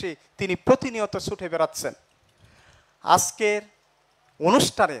বিদেশে তিনি প্রতিনিয়ত ছুটে বেড়াচ্ছেন। আজকের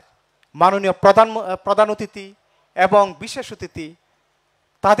অনুষ্ঠানের মাননীয় প্রধান অতিথি এবং বিশেষ অতিথি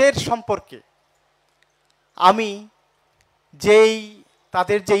তাদের সম্পর্কে আমি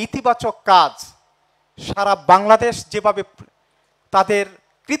তাদের যে ইতিবাচক কাজ সারা বাংলাদেশ যেভাবে তাদের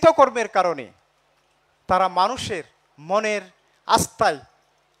কৃতকর্মের কারণে তারা মানুষের মনের আস্থায়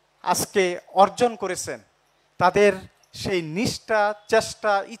আজকে অর্জন করেছেন, তাদের সেই নিষ্ঠা,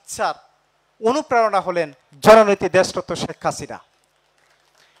 চেষ্টা, ইচ্ছার অনুপ্রেরণা হলেন জননেত্রী দেশরত্ন শেখ হাসিনা।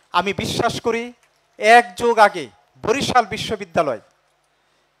 আমি বিশ্বাস করি 1 যুগ আগে বরিশাল বিশ্ববিদ্যালয়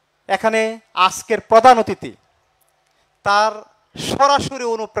এখানে আজকের প্রধান অতিথি তার সরাসরি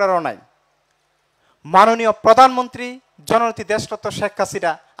অনুপ্রেরণায় মাননীয় প্রধানমন্ত্রী জননেত্রী দেশরত্ন শেখ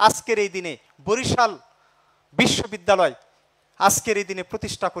হাসিনা আজকের এই দিনে বরিশাল বিশ্ববিদ্যালয় আজকের এই দিনে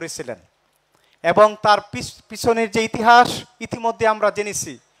প্রতিষ্ঠা করেছিলেন এবং তার পিছনের যে ইতিহাস ইতিমধ্যে আমরা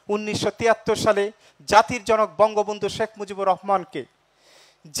জেনেছি। 1973 সালে জাতির জনক বঙ্গবন্ধু শেখ মুজিবুর রহমানকে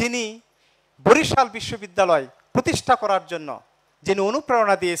যিনি বরিশাল বিশ্ববিদ্যালয় প্রতিষ্ঠা করার জন্য যিনি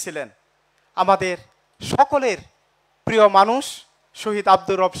অনুপ্রেরণা দিয়েছিলেন, আমাদের সকলের প্রিয় মানুষ শহীদ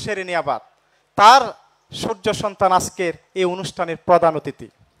আব্দুর রব সেরনিয়াবাত, তার সূর্য সন্তান আজকের এই অনুষ্ঠানের প্রধান অতিথি।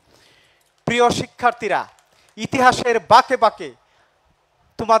 প্রিয় শিক্ষার্থীরা, ইতিহাসের বাঁকে বাঁকে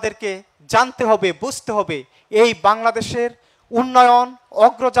তোমাদেরকে জানতে হবে, বুঝতে হবে এই বাংলাদেশের উন্নয়ন,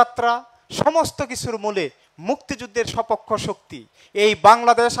 অগ্রযাত্রা সমস্ত কিছুর মূলে মুক্তিযুদ্ধের সপক্ষ শক্তি। এই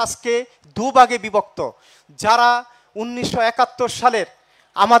বাংলাদেশ আজকে দুভাগে বিভক্ত। যারা 1971 সালের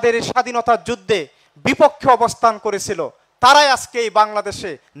আমাদের এই স্বাধীনতার যুদ্ধে বিপক্ষে অবস্থান করেছিল, তারাই আজকে এই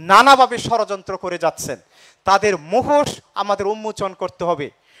বাংলাদেশে নানাভাবে ষড়যন্ত্র করে যাচ্ছেন। তাদের মুখোশ আমাদের উন্মোচন করতে হবে।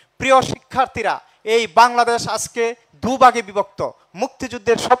 প্রিয় শিক্ষার্থীরা, এই বাংলাদেশ আজকে দুভাগে বিভক্ত,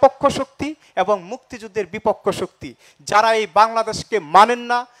 মুক্তিযুদ্ধের সপক্ষ শক্তি এবং মুক্তিযুদ্ধের বিপক্ষ শক্তি। যারা এই বাংলাদেশকে মানেন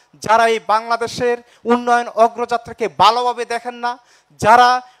না, যারা এই বাংলাদেশের উন্নয়ন অগ্রযাত্রাকে ভালোভাবে দেখেন না, যারা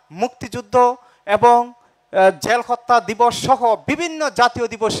মুক্তিযুদ্ধ এবং জেল হত্যা দিবস সহ বিভিন্ন জাতীয়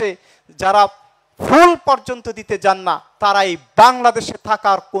দিবসে যারা ফুল পর্যন্ত দিতে যান না, তারা এই বাংলাদেশে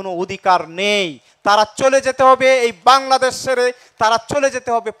থাকার কোনো অধিকার নেই। তারা চলে যেতে হবে এই বাংলাদেশ ছেড়ে, তারা চলে যেতে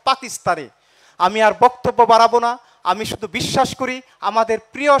হবে পাকিস্তানে। আমি আর বক্তব্য বাড়াবো না। আমি শুধু বিশ্বাস করি আমাদের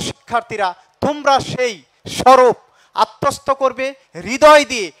প্রিয় শিক্ষার্থীরা তোমরা সেই স্বরূপ আত্মস্থ করবে, হৃদয়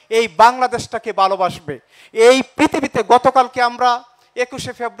দিয়ে এই বাংলাদেশটাকে ভালোবাসবে। এই পৃথিবীতে গতকালকে আমরা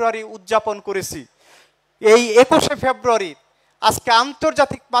 21শে ফেব্রুয়ারি উদযাপন করেছি। এই 21শে ফেব্রুয়ারি আজকে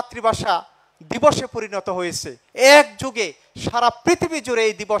আন্তর্জাতিক মাতৃভাষা দিবসে পরিণত হয়েছে। এক যুগে সারা পৃথিবী জুড়ে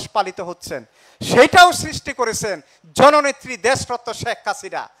এই দিবস পালিত হচ্ছেন। সেটাও সৃষ্টি করেছেন জননেত্রী দেশরত্ন শেখ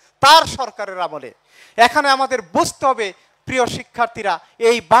হাসিনা তার সরকারের আমলে। এখানে আমাদের বুঝতে হবে প্রিয় শিক্ষার্থীরা,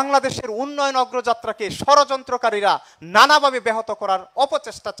 এই বাংলাদেশের উন্নয়ন অগ্রযাত্রাকে ষড়যন্ত্রকারীরা নানাভাবে ব্যাহত করার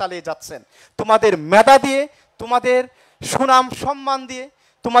অপচেষ্টা চালিয়ে যাচ্ছেন। তোমাদের মেধা দিয়ে, তোমাদের সুনাম সম্মান দিয়ে,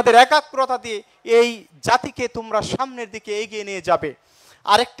 তোমাদের একাগ্রতা দিয়ে এই জাতিকে তোমরা সামনের দিকে এগিয়ে নিয়ে যাবে।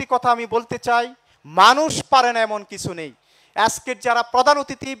 আরেকটি কথা আমি বলতে চাই, মানুষ পারে না এমন কিছু নেই। আজকের যারা প্রধান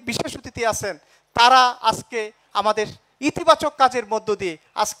অতিথি, বিশেষ অতিথি আছেন, তারা আজকে আমাদের ইতিবাচক কাজের মধ্য দিয়ে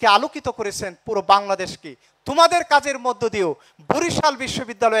আজকে আলোকিত করেছেন পুরো বাংলাদেশকে। তোমাদের কাজের মধ্য দিয়েও বরিশাল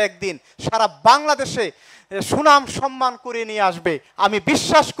বিশ্ববিদ্যালয় একদিন সারা বাংলাদেশে সুনাম সম্মান করে নিয়ে আসবে। আমি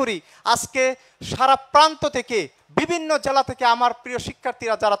বিশ্বাস করি আজকে সারা প্রান্ত থেকে বিভিন্ন জেলা থেকে আমার প্রিয়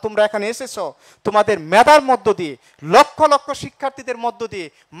শিক্ষার্থীরা যারা তোমরা এখানে এসেছো, তোমাদের মেধার মধ্য দিয়ে লক্ষ লক্ষ শিক্ষার্থীদের মধ্য দিয়ে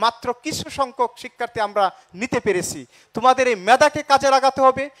মাত্র কিছু সংখ্যক শিক্ষার্থী আমরা নিতে পেরেছি। তোমাদের এই মেধাকে কাজে লাগাতে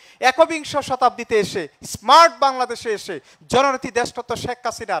হবে। একবিংশ শতাব্দীতে এসে, স্মার্ট বাংলাদেশে এসে জননেত্রী দেশরত্ন শেখ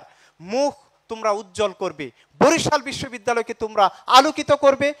হাসিনার মুখ তোমরা উজ্জ্বল করবে, বরিশাল বিশ্ববিদ্যালয়কে তোমরা আলোকিত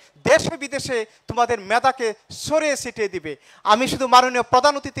করবে, দেশে বিদেশে তোমাদের মেধাকে ছড়িয়ে ছিটিয়ে দিবে। আমি শুধু মাননীয়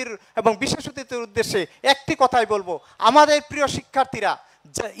প্রধান অতিথির এবং বিশেষ অতিথির উদ্দেশ্যে একটি কথাই বলবো, আমাদের প্রিয় শিক্ষার্থীরা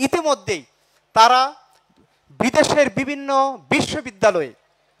ইতিমধ্যেই তারা বিদেশের বিভিন্ন বিশ্ববিদ্যালয়ে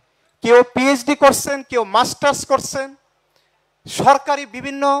কেউ পিএইচডি করছেন, কেউ মাস্টার্স করছেন, সরকারি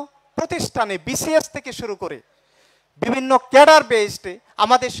বিভিন্ন প্রতিষ্ঠানে বিসিএস থেকে শুরু করে বিভিন্ন ক্যাডার বেসডে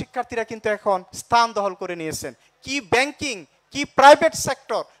আমাদের শিক্ষার্থীরা কিন্তু এখন স্থান দখল করে নিয়েছেন। কি ব্যাংকিং, কি প্রাইভেট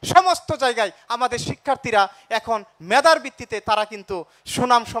সেক্টর, সমস্ত জায়গায় আমাদের শিক্ষার্থীরা এখন মেধার ভিত্তিতে তারা কিন্তু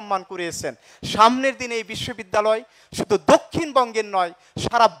সুনাম সম্মান কুড়িয়েছেন। সামনের দিনে এই বিশ্ববিদ্যালয় শুধু দক্ষিণবঙ্গের নয়,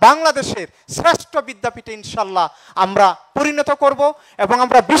 সারা বাংলাদেশের শ্রেষ্ঠ বিদ্যাপীঠে ইনশাল্লাহ আমরা পরিণত করব। এবং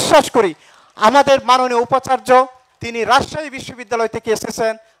আমরা বিশ্বাস করি আমাদের মাননীয় উপাচার্য তিনি রাজশাহী বিশ্ববিদ্যালয় থেকে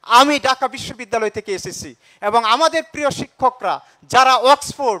এসেছেন, আমি ঢাকা বিশ্ববিদ্যালয় থেকে এসেছি, এবং আমাদের প্রিয় শিক্ষকরা যারা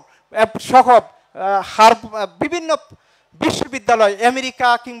অক্সফোর্ড সহ বিভিন্ন বিশ্ববিদ্যালয়, আমেরিকা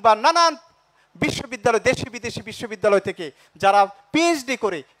কিংবা নানান বিশ্ববিদ্যালয়, দেশি বিদেশি বিশ্ববিদ্যালয় থেকে যারা পিএইচডি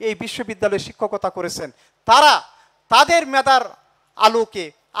করে এই বিশ্ববিদ্যালয়ে শিক্ষকতা করেছেন, তারা তাদের মেধার আলোকে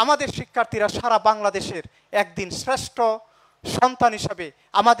আমাদের শিক্ষার্থীরা সারা বাংলাদেশের একদিন শ্রেষ্ঠ সন্তান হিসাবে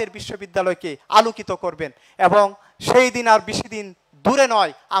আমাদের বিশ্ববিদ্যালয়কে আলোকিত করবেন। এবং সেই দিন আর বেশি দিন দূরে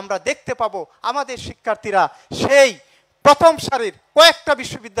নয়, আমরা দেখতে পাবো আমাদের শিক্ষার্থীরা সেই প্রথম সারির কয়েকটা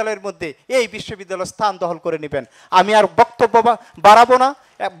বিশ্ববিদ্যালয়ের মধ্যে এই বিশ্ববিদ্যালয় স্থান দখল করে নেবেন। আমি আর বক্তব্য বাড়াবো না,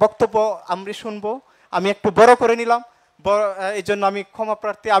 বক্তব্য আমরা শুনবো, আমি একটু বড় করে নিলাম, এই জন্য আমি ক্ষমা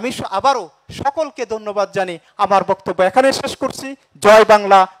প্রার্থী। আমি আবারও সকলকে ধন্যবাদ জানি, আমার বক্তব্য এখানে শেষ করছি। জয়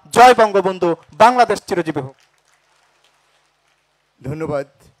বাংলা, জয় বঙ্গবন্ধু, বাংলাদেশ চিরজীবী হোক। ধন্যবাদ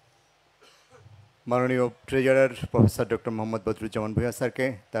মাননীয় treasurer professor doctor Mohammad Badruzzaman Bhuiyan স্যারকে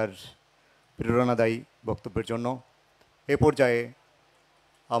তার প্রেরণাদায়ী বক্তব্যের জন্য। এ পর্যায়ে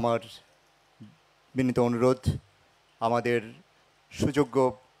আমার বিনীত অনুরোধ, আমাদের সুযোগ্য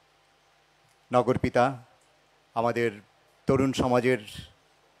নগরপিতা, আমাদের তরুণ সমাজের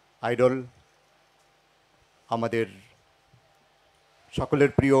আইডল, আমাদের সকলের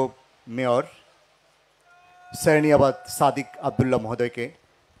প্রিয় মেয়র সেরনিয়াবাদ সাদিক আবদুল্লাহ মহোদয়কে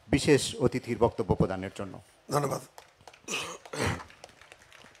বিশেষ অতিথির বক্তব্য প্রদানের জন্য ধন্যবাদ।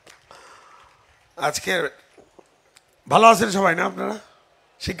 আজকে ভালো আছেন সবাই না? আপনারা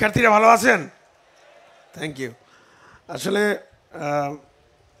শিক্ষার্থীরা ভালো আছেন? Thank you. আসলে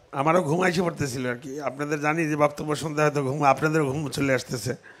আমারও ঘুম আইসে পড়তেছিল আর কি। আপনাদের জানি যে বক্তব্য শুনতে হয়তো আপনাদের ঘুম চলে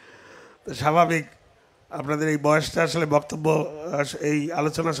আসতেছে, তো স্বাভাবিক। আপনাদের এই বয়সটা আসলে বক্তব্য, এই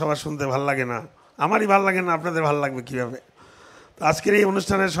আলোচনা সভা শুনতে ভাল লাগে না, আমারই ভাল লাগে না, আপনাদের ভাল লাগবে কীভাবে? তো আজকের এই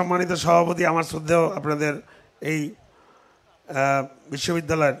অনুষ্ঠানের সম্মানিত সভাপতি, আমার শ্রদ্ধেয় আপনাদের এই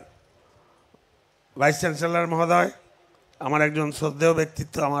বিশ্ববিদ্যালয়ের ভাইস চ্যান্সেলর মহোদয়, আমার একজন শ্রদ্ধেয়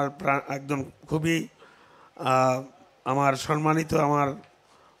ব্যক্তিত্ব, আমার একজন খুবই আমার সম্মানিত, আমার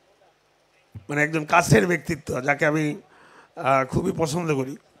মানে একজন কাছের ব্যক্তিত্ব, যাকে আমি খুবই পছন্দ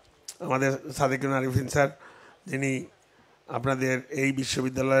করি, আমাদের সাদিক আরিফিন স্যার, যিনি আপনাদের এই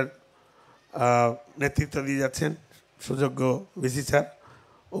বিশ্ববিদ্যালয়ের নেতৃত্ব দিয়ে যাচ্ছেন, সুযোগ্য ভিসি স্যার।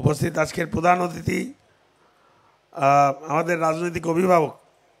 উপস্থিত আজকের প্রধান অতিথি আমাদের রাজনৈতিক অভিভাবক,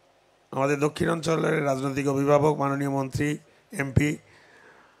 আমাদের দক্ষিণ অঞ্চলের রাজনৈতিক অভিভাবক, মাননীয় মন্ত্রী, এমপি,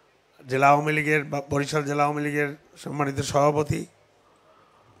 জেলা আওয়ামী লীগের বা বরিশাল জেলা আওয়ামী লীগের সম্মানিত সভাপতি,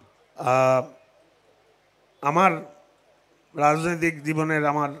 আমার রাজনৈতিক জীবনের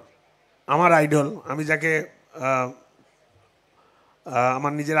আমার আইডল, আমি যাকে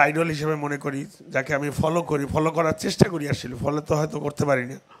আমার নিজের আইডল হিসেবে মনে করি, যাকে আমি ফলো করার চেষ্টা করি, আসলে ফলো তো হয়তো করতে পারি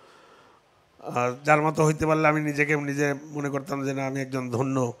না, যার মতো হইতে পারলে আমি নিজে মনে করতাম যে না, আমি একজন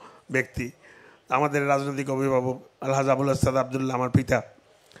ধন্য ব্যক্তি। আমাদের রাজনৈতিক অভিভাবক আলহাজ আবদুল্লাহ, আমার পিতা।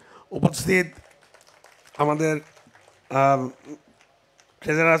 উপস্থিত আমাদের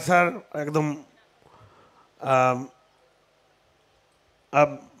ট্রেজারার স্যার, একদম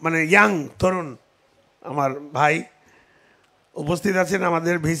মানে ইয়াং তরুণ আমার ভাই। উপস্থিত আছেন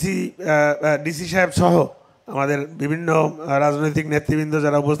আমাদের ভিসি ডিসি সাহেব সহ আমাদের বিভিন্ন রাজনৈতিক নেতৃবৃন্দ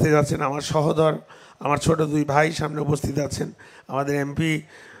যারা উপস্থিত আছেন, আমার সহোদর, আমার ছোট দুই ভাই সামনে উপস্থিত আছেন, আমাদের এমপি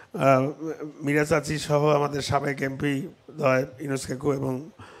মিরা চাচি সহ আমাদের সাবেক এমপি ইউনুস কাকু এবং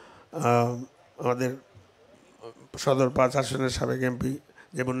আমাদের সদর 5 আসনের সাবেক এমপি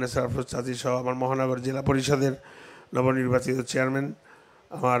জেবুন্নেসা আফরোজ চাচি সহ আমার মহানগর জেলা পরিষদের নবনির্বাচিত চেয়ারম্যান,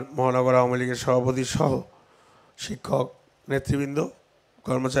 আমার মহানগর আওয়ামী লীগের সভাপতি সহ শিক্ষক নেতৃবৃন্দ,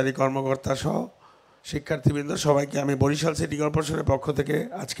 কর্মচারী কর্মকর্তা সহ শিক্ষার্থীবৃন্দ, সবাইকে আমি বরিশাল সিটি কর্পোরেশনের পক্ষ থেকে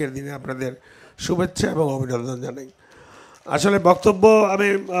আজকের দিনে আপনাদের শুভেচ্ছা এবং অভিনন্দন জানাই। আসলে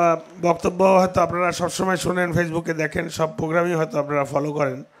বক্তব্য হয়তো আপনারা সবসময় শোনেন, ফেসবুকে দেখেন, সব প্রোগ্রামই হয়তো আপনারা ফলো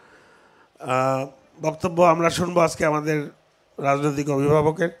করেন। বক্তব্য আমরা শুনবো আজকে আমাদের রাজনৈতিক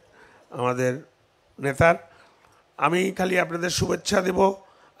অভিভাবকের, আমাদের নেতার। আমি খালি আপনাদের শুভেচ্ছা দেব।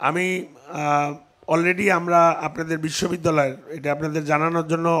 আমি অলরেডি আমরা আপনাদের বিশ্ববিদ্যালয়ের, এটা আপনাদের জানানোর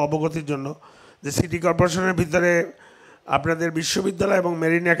জন্য, অবগতির জন্য, যে সিটি কর্পোরেশনের ভিতরে আপনাদের বিশ্ববিদ্যালয় এবং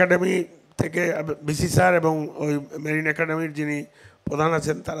মেরিন একাডেমি থেকে বিসি স্যার এবং ওই মেরিন একাডেমির যিনি প্রধান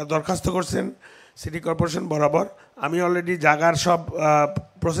আছেন তারা দরখাস্ত করছেন সিটি কর্পোরেশন বরাবর। আমি অলরেডি জায়গার সব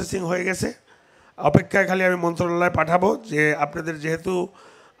প্রসেসিং হয়ে গেছে, অপেক্ষায় খালি আমি মন্ত্রণালয়ে পাঠাবো যে আপনাদের যেহেতু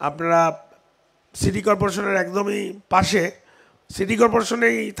আপনারা সিটি কর্পোরেশনের একদমই পাশে, সিটি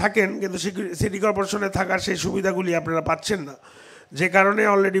কর্পোরেশনেই থাকেন কিন্তু সিটি কর্পোরেশনে থাকার সেই সুবিধাগুলি আপনারা পাচ্ছেন না, যে কারণে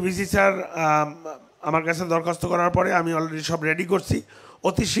অলরেডি বিসি স্যার আমার কাছে দরখাস্ত করার পরে আমি অলরেডি সব রেডি করছি।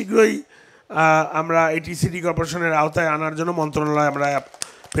 অতি শীঘ্রই আমরা এটি সিটি কর্পোরেশনের আওতায় আনার জন্য মন্ত্রণালয়ে আমরা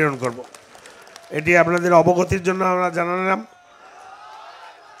প্রেরণ করব। এটি আপনাদের অবগতির জন্য আমরা জানালাম।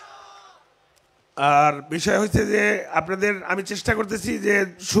 আর বিষয় হচ্ছে যে আপনাদের আমি চেষ্টা করতেছি যে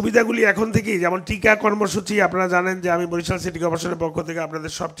সুবিধাগুলি এখন থেকেই, যেমন টিকা কর্মসূচি, আপনারা জানেন যে আমি বরিশাল সিটি কর্পোরেশনের পক্ষ থেকে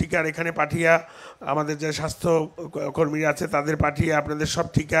আপনাদের সব টিকার এখানে পাঠিয়ে, আমাদের যে স্বাস্থ্য কর্মীরা আছে তাদের পাঠিয়ে আপনাদের সব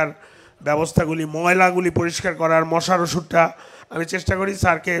টিকার ব্যবস্থাগুলি, ময়লাগুলি পরিষ্কার করার, মশার ওষুধটা আমি চেষ্টা করি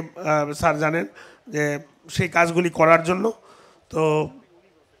স্যার জানেন যে সেই কাজগুলি করার জন্য। তো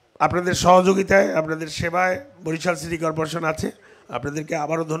আপনাদের সহযোগিতায়, আপনাদের সেবায় বরিশাল সিটি কর্পোরেশন আছে। আপনাদেরকে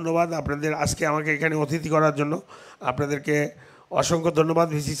আবারও ধন্যবাদ, আপনাদের আজকে আমাকে এখানে অতিথি করার জন্য আপনাদেরকে অসংখ্য ধন্যবাদ।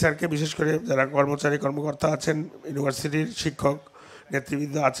 ভিসি স্যারকে, বিশেষ করে যারা কর্মচারী কর্মকর্তা আছেন, ইউনিভার্সিটির শিক্ষক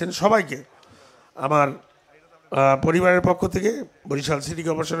নেতৃবৃন্দ আছেন, সবাইকে আমার পরিবারের পক্ষ থেকে, বরিশাল সিটি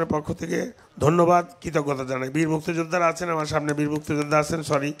কর্পোরেশনের পক্ষ থেকে ধন্যবাদ, কৃতজ্ঞতা জানাই। বীর মুক্তিযোদ্ধারা আছেন আমার সামনে, বীর মুক্তিযোদ্ধা আছেন,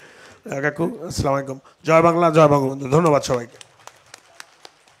 সরি কাকু, আসসালামু আলাইকুম। জয় বাংলা, জয় বঙ্গবন্ধু। ধন্যবাদ সবাইকে।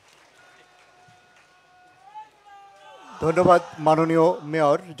 ধন্যবাদ মাননীয়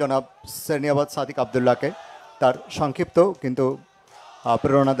মেয়র জনাব সেরনিয়াবাদ সাদিক আবদুল্লাহকে তার সংক্ষিপ্ত কিন্তু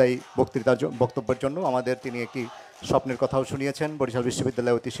প্রেরণাদায়ী বক্তব্যের জন্য। আমাদের তিনি একটি স্বপ্নের কথাও শুনিয়েছেন, বরিশাল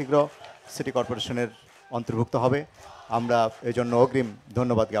বিশ্ববিদ্যালয় অতি শীঘ্র সিটি কর্পোরেশনের অন্তর্ভুক্ত হবে। আমরা এজন্য অগ্রিম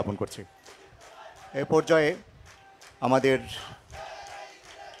ধন্যবাদ জ্ঞাপন করছি। এ পর্যায়ে আমাদের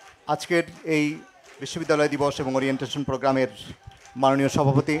আজকের এই বিশ্ববিদ্যালয় দিবস এবং ওরিয়েন্টেশন প্রোগ্রামের মাননীয়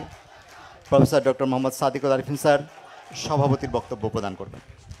সভাপতি professor doctor Mohammad Sadiq Arifin sir সভাপতির বক্তব্য প্রদান করবেন।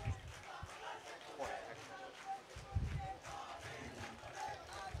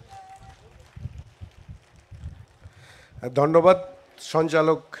 ধন্যবাদ।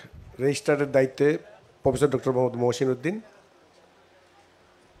 সঞ্চালক রেজিস্ট্রারের দায়িত্বে প্রফেসর ডক্টর মোহাম্মদ মহসিন উদ্দিন।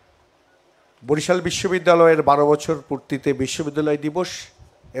 বরিশাল বিশ্ববিদ্যালয়ের 12 বছর পূর্তিতে বিশ্ববিদ্যালয় দিবস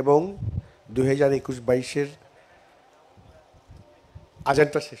এবং 2021-22-এর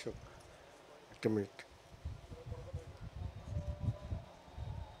আজানটা শেষ হোক, একটা মিনিট।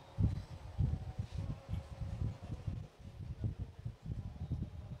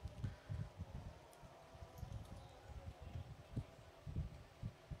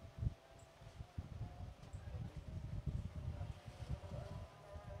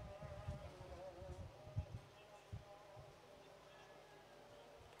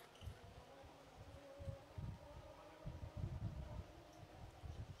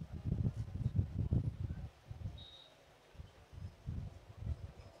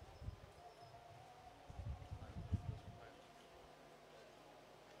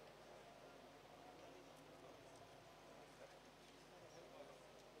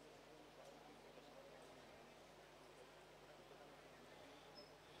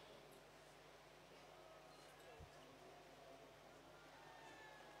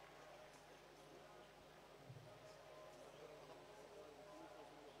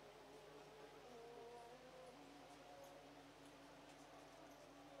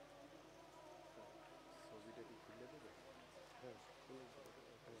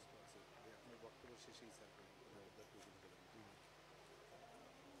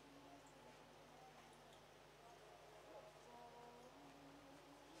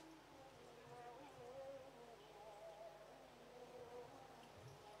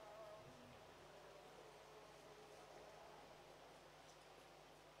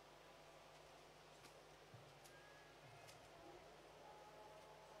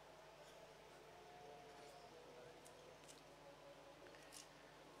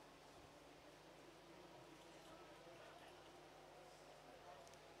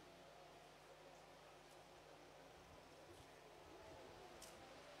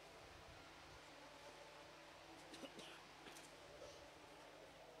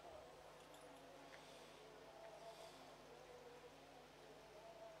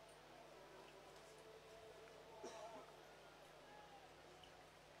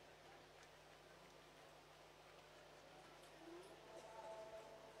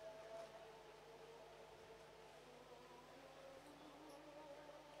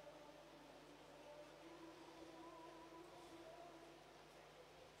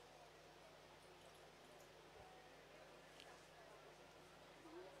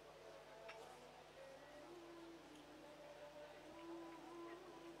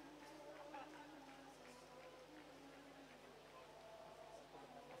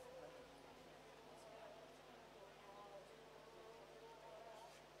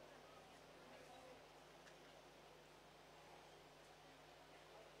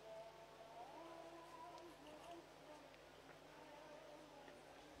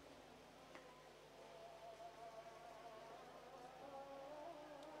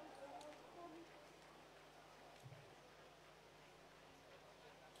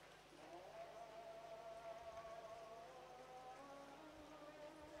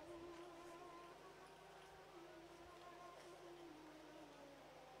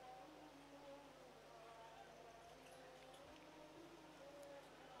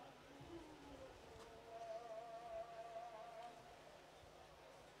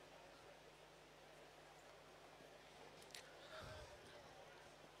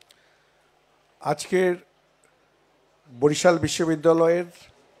 আজকের বরিশাল বিশ্ববিদ্যালয়ের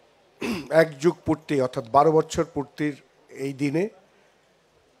এক যুগ পূর্তি অর্থাৎ 12 বছর পূর্তির এই দিনে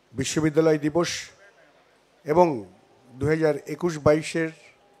বিশ্ববিদ্যালয় দিবস এবং 2021-22-এর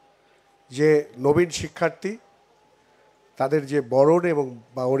যে নবীন শিক্ষার্থী তাদের যে বরণ এবং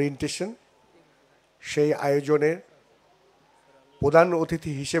বা ওরিয়েন্টেশন সেই আয়োজনে প্রধান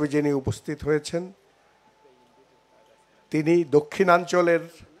অতিথি হিসেবে যিনি উপস্থিত হয়েছেন তিনি দক্ষিণাঞ্চলের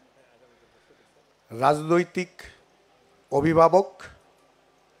রাজনৈতিক অভিভাবক।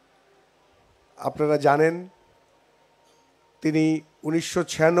 আপনারা জানেন তিনি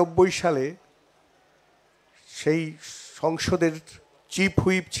 1996 সালে সেই সংসদের চিফ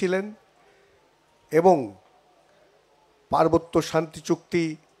হুইপ ছিলেন এবং পার্বত্য শান্তি চুক্তি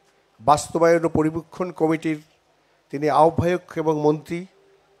বাস্তবায়ন ও পরিবীক্ষণ কমিটির তিনি আহ্বায়ক এবং মন্ত্রী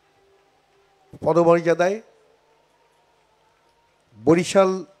পদমর্যাদায়।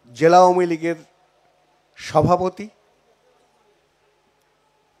 বরিশাল জেলা আওয়ামী লীগের সভাপতি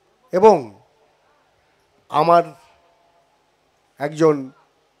এবং আমার একজন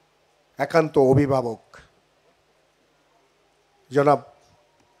একান্ত অভিভাবক জনাব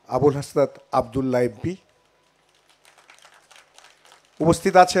আবুল হাসনাত আবদুল্লাহ এমপি।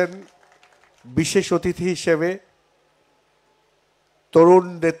 উপস্থিত আছেন বিশেষ অতিথি হিসেবে তরুণ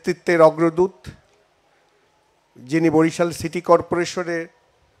নেতৃত্বের অগ্রদূত যিনি বরিশাল সিটি কর্পোরেশনে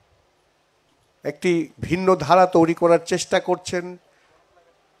একটি ভিন্ন ধারা তৈরি করার চেষ্টা করছেন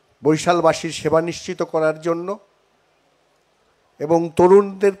বরিশালবাসীর সেবা নিশ্চিত করার জন্য এবং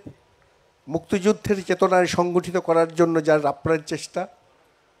তরুণদের মুক্তিযুদ্ধের চেতনায় সংগঠিত করার জন্য যার আপ্রাণ চেষ্টা,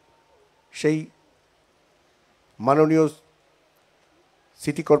 সেই মাননীয়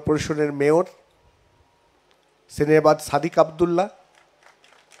সিটি কর্পোরেশনের মেয়র সেরনিয়াবাত সাদিক আবদুল্লাহ।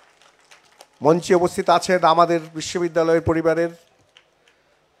 মঞ্চে উপস্থিত আছেন আমাদের বিশ্ববিদ্যালয়ের পরিবারের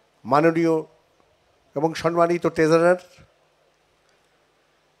মাননীয় এবং সম্মানিত treasurer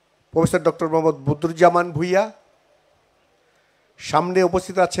professor doctor Mohammad Badruzzaman Bhuiyan. সামনে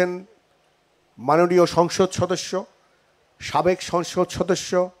উপস্থিত আছেন মাননীয় সংসদ সদস্য, সাবেক সংসদ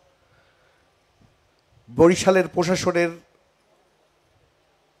সদস্য, বরিশালের প্রশাসনের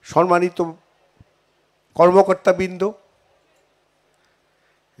সম্মানিত কর্মকর্তাবৃন্দ,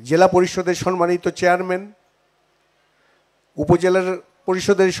 জেলা পরিষদের সম্মানিত চেয়ারম্যান, উপজেলার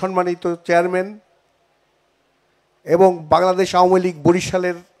পরিষদের সম্মানিত চেয়ারম্যান এবং বাংলাদেশ আওয়ামী লীগ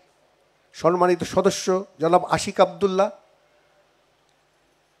বরিশালের সম্মানিত সদস্য জনাব আশিক আবদুল্লাহ,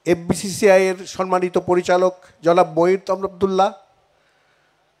 এফবিসিসিআই এর সম্মানিত পরিচালক জনাব মহিত আবদুল্লাহ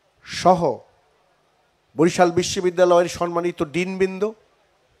সহ বরিশাল বিশ্ববিদ্যালয়ের সম্মানিত ডিনবৃন্দ,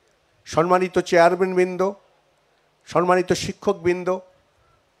 সম্মানিত চেয়ারম্যানবৃন্দ, সম্মানিত শিক্ষকবৃন্দ,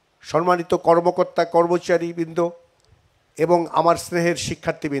 সম্মানিত কর্মকর্তা কর্মচারীবৃন্দ এবং আমার স্নেহের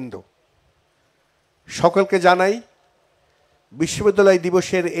শিক্ষার্থীবৃন্দ, সকলকে জানাই বিশ্ববিদ্যালয়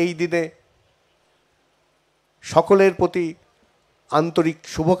দিবসের এই দিনে সকলের প্রতি আন্তরিক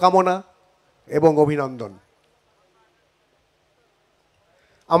শুভকামনা এবং অভিনন্দন।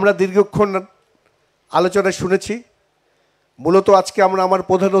 আমরা দীর্ঘক্ষণ আলোচনা শুনেছি। মূলত আজকে আমরা আমার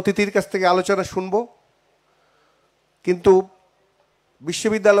প্রধান অতিথির কাছ থেকে আলোচনা শুনব, কিন্তু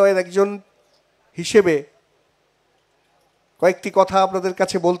বিশ্ববিদ্যালয়ের একজন হিসেবে কয়েকটি কথা আপনাদের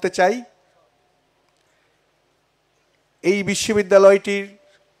কাছে বলতে চাই। এই বিশ্ববিদ্যালয়টির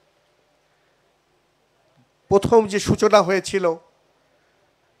প্রথম যে সূচনা হয়েছিল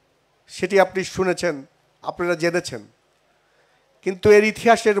সেটি আপনি শুনেছেন, আপনারা জেনেছেন, কিন্তু এর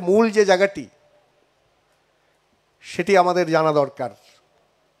ইতিহাসের মূল যে জায়গাটি সেটি আমাদের জানা দরকার।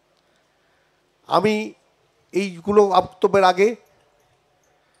 আমি এইগুলো বক্তব্যের আগে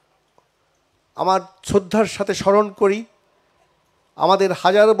আমার শ্রদ্ধার সাথে স্মরণ করি আমাদের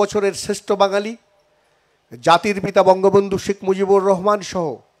হাজার বছরের শ্রেষ্ঠ বাঙালি জাতির পিতা বঙ্গবন্ধু শেখ মুজিবুর রহমান সহ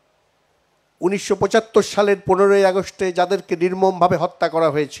 1975 সালের 15ই আগস্টে যাদেরকে নির্মমভাবে হত্যা করা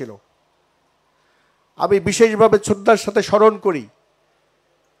হয়েছিল। আমি বিশেষভাবে শ্রদ্ধার সাথে স্মরণ করি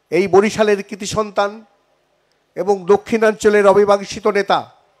এই বরিশালের কৃতি সন্তান এবং দক্ষিণাঞ্চলের অবিবাসিত নেতা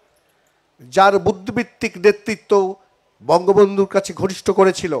যার বুদ্ধিভিত্তিক নেতৃত্ব বঙ্গবন্ধুর কাছে ঘনিষ্ঠ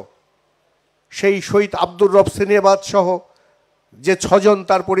করেছিল, সেই শহীদ আব্দুর রব সেরনিয়াবাত সহ যে 6 জন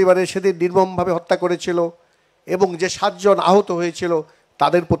তার পরিবারে সেদিন নির্মমভাবে হত্যা করেছিল এবং যে 7 জন আহত হয়েছিল,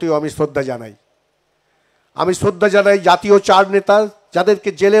 তাদের প্রতিও আমি শ্রদ্ধা জানাই। আমি শ্রদ্ধা জানাই জাতীয় 4 নেতা যাদেরকে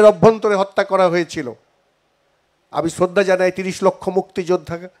জেলের অভ্যন্তরে হত্যা করা হয়েছিল। আমি শ্রদ্ধা জানাই 30 লক্ষ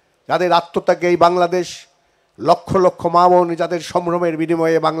মুক্তিযোদ্ধা যাদের আত্মত্যাগে এই বাংলাদেশ, লক্ষ লক্ষ মা বোন যাদের সম্ভ্রমের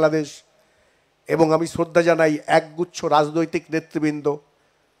বিনিময়ে বাংলাদেশ, এবং আমি শ্রদ্ধা জানাই একগুচ্ছ রাজনৈতিক নেতৃবৃন্দ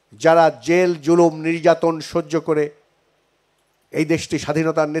যারা জেল জুলুম নির্যাতন সহ্য করে এই দেশটি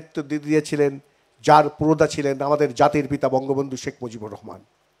স্বাধীনতার নেতৃত্ব দিয়েছিলেন যার পুরোধা ছিলেন আমাদের জাতির পিতা বঙ্গবন্ধু শেখ মুজিবুর রহমান।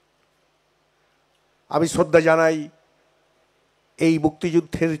 আমি শ্রদ্ধা জানাই এই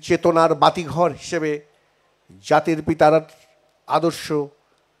মুক্তিযুদ্ধের চেতনার বাতিঘর হিসেবে জাতির পিতার আদর্শ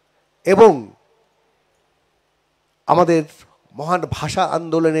এবং আমাদের মহান ভাষা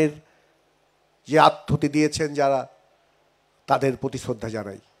আন্দোলনের যে আত্মহতি দিয়েছেন যারা, তাদের প্রতি শ্রদ্ধা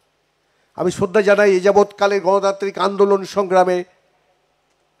জানাই। আমি শ্রদ্ধা জানাই এ যাবৎকালে গণতান্ত্রিক আন্দোলন সংগ্রামে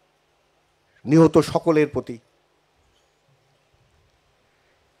নিহত সকলের প্রতি।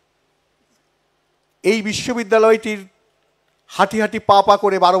 এই বিশ্ববিদ্যালয়টির হাঁটি হাঁটি পা পা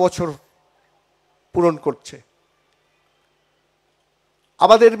করে 12 বছর পূরণ করছে।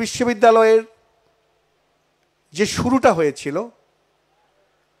 আমাদের বিশ্ববিদ্যালয়ের যে শুরুটা হয়েছিল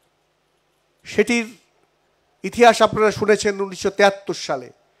সেটির ইতিহাস আপনারা শুনেছেন 1973 সালে।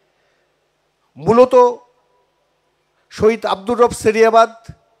 মূলত শহীদ আব্দুর রব সেরিয়াবাদ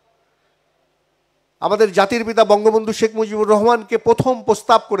আমাদের জাতির পিতা বঙ্গবন্ধু শেখ মুজিবুর রহমানকে প্রথম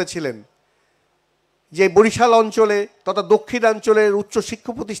প্রস্তাব করেছিলেন যে বরিশাল অঞ্চলে তথা দক্ষিণাঞ্চলের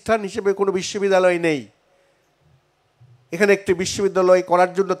উচ্চশিক্ষা প্রতিষ্ঠান হিসেবে কোনো বিশ্ববিদ্যালয় নেই, এখানে একটি বিশ্ববিদ্যালয়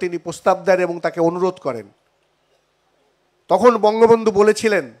করার জন্য তিনি প্রস্তাব দেন এবং তাকে অনুরোধ করেন। তখন বঙ্গবন্ধু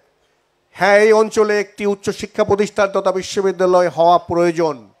বলেছিলেন, হ্যাঁ, এই অঞ্চলে একটি উচ্চশিক্ষা প্রতিষ্ঠান তথা বিশ্ববিদ্যালয় হওয়া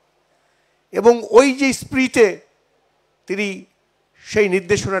প্রয়োজন, এবং ওই যে স্পিরিটে তিনি সেই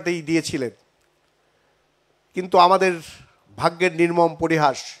নির্দেশনাটি দিয়েছিলেন। কিন্তু আমাদের ভাগ্যের নির্মম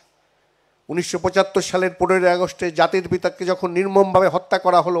পরিহাস, 1975 সালের 15 আগস্টে জাতির পিতাকে যখন নির্মমভাবে হত্যা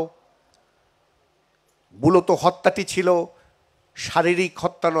করা হলো, মূলত হত্যাটি ছিল শারীরিক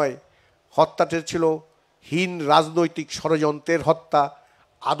হত্যা নয়, হত্যাটি ছিল হীন রাজনৈতিক ষড়যন্ত্রের হত্যা,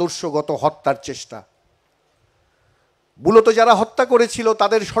 আদর্শগত হত্যার চেষ্টা। মূলত যারা হত্যা করেছিল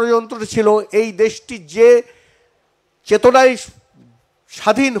তাদের ষড়যন্ত্র ছিল এই দেশটি যে চেতনায়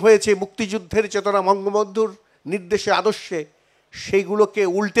স্বাধীন হয়েছে, মুক্তিযুদ্ধের চেতনা বঙ্গবন্ধুর নির্দেশে আদর্শে, সেইগুলোকে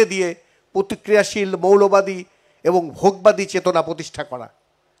উল্টে দিয়ে প্রতিক্রিয়াশীল মৌলবাদী এবং ভোগবাদী চেতনা প্রতিষ্ঠা করা।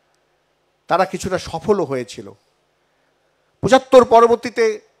 তারা কিছুটা সফলও হয়েছিল। 75 পরবর্তীতে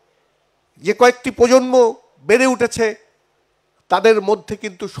যে কয়েকটি প্রজন্ম বেড়ে উঠেছে তাদের মধ্যে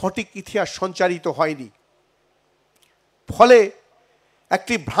কিন্তু সঠিক ইতিহাস সঞ্চারিত হয়নি। ফলে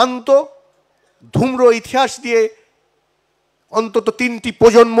একটি ভ্রান্ত ধূম্র ইতিহাস দিয়ে অন্তত 3টি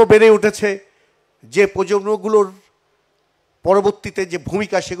প্রজন্ম বেড়ে উঠেছে, যে প্রজন্মগুলোর পরবর্তীতে যে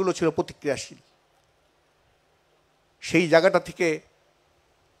ভূমিকা সেগুলো ছিল প্রতিক্রিয়াশীল। সেই জায়গাটা থেকে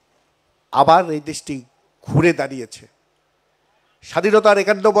আবার এই দেশটি ঘুরে দাঁড়িয়েছে। স্বাধীনতার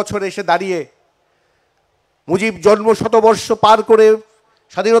 51 বছরে এসে দাঁড়িয়ে, মুজিব জন্ম শতবর্ষ পার করে,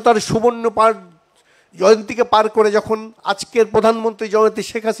 স্বাধীনতার সুবর্ণ জয়ন্তীকে পার করে যখন আজকের প্রধানমন্ত্রী জননেত্রী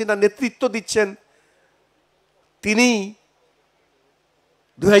শেখ হাসিনা নেতৃত্ব দিচ্ছেন, তিনি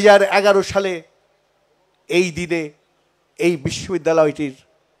 2011 সালে এই দিনে এই বিশ্ববিদ্যালয়টির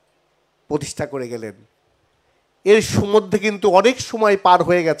প্রতিষ্ঠা করে গেলেন। এর মধ্যে কিন্তু অনেক সময় পার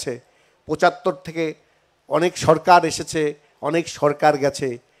হয়ে গেছে। 75 থেকে অনেক সরকার এসেছে, অনেক সরকার গেছে,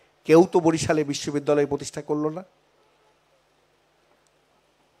 কেউ তো বরিশালে বিশ্ববিদ্যালয় প্রতিষ্ঠা করলো না।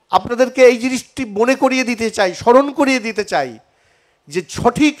 আপনাদেরকে এই জিনিসটি মনে করিয়ে দিতে চাই, স্মরণ করিয়ে দিতে চাই যে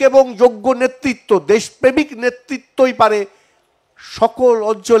সঠিক এবং যোগ্য নেতৃত্ব, দেশপ্রেমিক নেতৃত্বই পারে সকল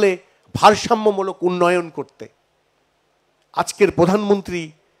অঞ্চলে ভারসাম্যমূলক উন্নয়ন করতে। আজকের প্রধানমন্ত্রী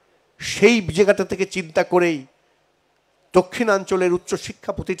সেই জায়গাটা থেকে চিন্তা করেই দক্ষিণাঞ্চলের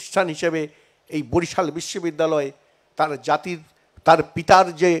উচ্চশিক্ষা প্রতিষ্ঠান হিসেবে এই বরিশাল বিশ্ববিদ্যালয় তার পিতার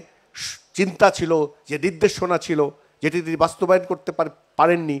যে চিন্তা ছিল, যে নির্দেশনা ছিল, যেটি তিনি বাস্তবায়ন করতে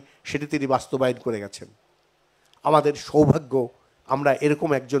পারেননি, সেটি তিনি বাস্তবায়ন করে গেছেন। আমাদের সৌভাগ্য আমরা এরকম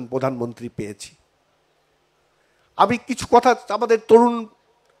একজন প্রধানমন্ত্রী পেয়েছি। আমি কিছু কথা আমাদের তরুণ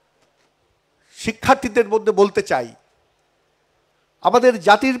শিক্ষার্থীদের মধ্যে বলতে চাই। আমাদের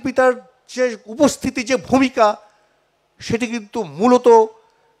জাতির পিতার যে উপস্থিতি, যে ভূমিকা, সেটি কিন্তু মূলত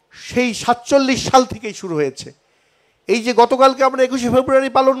সেই 47 সাল থেকেই শুরু হয়েছে। এই যে গতকালকে আমরা 21শে ফেব্রুয়ারি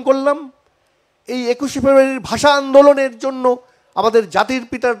পালন করলাম, এই 21শে ফেব্রুয়ারির ভাষা আন্দোলনের জন্য আমাদের জাতির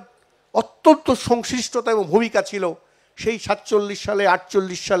পিতার অত্যন্ত সংশ্লিষ্টতা এবং ভূমিকা ছিল সেই 47 সালে,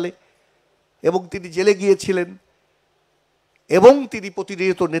 48 সালে, এবং তিনি জেলে গিয়েছিলেন এবং তিনি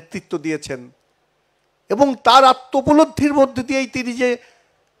প্রতিনিয়ত নেতৃত্ব দিয়েছেন। এবং তার আত্মোপলব্ধির মধ্যে দিয়েই তিনি যে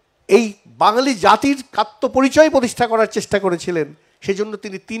এই বাঙালি জাতির আত্মপরিচয় প্রতিষ্ঠা করার চেষ্টা করেছিলেন, সেজন্য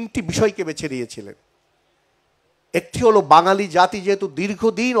তিনি 3টি বিষয়কে বেছে নিয়েছিলেন। একটি হলো বাঙালি জাতি যেহেতু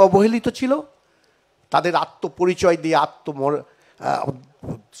দীর্ঘদিন অবহেলিত ছিল, তাদের আত্মপরিচয় দিয়ে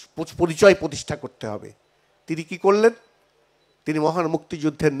পরিচয় প্রতিষ্ঠা করতে হবে। তিনি কি করলেন? তিনি মহান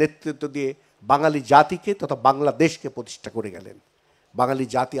মুক্তিযুদ্ধের নেতৃত্ব দিয়ে বাঙালি জাতিকে তথা বাংলাদেশকে প্রতিষ্ঠা করে গেলেন। বাঙালি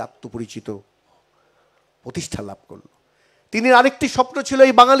জাতি আত্মপরিচিত প্রতিষ্ঠা লাভ করলো। তিনি আরেকটি স্বপ্ন ছিল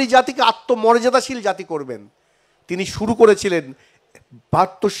এই বাঙালি জাতিকে আত্মমর্যাদাশীল জাতি করবেন। তিনি শুরু করেছিলেন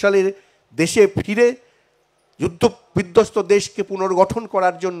 ৭২ সালের দেশে ফিরে যুদ্ধ বিধ্বস্ত দেশকে পুনর্গঠন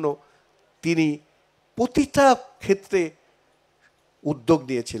করার জন্য তিনি প্রতিটা ক্ষেত্রে উদ্যোগ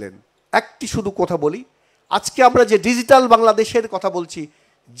নিয়েছিলেন। একটি শুধু কথা বলি, আজকে আমরা যে ডিজিটাল বাংলাদেশের কথা বলছি,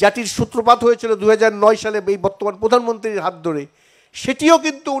 যাটির সূত্রপাত হয়েছিল ২০০৯ সালে এই বর্তমান প্রধানমন্ত্রীর হাত ধরে, সেটিও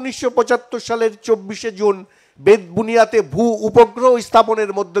কিন্তু ১৯৭৫ সালের ২৪শে জুন বেদবুনিয়াতে ভূ উপগ্রহ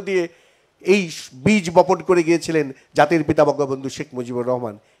স্থাপনের মধ্য দিয়ে এই বীজ বপন করে গিয়েছিলেন জাতির পিতা বঙ্গবন্ধু শেখ মুজিবুর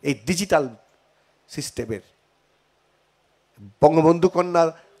রহমান। এই ডিজিটাল সিস্টেমের বঙ্গবন্ধু কন্যার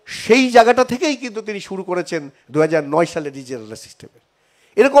সেই জায়গাটা থেকেই কিন্তু তিনি শুরু করেছেন ২০০৯ সালে ডিজিটাল সিস্টেমের।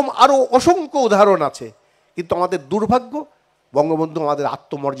 এরকম আরও অসংখ্য উদাহরণ আছে, কিন্তু আমাদের দুর্ভাগ্য বঙ্গবন্ধু আমাদের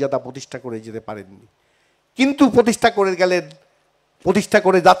আত্মমর্যাদা প্রতিষ্ঠা করে যেতে পারেননি। কিন্তু প্রতিষ্ঠা করে গেলেন, প্রতিষ্ঠা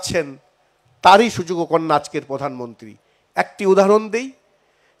করে যাচ্ছেন, তারই সুযোগ্য কন্যা আজকের প্রধানমন্ত্রী। একটি উদাহরণ দেই,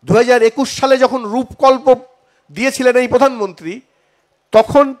 ২০২১ সালে যখন রূপকল্প দিয়েছিলেন এই প্রধানমন্ত্রী,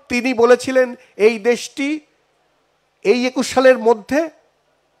 তখন তিনি বলেছিলেন এই দেশটি এই ২১ সালের মধ্যে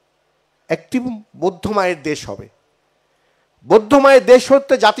একটি বৌদ্ধমায়ের দেশ হবে। বৌদ্ধমায়ের দেশ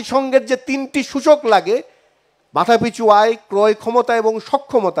হতে জাতিসংঘের যে ৩টি সূচক লাগে, মাথাপিছু আয়, ক্রয় ক্ষমতা এবং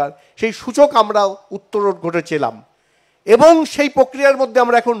সক্ষমতার, সেই সূচক আমরা উত্তরণ ঘটেছিলাম এবং সেই প্রক্রিয়ার মধ্যে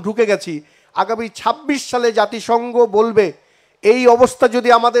আমরা এখন ঢুকে গেছি। আগামী ২৬ সালে জাতিসংঘ বলবে এই অবস্থা যদি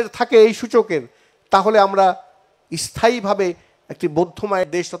আমাদের থাকে এই সূচকের, তাহলে আমরা স্থায়ীভাবে একটি বৌদ্ধমায়ের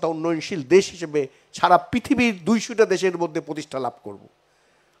দেশ তথা উন্নয়নশীল দেশ হিসেবে সারা পৃথিবীর ২০০টা দেশের মধ্যে প্রতিষ্ঠা লাভ করব।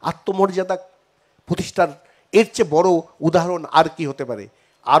 আত্মমর্যাদা প্রতিষ্ঠার এর চেয়ে বড় উদাহরণ আর কি হতে পারে?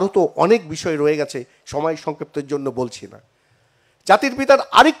 আরও তো অনেক বিষয় রয়ে গেছে, সময় সংক্ষিপ্তের জন্য বলছি না। জাতির পিতার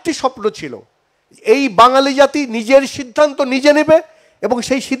আরেকটি স্বপ্ন ছিল এই বাঙালি জাতি নিজের সিদ্ধান্ত নিজে নেবে এবং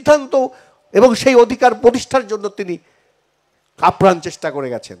সেই সিদ্ধান্ত এবং সেই অধিকার প্রতিষ্ঠার জন্য তিনি আপ্রাণ চেষ্টা করে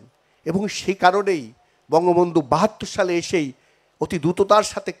গেছেন। এবং সেই কারণেই বঙ্গবন্ধু ৭২ সালে এসেই অতি দ্রুততার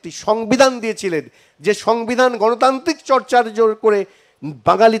সাথে একটি সংবিধান দিয়েছিলেন, যে সংবিধান গণতান্ত্রিক চর্চার জোর করে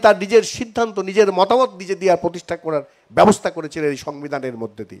বাঙালি তার নিজের সিদ্ধান্ত, নিজের মতামত নিজে দেওয়ার প্রতিষ্ঠা করার ব্যবস্থা করেছিলেন এই সংবিধানের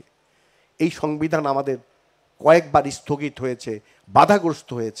মধ্যে দিয়ে। এই সংবিধান আমাদের কয়েকবার স্থগিত হয়েছে, বাধাগ্রস্ত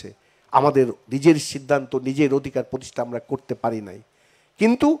হয়েছে, আমাদের নিজের সিদ্ধান্ত নিজের অধিকার প্রতিষ্ঠা আমরা করতে পারি নাই।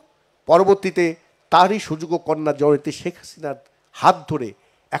 কিন্তু পরবর্তীতে তারই সুযোগ্য কন্যা জয়তী শেখ হাসিনার হাত ধরে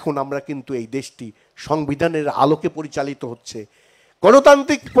এখন আমরা কিন্তু এই দেশটি সংবিধানের আলোকে পরিচালিত হচ্ছে।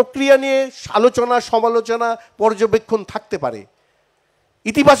 গণতান্ত্রিক প্রক্রিয়া নিয়ে আলোচনা, সমালোচনা, পর্যবেক্ষণ থাকতে পারে,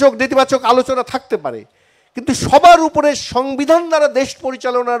 ইতিবাচক নেতিবাচক আলোচনা থাকতে পারে, কিন্তু সবার উপরে সংবিধান দ্বারা দেশ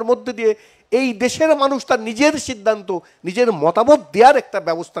পরিচালনার মধ্যে দিয়ে এই দেশের মানুষ তার নিজের সিদ্ধান্ত, নিজের মতামত দেওয়ার একটা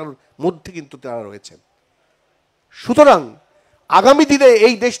ব্যবস্থার মধ্যে কিন্তু তারা রয়েছেন। সুতরাং আগামী দিনে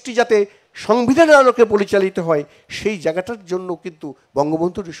এই দেশটি যাতে সংবিধানের আলোকে পরিচালিত হয়, সেই জায়গাটার জন্য কিন্তু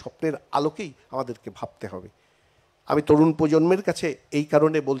বঙ্গবন্ধুর স্বপ্নের আলোকেই আমাদেরকে ভাবতে হবে। আমি তরুণ প্রজন্মের কাছে এই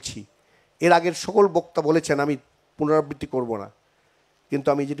কারণে বলছি, এর আগের সকল বক্তা বলেছেন, আমি পুনরাবৃত্তি করব না, কিন্তু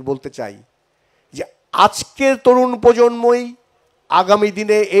আমি যেটি বলতে চাই যে আজকের তরুণ প্রজন্মই আগামী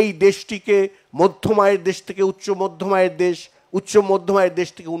দিনে এই দেশটিকে মধ্যমায়ের দেশ থেকে উচ্চ মধ্যমায়ের দেশ, উচ্চ মধ্যমায়ের দেশ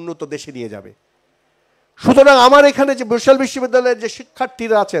থেকে উন্নত দেশে নিয়ে যাবে। সুতরাং আমার এখানে যে বরিশাল বিশ্ববিদ্যালয়ের যে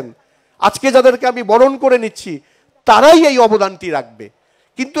শিক্ষার্থীরা আছেন, আজকে যাদেরকে আমি বরণ করে নিচ্ছি, তারাই এই অবদানটি রাখবে।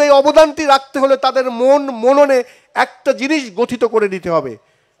 কিন্তু এই অবদানটি রাখতে হলে তাদের মননে একটা জিনিস গঠিত করে নিতে হবে,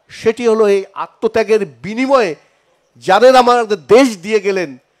 সেটি হলো এই আত্মত্যাগের বিনিময়ে যাদের আমাদের দেশ দিয়ে গেলেন,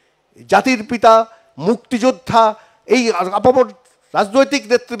 জাতির পিতা, মুক্তিযোদ্ধা, এই আপামর রাজনৈতিক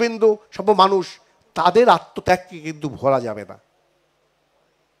নেতৃবৃন্দ, সব মানুষ, তাদের আত্মত্যাগকে কিন্তু ভোলা যাবে না।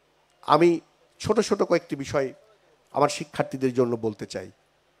 আমি ছোট ছোট কয়েকটি বিষয় আমার শিক্ষার্থীদের জন্য বলতে চাই।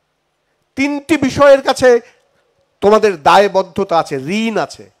 3টি বিষয়ের কাছে তোমাদের দায়বদ্ধতা আছে, ঋণ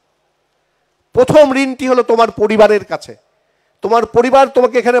আছে। প্রথম ঋণটি হলো তোমার পরিবারের কাছে। তোমার পরিবার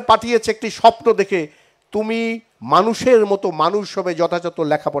তোমাকে এখানে পাঠিয়েছে একটি স্বপ্ন দেখে, তুমি মানুষের মতো মানুষ হবে যথাযথ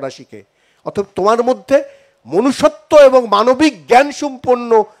লেখাপড়া শিখে। অর্থাৎ তোমার মধ্যে মনুষ্যত্ব এবং মানবিক জ্ঞান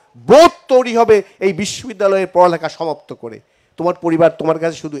সম্পন্ন বোধ তৈরি হবে এই বিশ্ববিদ্যালয়ের পড়ালেখা সমাপ্ত করে। তোমার পরিবার তোমার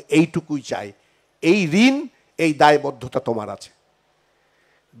কাছে শুধু এইটুকুই চায়। এই ঋণ, এই দায়বদ্ধতা তোমার আছে।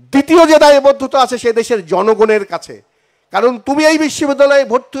 দ্বিতীয় যে দায়বদ্ধতা আছে সে দেশের জনগণের কাছে। কারণ তুমি এই বিশ্ববিদ্যালয়ে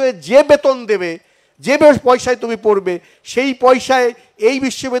ভর্তি হয়ে যে বেতন দেবে, যে পয়সায় তুমি পড়বে, সেই পয়সায় এই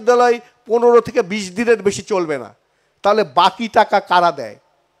বিশ্ববিদ্যালয় 15 থেকে 20 দিনের বেশি চলবে না। তাহলে বাকি টাকা কারা দেয়?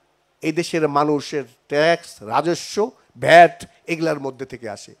 এই দেশের মানুষের ট্যাক্স, রাজস্ব, ভ্যাট, এগুলার মধ্যে থেকে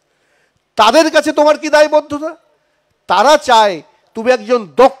আসে। তাদের কাছে তোমার কি দায়বদ্ধতা? তারা চায় তুমি একজন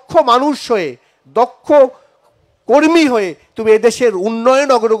দক্ষ মানুষ হয়ে, দক্ষ কর্মী হয়ে তুমি এদেশের উন্নয়ন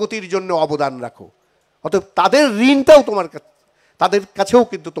অগ্রগতির জন্য অবদান রাখো। অতএব তাদের ঋণটাও তোমার কাছে, তাদের কাছেও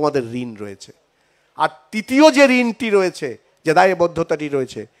কিন্তু তোমাদের ঋণ রয়েছে। আর তৃতীয় যে ঋণটি রয়েছে, যে দায়বদ্ধতাটি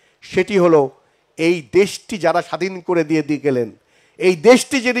রয়েছে, সেটি হলো এই দেশটি যারা স্বাধীন করে দিয়ে গেলেন, এই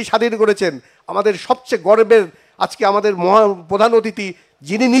দেশটি যিনি স্বাধীন করেছেন, আমাদের সবচেয়ে গর্বের আজকে আমাদের প্রধান অতিথি,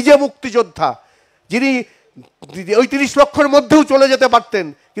 যিনি নিজে মুক্তিযোদ্ধা, যিনি ওই 30 লক্ষের মধ্যেও চলে যেতে পারতেন,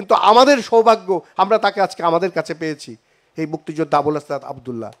 কিন্তু আমাদের সৌভাগ্য আমরা তাকে আজকে আমাদের কাছে পেয়েছি, এই মুক্তিযোদ্ধা আবুল হাসান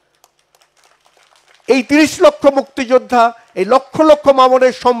আবদুল্লাহ। এই 30 লক্ষ মুক্তিযোদ্ধা, এই লক্ষ লক্ষ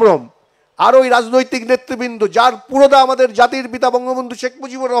মামনের সম্ভ্রম, আর ওই রাজনৈতিক নেতৃবৃন্দ যার পুরোদা আমাদের জাতির পিতা বঙ্গবন্ধু শেখ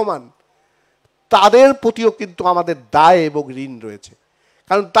মুজিবুর রহমান, তাদের প্রতিও কিন্তু আমাদের দায় এবং ঋণ রয়েছে।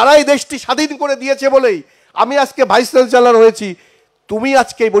 কারণ তারাই দেশটি স্বাধীন করে দিয়েছে বলেই আমি আজকে ভাইস চ্যান্সেলর হয়েছি, তুমি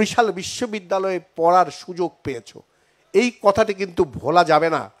আজকে এই বরিশাল বিশ্ববিদ্যালয়ে পড়ার সুযোগ পেয়েছো। এই কথাটি কিন্তু ভোলা যাবে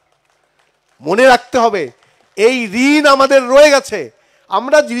না, মনে রাখতে হবে। এই ঋণ আমাদের রয়ে গেছে।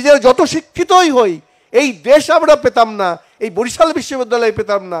 আমরা নিজের যত শিক্ষিতই হই, এই দেশ আমরা পেতাম না, এই বরিশাল বিশ্ববিদ্যালয়ে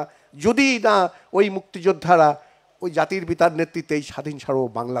পেতাম না, যদি না ওই মুক্তিযোদ্ধারা ওই জাতির পিতার নেতৃত্বে এই স্বাধীন সার্ব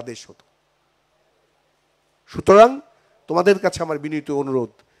বাংলাদেশ হতো। সুতরাং তোমাদের কাছে আমার বিনীত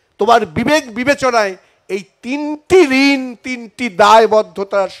অনুরোধ, তোমার বিবেক বিবেচনায় এই 3টি ঋণ, 3টি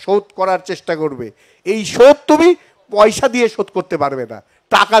দায়বদ্ধতা শোধ করার চেষ্টা করবে। এই শোধ তুমি পয়সা দিয়ে শোধ করতে পারবে না,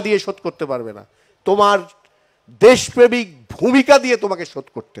 টাকা দিয়ে শোধ করতে পারবে না, তোমার দেশপ্রেমিক ভূমিকা দিয়ে তোমাকে শোধ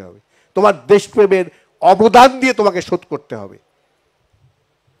করতে হবে, তোমার দেশপ্রেমের অবদান দিয়ে তোমাকে শোধ করতে হবে।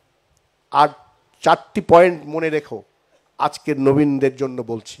 আর 4টি পয়েন্ট মনে রেখো, আজকের নবীনদের জন্য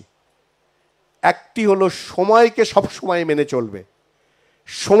বলছি। একটি হলো সময়কে সব সময় মেনে চলবে,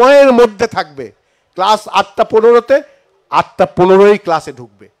 সময়ের মধ্যে থাকবে। ক্লাস 8টা 15-তে, 8টা 15-ই ক্লাসে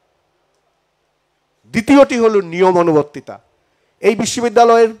ঢুকবে। দ্বিতীয়টি হলো নিয়ম অনুবর্তিতা। এই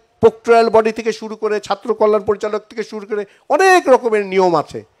বিশ্ববিদ্যালয়ের প্রক্টরাল বডি থেকে শুরু করে ছাত্র কল্যাণ পরিচালক থেকে শুরু করে অনেক রকমের নিয়ম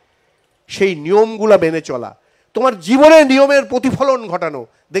আছে, সেই নিয়মগুলো মেনে চলা, তোমার জীবনে নিয়মের প্রতিফলন ঘটানো,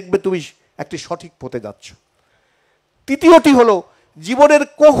 দেখবে তুমি একটি সঠিক পথে যাচ্ছ। তৃতীয়টি হলো জীবনের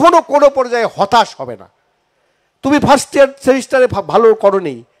কখনো কোনো পর্যায়ে হতাশ হবে না। তুমি ফার্স্ট ইয়ার সেমিস্টারে ভালো করো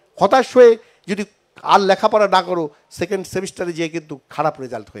নেই, হতাশ হয়ে যদি আর লেখাপড়া না করো, সেকেন্ড সেমিস্টারে যেয়ে কিন্তু খারাপ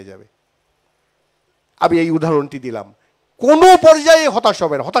রেজাল্ট হয়ে যাবে। আমি এই উদাহরণটি দিলাম। কোনো পর্যায়ে হতাশ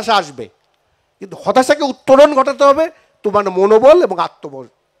হবে না, হতাশা আসবে, কিন্তু হতাশাকে উত্তরণ ঘটাতে হবে তোমার মনোবল এবং আত্মবল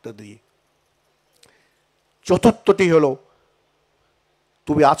দিয়ে। চতুর্থটি হলো,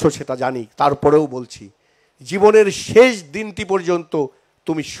 তুমি আছো সেটা জানি, তারপরেও বলছি, জীবনের শেষ দিনটি পর্যন্ত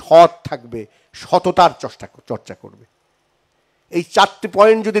তুমি সৎ থাকবে, সততার চর্চা করবে। এই 4টি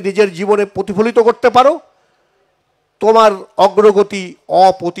পয়েন্ট যদি নিজের জীবনে প্রতিফলিত করতে পারো, তোমার অগ্রগতি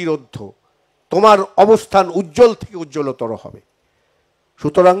অপ্রতিরোধ্য, তোমার অবস্থান উজ্জ্বল থেকে উজ্জ্বলতর হবে।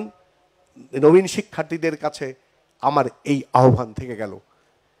 সুতরাং নবীন শিক্ষার্থীদের কাছে আমার এই আহ্বান থেকে গেল,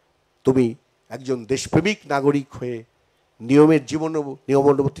 তুমি একজন দেশপ্রেমিক নাগরিক হয়ে নিয়মের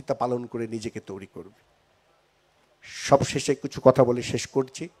নিয়মানুবর্তিতা পালন করে নিজেকে তৈরি করবে। সবশেষে কিছু কথা বলে শেষ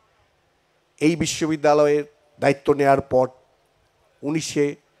করছি। এই বিশ্ববিদ্যালয়ের দায়িত্ব নেওয়ার পর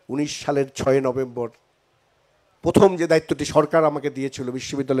 1919 সালের 6 নভেম্বর প্রথম যে দায়িত্বটি সরকার আমাকে দিয়েছিল,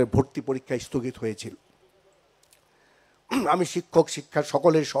 বিশ্ববিদ্যালয়ের ভর্তি পরীক্ষা স্থগিত হয়েছিল। আমি শিক্ষার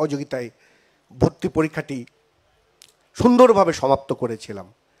সকলের সহযোগিতায় ভর্তি পরীক্ষাটি সুন্দরভাবে সমাপ্ত করেছিলাম।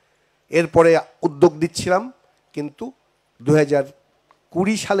 এরপরে উদ্যোগ দিচ্ছিলাম, কিন্তু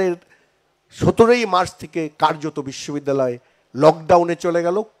 2020 সালের 17ই মার্চ থেকে কার্যত বিশ্ববিদ্যালয় লকডাউনে চলে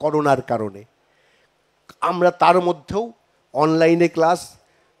গেল করোনার কারণে। আমরা তার মধ্যেও অনলাইনে ক্লাস,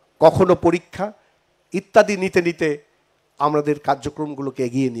 কখনো পরীক্ষা ইত্যাদি নিতে নিতে আমাদের কার্যক্রমগুলোকে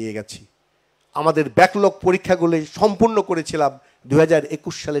এগিয়ে নিয়ে গেছি। আমাদের ব্যাকলগ পরীক্ষাগুলো সম্পূর্ণ করেছিলাম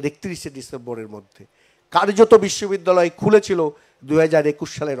 2021 সালের 31শে ডিসেম্বরের মধ্যে। কার্যত বিশ্ববিদ্যালয় খুলেছিল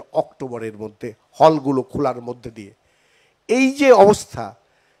 2021 সালের অক্টোবরের মধ্যে, হলগুলো খোলার মধ্যে দিয়ে। এই যে অবস্থা,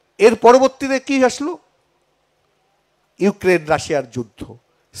 এর পরবর্তীতে কি আসলো? ইউক্রেন রাশিয়ার যুদ্ধ,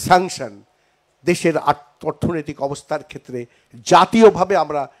 স্যাংশন, দেশের অর্থনৈতিক অবস্থার ক্ষেত্রে জাতীয়ভাবে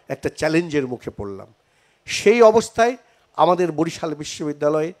আমরা একটা চ্যালেঞ্জের মুখে পড়লাম। সেই অবস্থায় আমাদের বরিশাল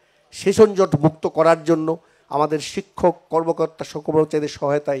বিশ্ববিদ্যালয়ে সেশনজট মুক্ত করার জন্য আমাদের শিক্ষক কর্মকর্তা কর্মচারীদের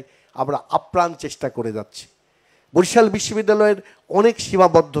সহায়তায় আমরা আপ্রাণ চেষ্টা করে যাচ্ছি। বরিশাল বিশ্ববিদ্যালয়ের অনেক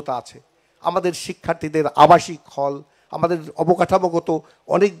সীমাবদ্ধতা আছে। আমাদের শিক্ষার্থীদের আবাসিক হল, আমাদের অবকাঠামোগত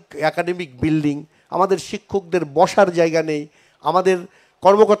অনেক একাডেমিক বিল্ডিং, আমাদের শিক্ষকদের বসার জায়গা নেই, আমাদের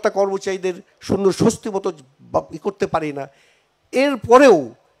কর্মকর্তা কর্মচারীদের সুন্দর স্বস্তি মতো করতে পারি না। এরপরেও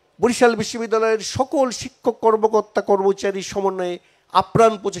বরিশাল বিশ্ববিদ্যালয়ের সকল শিক্ষক কর্মকর্তা কর্মচারী সমন্বয়ে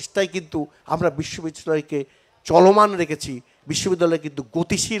আপ্রাণ প্রচেষ্টায় কিন্তু আমরা বিশ্ববিদ্যালয়কে চলমান রেখেছি। বিশ্ববিদ্যালয় কিন্তু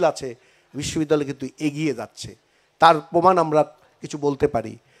গতিশীল আছে, বিশ্ববিদ্যালয় কিন্তু এগিয়ে যাচ্ছে। তার প্রমাণ আমরা কিছু বলতে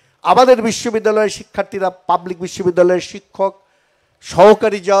পারি। আমাদের বিশ্ববিদ্যালয়ের শিক্ষার্থীরা পাবলিক বিশ্ববিদ্যালয়ের শিক্ষক,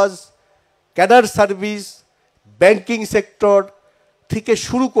 সহকারী জজ, ক্যাডার সার্ভিস, ব্যাংকিং সেক্টর থেকে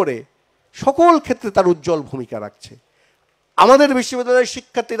শুরু করে সকল ক্ষেত্রে তার উজ্জ্বল ভূমিকা রাখছে। আমাদের বিশ্ববিদ্যালয়ের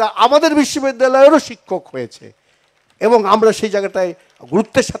শিক্ষার্থীরা আমাদের বিশ্ববিদ্যালয়েরও শিক্ষক হয়েছে এবং আমরা সেই জায়গাটায়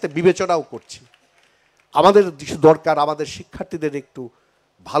গুরুত্বের সাথে বিবেচনাও করছি। আমাদের দরকার আমাদের শিক্ষার্থীদের একটু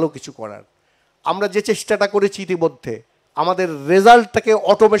ভালো কিছু করার। আমরা যে চেষ্টাটা করেছি ইতিমধ্যে, আমাদের রেজাল্টটাকে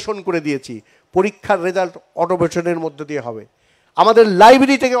অটোমেশন করে দিয়েছি। পরীক্ষার রেজাল্ট অটোমেশনের মধ্যে দিয়ে হবে। আমাদের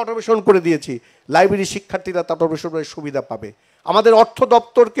লাইব্রেরিটাকে অটোমেশন করে দিয়েছি, লাইব্রেরি শিক্ষার্থীরা তা অটোমেশনের সুবিধা পাবে। আমাদের অর্থ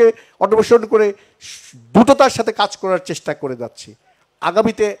দপ্তরকে অটোমেশন করে দ্রুততার সাথে কাজ করার চেষ্টা করে যাচ্ছি।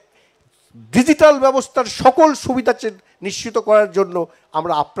 আগামীতে ডিজিটাল ব্যবস্থার সকল সুবিধা নিশ্চিত করার জন্য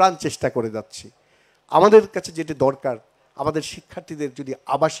আমরা আপ্রাণ চেষ্টা করে যাচ্ছি। আমাদের কাছে যেটি দরকার, আমাদের শিক্ষার্থীদের যদি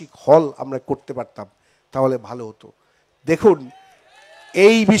আবাসিক হল আমরা করতে পারতাম তাহলে ভালো হতো। দেখুন,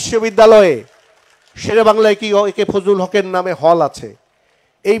 এই বিশ্ববিদ্যালয়ে শেরে বাংলায় কি একে ফজলুল হকের নামে হল আছে,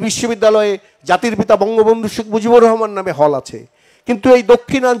 এই বিশ্ববিদ্যালয়ে জাতির পিতা বঙ্গবন্ধু শেখ মুজিবুর রহমান নামে হল আছে, কিন্তু এই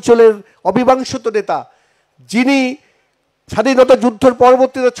দক্ষিণাঞ্চলের অবিবাংশত নেতা যিনি স্বাধীনতা যুদ্ধের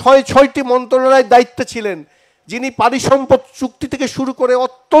পরবর্তীতে ছয়টি মন্ত্রণালয়ের দায়িত্বে ছিলেন, যিনি পারিসম্পদ চুক্তি থেকে শুরু করে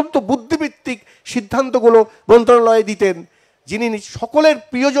অত্যন্ত বুদ্ধিভিত্তিক সিদ্ধান্তগুলো মন্ত্রণালয়ে দিতেন, যিনি সকলের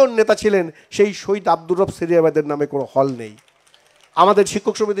প্রিয়জন নেতা ছিলেন, সেই শহীদ আব্দুর রব সেরিয়াবাদের নামে কোনো হল নেই। আমাদের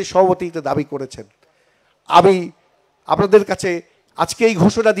শিক্ষক সমিতির সভাপতিতে দাবি করেছেন। আমি আপনাদের কাছে আজকে এই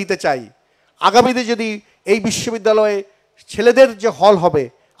ঘোষণা দিতে চাই, আগামীতে যদি এই বিশ্ববিদ্যালয়ে ছেলেদের যে হল হবে,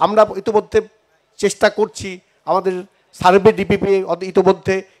 আমরা ইতিমধ্যে চেষ্টা করছি, আমাদের সার্ভে ডিপিপি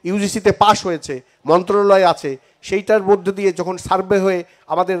ইতিমধ্যে ইউজিসিতে পাস হয়েছে, মন্ত্রণালয় আছে, সেইটার মধ্যে দিয়ে যখন সার্ভে হয়ে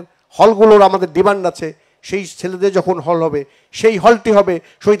আমাদের হলগুলোর আমাদের ডিমান্ড আছে, সেই ছেলেদের যখন হল হবে, সেই হলটি হবে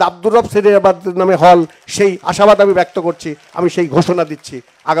শহীদ আব্দুর রব সেরিয়াবাদের নামে হল। সেই আশাবাদ আমি ব্যক্ত করছি, আমি সেই ঘোষণা দিচ্ছি,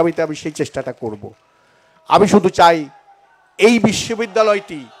 আগামীতে আমি সেই চেষ্টাটা করব। আমি শুধু চাই এই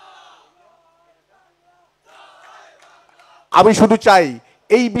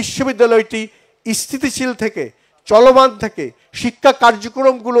বিশ্ববিদ্যালয়টি, স্থিতিশীল থেকে, চলমান থেকে, শিক্ষা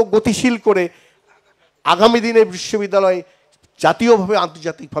কার্যক্রমগুলো গতিশীল করে আগামী দিনে বিশ্ববিদ্যালয় জাতীয়ভাবে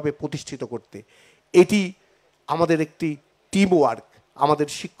আন্তর্জাতিকভাবে প্রতিষ্ঠিত করতে। এটি আমাদের একটি টিম ওয়ার্ক। আমাদের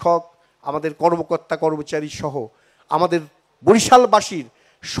শিক্ষক, আমাদের কর্মকর্তা কর্মচারী সহ আমাদের বরিশালবাসীর,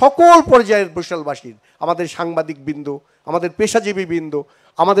 সকল পর্যায়ের বরিশালবাসীর, আমাদের সাংবাদিক বৃন্দ, আমাদের পেশাজীবী বৃন্দ,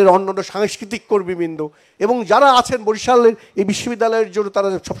 আমাদের অন্যান্য সাংস্কৃতিক কর্মীবৃন্দ এবং যারা আছেন বরিশালের এই বিশ্ববিদ্যালয়ের জন্য তারা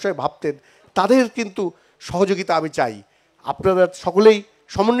সবসময় ভাবতেন, তাদের কিন্তু সহযোগিতা আমি চাই। আপনারা সকলেই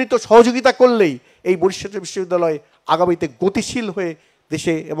সমন্বিত সহযোগিতা করলেই এই বরিশাল বিশ্ববিদ্যালয় আগামীতে গতিশীল হয়ে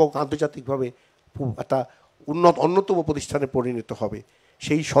দেশে এবং আন্তর্জাতিকভাবে একটা অন্যতম প্রতিষ্ঠানে পরিণত হবে।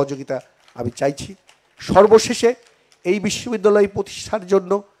 সেই সহযোগিতা আমি চাইছি। সর্বশেষে এই বিশ্ববিদ্যালয় প্রতিষ্ঠার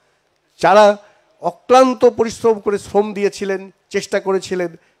জন্য যারা অক্লান্ত পরিশ্রম করে শ্রম দিয়েছিলেন, চেষ্টা করেছিলেন,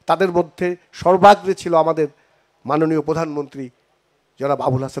 তাদের মধ্যে সর্বাগ্রে ছিল আমাদের মাননীয় প্রধানমন্ত্রী জনাব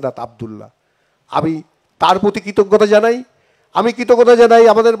আবুল হাসান আবদুল্লাহ। আমি তার প্রতি কৃতজ্ঞতা জানাই। আমি কৃতজ্ঞতা জানাই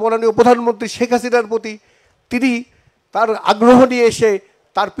আমাদের মাননীয় প্রধানমন্ত্রী শেখ হাসিনার প্রতি। তিনি তার আগ্রহ নিয়ে এসে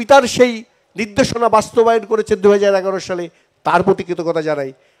তার পিতার সেই নির্দেশনা বাস্তবায়ন করেছেন 2011 সালে, তার প্রতি কৃতজ্ঞতা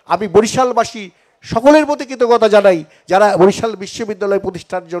জানাই। আমি বরিশালবাসী সকলের প্রতি কৃতজ্ঞতা জানাই যারা বরিশাল বিশ্ববিদ্যালয়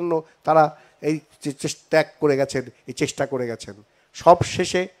প্রতিষ্ঠার জন্য তারা এই ত্যাগ করে গেছেন, এই চেষ্টা করে গেছেন। সব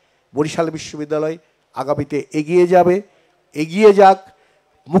শেষে বরিশাল বিশ্ববিদ্যালয় আগামীতে এগিয়ে যাবে, এগিয়ে যাক।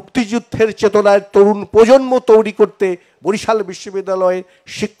 মুক্তিযুদ্ধের চেতনায় তরুণ প্রজন্ম তৈরি করতে বরিশাল বিশ্ববিদ্যালয়ের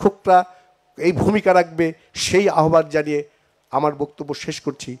শিক্ষকরা এই ভূমিকা রাখবে, সেই আহ্বান জানিয়ে আমার বক্তব্য শেষ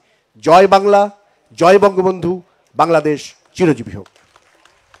করছি। জয় বাংলা, জয় বঙ্গবন্ধু, বাংলাদেশ চিরজীবী হোক।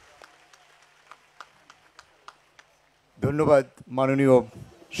 ধন্যবাদ মাননীয়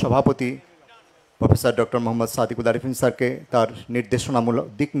সভাপতি প্রফেসর ডক্টর মোহাম্মদ সাদিকুল আরিফিন স্যারকে তার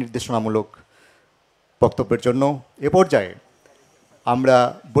দিক নির্দেশনামূলক বক্তব্যের জন্য। এ পর্যায়ে আমরা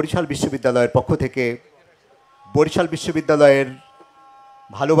বরিশাল বিশ্ববিদ্যালয়ের পক্ষ থেকে বরিশাল বিশ্ববিদ্যালয়ের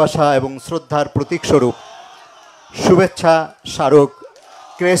ভালোবাসা এবং শ্রদ্ধার প্রতীকস্বরূপ শুভেচ্ছা স্মারক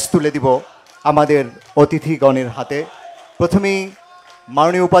ক্রেস্ট তুলে দিব আমাদের অতিথিগণের হাতে। প্রথমেই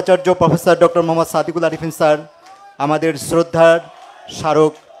মাননীয় উপাচার্য professor doctor Mohammad Sadikul Arifin sir আমাদের শ্রদ্ধার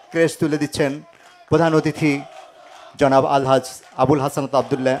স্মারক ক্রেস্ট তুলে দিচ্ছেন প্রধান অতিথি জনাব আলহাজ আবুল হাসান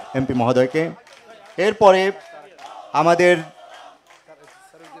আবদুল্লাহ এমপি মহোদয়কে। এরপরে আমাদের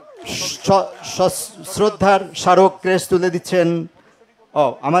শ্রদ্ধার স্মারক ক্রেস্ট তুলে দিচ্ছেন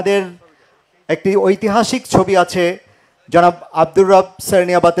আমাদের একটি ঐতিহাসিক ছবি আছে জনাব আব্দুর রব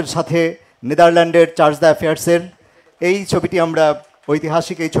সেরনিয়াবাতের সাথে নেদারল্যান্ডের চার্জ দ্য অ্যাফেয়ার্সের। এই ছবিটি আমরা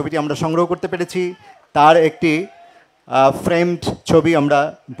ঐতিহাসিক এই ছবিটি আমরা সংগ্রহ করতে পেরেছি। তার একটি ফ্রেমড ছবি আমরা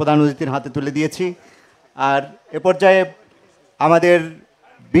প্রধান অতিথির হাতে তুলে দিয়েছি। আর এ পর্যায়ে আমাদের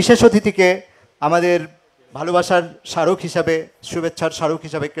বিশেষ অতিথিকে আমাদের ভালোবাসার স্মারক হিসাবে, শুভেচ্ছার স্মারক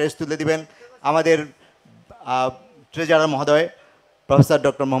হিসাবে ক্রেস্ট তুলে দিবেন আমাদের ট্রেজারার মহোদয় প্রফেসর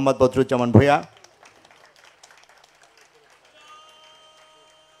ডক্টর মোহাম্মদ বদরুজ্জামান ভূঁইয়া।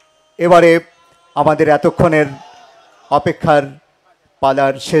 এবারে আমাদের এতক্ষণের অপেক্ষার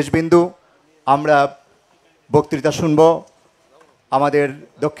পালার শেষ বিন্দু, আমরা বক্তৃতা শুনব আমাদের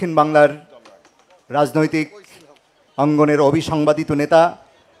দক্ষিণ বাংলার রাজনৈতিক অঙ্গনের অবিসংবাদিত নেতা,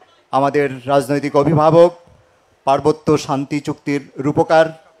 আমাদের রাজনৈতিক অভিভাবক, পার্বত্য শান্তি চুক্তির রূপকার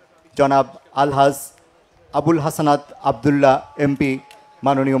জনাব আলহাজ আবুল হাসানাত আবদুল্লাহ এমপি,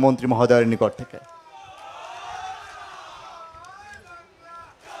 মাননীয় মন্ত্রী মহোদয়ের নিকট থেকে।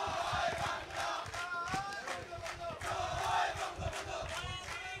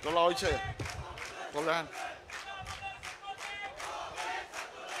 তোলা হয়েছে, তোলেন।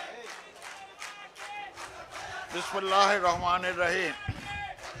 বিসমিল্লাহির রহমানির রহিম।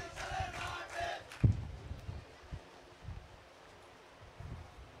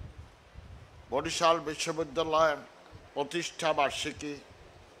 বরিশাল বিশ্ববিদ্যালয়ের প্রতিষ্ঠা বার্ষিকী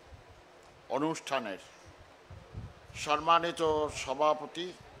অনুষ্ঠানের সম্মানিত সভাপতি,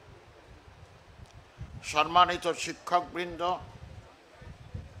 সম্মানিত শিক্ষকবৃন্দ,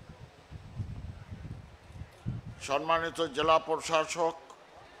 সম্মানিত জেলা প্রশাসক,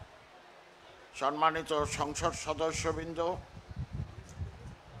 সম্মানিত সংসদ সদস্যবৃন্দ,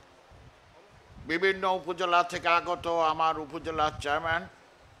 বিভিন্ন উপজেলা থেকে আগত আমার উপজেলার চেয়ারম্যান,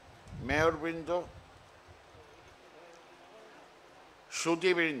 মেয়রবৃন্দ,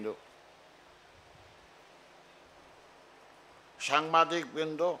 সুধীবৃন্দ,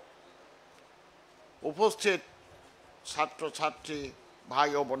 সাংবাদিকবৃন্দ, উপস্থিত ছাত্রছাত্রী ভাই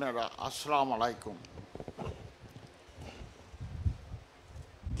ও বোনেরা, আসসালামু আলাইকুম।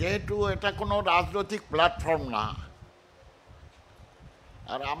 যেহেতু এটা কোনো রাজনৈতিক প্ল্যাটফর্ম না,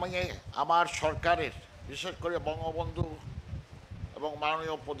 আর আমি আমার সরকারের বিশেষ করে বঙ্গবন্ধু এবং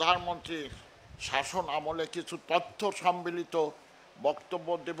মাননীয় প্রধানমন্ত্রীর শাসন আমলে কিছু তথ্য সম্মিলিত বক্তব্য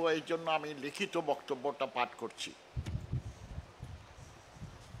দেব, এই জন্য আমি লিখিত বক্তব্যটা পাঠ করছি।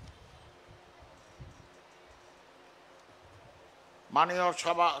 মাননীয়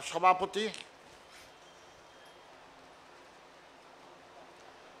সভাপতি,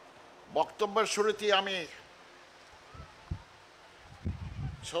 বক্তব্যের শুরুতেই আমি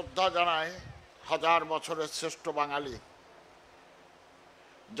শ্রদ্ধা জানাই হাজার বছরের শ্রেষ্ঠ বাঙালি,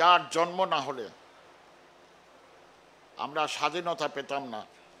 যার জন্ম না হলে আমরা স্বাধীনতা পেতাম না,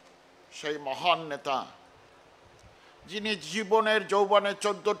 সেই মহান নেতা, যিনি জীবনের যৌবনে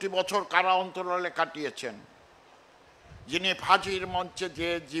 14টি বছর কারা অন্তরালে কাটিয়েছেন, যিনি ফাঁসির মঞ্চে যে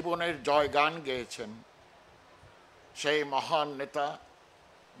জীবনের জয়গান গেয়েছেন, সেই মহান নেতা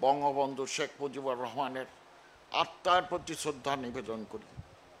বঙ্গবন্ধু শেখ মুজিবুর রহমানের আত্মার প্রতি শ্রদ্ধা নিবেদন করি।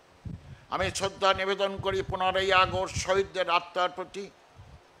 আমি শ্রদ্ধা নিবেদন করি 15ই আগস্ট শহীদদের আত্মার প্রতি।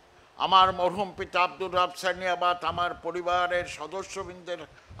 আমার মরহুম পিতা আব্দুল্লাহ সেরনিয়াবাত, আমার পরিবারের সদস্যবৃন্দের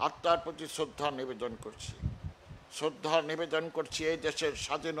আত্মার প্রতি শ্রদ্ধা নিবেদন করছি। শ্রদ্ধা নিবেদন করছি এই দেশের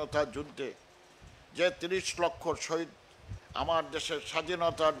স্বাধীনতা যুদ্ধে যে 30 লক্ষ শহীদ আমার দেশের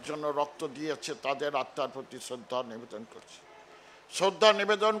স্বাধীনতার জন্য রক্ত দিয়েছে, তাদের আত্মার প্রতি শ্রদ্ধা নিবেদন করছি। শ্রদ্ধা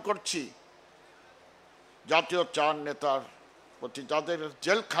নিবেদন করছি জাতীয় 4 নেতার প্রতি, যাদের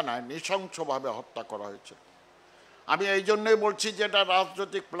জেলখানায় নৃশংসভাবে হত্যা করা হয়েছে। আমি এই জন্যই বলছি যে এটা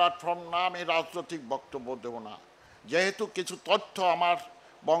রাজনৈতিক প্ল্যাটফর্ম না, আমি রাজনৈতিক বক্তব্য দেব না। যেহেতু কিছু তথ্য আমার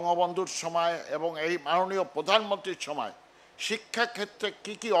বঙ্গবন্ধুর সময় এবং এই মাননীয় প্রধানমন্ত্রীর সময় শিক্ষাক্ষেত্রে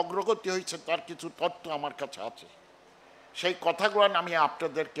কী কী অগ্রগতি হয়েছে তার কিছু তথ্য আমার কাছে আছে, সেই কথাগুলো আমি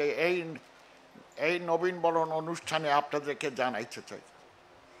আপনাদেরকে এই নবীন বরণ অনুষ্ঠানে আপনাদেরকে জানাইতে চাই।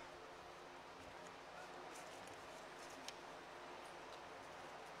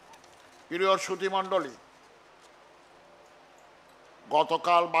 প্রিয় সুধীমণ্ডলী,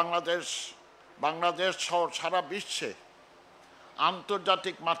 গতকাল বাংলাদেশ সহ সারা বিশ্বে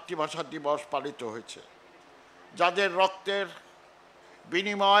আন্তর্জাতিক মাতৃভাষা দিবস পালিত হয়েছে। যাদের রক্তের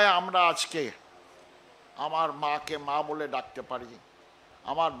বিনিময়ে আমরা আজকে আমার মাকে মা বলে ডাকতে পারি,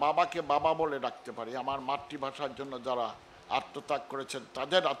 আমার বাবাকে বাবা বলে ডাকতে পারি, আমার মাতৃভাষার জন্য যারা আত্মত্যাগ করেছেন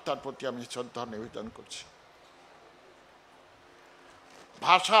তাদের আত্মার প্রতি আমি শ্রদ্ধা নিবেদন করছি।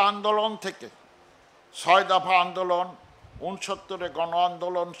 ভাষা আন্দোলন থেকে 6 দফা আন্দোলন, 69 গণ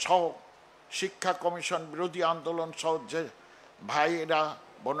আন্দোলন সহ শিক্ষা কমিশন বিরোধী আন্দোলন সহ যে ভাইয়েরা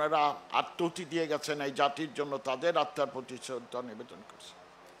বোনেরা আত্মহতি দিয়ে গেছেন এই জাতির জন্য, তাদের আত্মার প্রতি শ্রদ্ধা নিবেদন করছি।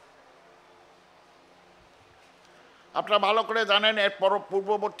 আপনারা ভালো করে জানেন, এর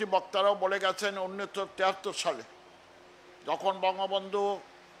পূর্ববর্তী বক্তারাও বলে গেছেন 1973 সালে যখন বঙ্গবন্ধু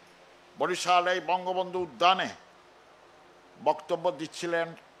বরিশাল এই বঙ্গবন্ধু উদ্যানে বক্তব্য দিচ্ছিলেন,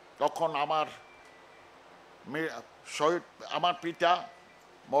 তখন আমার পিতা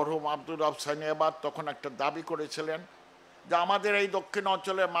মরহুম আব্দুল্লাহ সানিয়াবাদ তখন একটা দাবি করেছিলেন যে আমাদের এই দক্ষিণ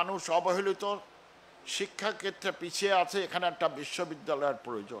অঞ্চলের মানুষ অবহেলিত, শিক্ষাক্ষেত্রে পিছিয়ে আছে, এখানে একটা বিশ্ববিদ্যালয়ের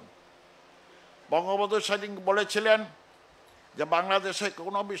প্রয়োজন। বঙ্গবন্ধু সেদিন বলেছিলেন যে বাংলাদেশে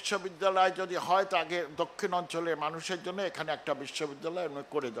কোনো বিশ্ববিদ্যালয় যদি হয় তা আগে দক্ষিণ অঞ্চলের মানুষের জন্য এখানে একটা বিশ্ববিদ্যালয়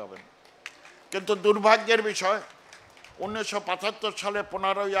করে যাবেন। কিন্তু দুর্ভাগ্যের বিষয় 1975 সালে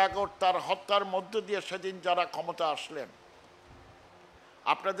 15ই আগস্ট তার হত্যার মধ্য দিয়ে সেদিন যারা ক্ষমতা আসলেন,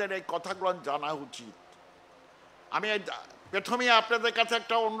 আপনাদের এই কথাগুলো জানা উচিত। আমি প্রথমেই আপনাদের কাছে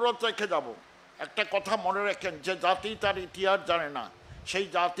একটা অনুরোধ রেখে যাব, একটা কথা মনে রাখেন, যে জাতি তার ইতিহাস জানে না সেই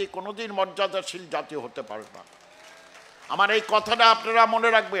জাতি কোনোদিন মর্যাদাশীল জাতি হতে পারে না। আমার এই কথাটা আপনারা মনে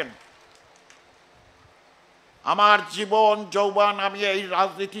রাখবেন। আমার জীবন যৌবন আমি এই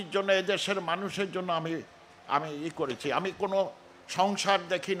রাজনীতির জন্য, এই দেশের মানুষের জন্য আমি করেছি। আমি কোনো সংসার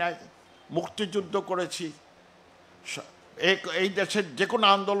দেখি নাই, মুক্তিযুদ্ধ করেছি, এই দেশের যে কোনো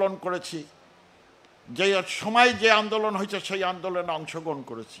আন্দোলন করেছি, যে সময় যে আন্দোলন হয়েছে সেই আন্দোলনে অংশগ্রহণ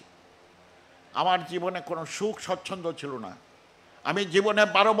করেছি। আমার জীবনে কোনো সুখ স্বচ্ছন্দ ছিল না। আমি জীবনে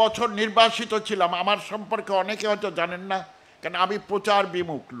 12 বছর নির্বাসিত ছিলাম। আমার সম্পর্কে অনেকে হয়তো জানেন না, কেন আমি প্রচার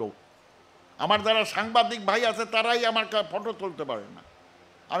বিমুখ লোক। আমার যারা সাংবাদিক ভাই আছে তারাই আমার ফটো তুলতে পারে না।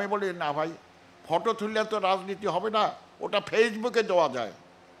 আমি বলি, না ভাই, ফটো তুললে তো রাজনীতি হবে না, ওটা ফেসবুকে দেওয়া যায়,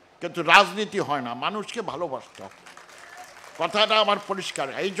 কিন্তু রাজনীতি হয় না, মানুষকে ভালোবাসতে হবে। কথাটা আমার পরিষ্কার।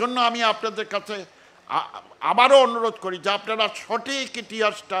 এই জন্য আমি আপনাদের কাছে আবারও অনুরোধ করি যে আপনারা সঠিক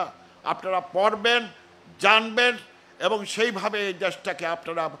ইতিহাসটা আপনারা পড়বেন, জানবেন, এবং সেইভাবে এই দেশটাকে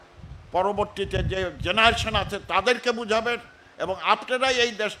আপনারা পরবর্তীতে যে জেনারেশন আছে তাদেরকে বুঝাবেন, এবং আপনারাই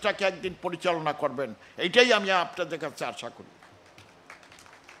এই দেশটাকে একদিন পরিচালনা করবেন। এইটাই আমি আপনাদের কাছে আশা করি।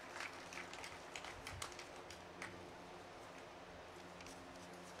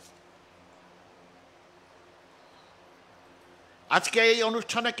 আজকে এই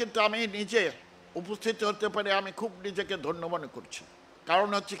অনুষ্ঠানে কিন্তু আমি নিজে উপস্থিত হতে পারে আমি খুব নিজেকে ধন্য মনে করছি। কারণ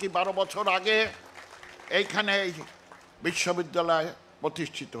হচ্ছে কি, 12 বছর আগে এইখানে এই বিশ্ববিদ্যালয়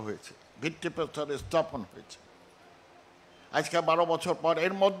প্রতিষ্ঠিত হয়েছে, ভিত্তিপ্রস্তর স্থাপন হয়েছে। আজকে 12 বছর পর,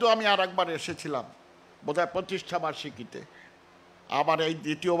 এর মধ্যে আমি আর একবার এসেছিলাম বোধহয় প্রতিষ্ঠা বার্ষিকীতে, আবার এই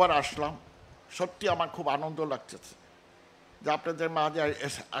দ্বিতীয়বার আসলাম। সত্যি আমার খুব আনন্দ লাগতেছে যে আপনাদের মাঝে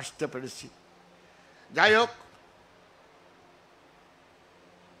আসতে পেরেছি। যাই হোক,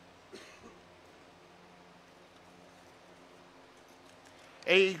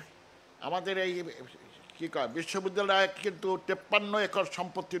 এই আমাদের এই কী কয় বিশ্ববিদ্যালয় কিন্তু 53 একর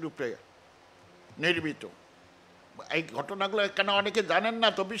সম্পত্তির উপরে নির্মিত। এই ঘটনাগুলো কেন অনেকে জানেন না,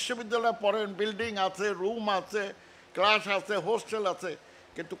 তো বিশ্ববিদ্যালয়ে পড়েন, বিল্ডিং আছে, রুম আছে, ক্লাস আছে, হোস্টেল আছে,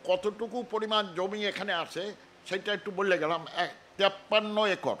 কিন্তু কতটুকু পরিমাণ জমি এখানে আছে সেটা একটু বলে গেলাম। 53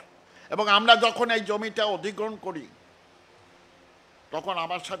 একর। এবং আমরা যখন এই জমিটা অধিগ্রহণ করি তখন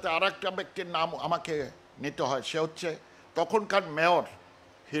আমার সাথে আর একটা ব্যক্তির নাম আমাকে নিতে হয়, সে হচ্ছে তখনকার মেয়র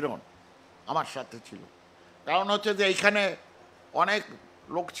হিরণ, আমার সাথে ছিল। কারণ হচ্ছে যে এইখানে অনেক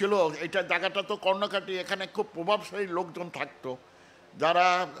লোক ছিল, এটা জায়গাটা তো কর্ণকাটি, এখানে খুব প্রভাবশালী লোকজন থাকতো যারা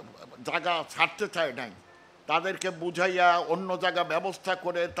জায়গা ছাড়তে চায় নাই, তাদেরকে বুঝাইয়া অন্য জায়গা ব্যবস্থা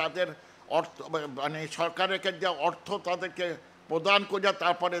করে তাদের অর্থ মানে সরকারের যে অর্থ তাদেরকে প্রদান করিয়া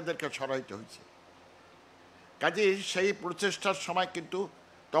তারপরে এদেরকে সরাইতে হয়েছে। কাজেই সেই প্রচেষ্টার সময় কিন্তু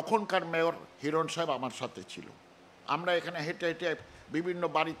তখনকার মেয়র হিরণ সাহেব আমার সাথে ছিল। আমরা এখানে হেঁটে হেঁটে বিভিন্ন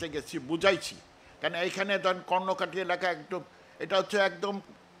বাড়িতে গেছি, বুঝাইছি। কেন এইখানে ধরেন কর্ণকাটি এলাকা একদম, এটা হচ্ছে একদম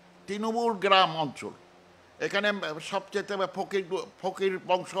তৃণমূল গ্রাম অঞ্চল। এখানে সবচেয়ে ফকির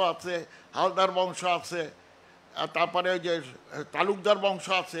বংশ আছে, হালদার বংশ আছে, তারপরে ওই যে তালুকদার বংশ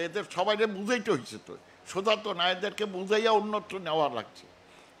আছে, এদের সবাইকে বুঝাইতে হয়েছে। তো সোজা তো না, এদেরকে বুঝাইয়া উন্নত নেওয়া লাগছে।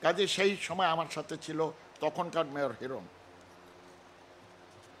 কাজে সেই সময় আমার সাথে ছিল তখনকার মেয়র হিরণ।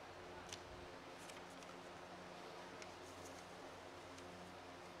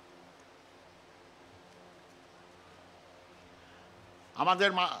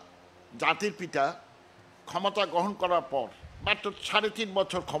 আমাদের জাতির পিতা ক্ষমতা গ্রহণ করার পর মাত্র 3.5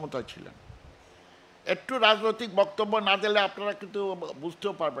 বছর ক্ষমতায় ছিলেন। একটু রাজনৈতিক বক্তব্য না দিলে আপনারা কিন্তু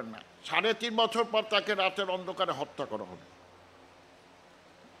বুঝতেও পারবেন না। 3.5 বছর পর তাকে রাতের অন্ধকারে হত্যা করা হবে।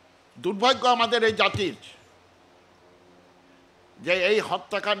 দুর্ভাগ্য আমাদের এই জাতির যে এই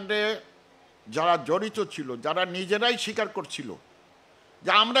হত্যাকাণ্ডে যারা জড়িত ছিল, যারা নিজেরাই স্বীকার করছিল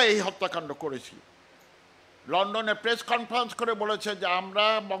যে আমরা এই হত্যাকাণ্ড করেছি, লন্ডনে প্রেস কনফারেন্স করে বলেছে যে আমরা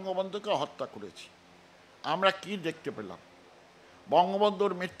বঙ্গবন্ধুকে হত্যা করেছি। আমরা কি দেখতে পেলাম?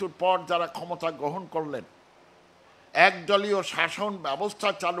 বঙ্গবন্ধুর মৃত্যুর পর যারা ক্ষমতা গ্রহণ করলেন একদলীয় শাসন ব্যবস্থা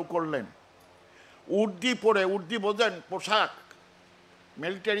চালু করলেন। উর্দি পরে, উর্দি বোঝেন, পোশাক,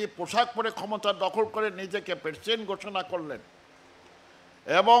 মিলিটারি পোশাক পরে ক্ষমতা দখল করে নিজেকে প্রেসিডেন্ট ঘোষণা করলেন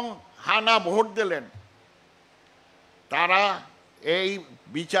এবং হানা ভোট দিলেন। তারা এই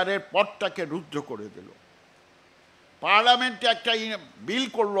বিচারের পথটাকে রুদ্ধ করে দিল। পার্লামেন্টে একটা বিল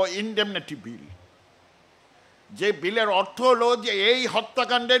করলো, ইনডেমনিটি বিল, যে বিলের অর্থ হলো যে এই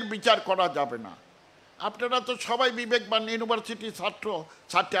হত্যাকাণ্ডের বিচার করা যাবে না। আপনারা তো সবাই বিবেকবান ইউনিভার্সিটি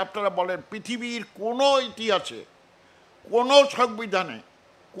ছাত্রী, আপনারা বলেন পৃথিবীর কোনো ইতিহাসে, কোনো সংবিধানে,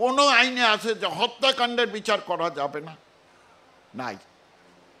 কোনো আইনে আছে যে হত্যাকাণ্ডের বিচার করা যাবে না? নাই।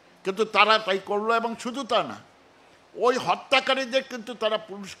 কিন্তু তারা তাই করলো, এবং শুধু তা না, ওই হত্যাকারীদের কিন্তু তারা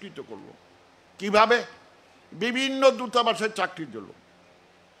পুরস্কৃত করলো। কিভাবে? বিভিন্ন দূতাবাসে চাকরি দিল।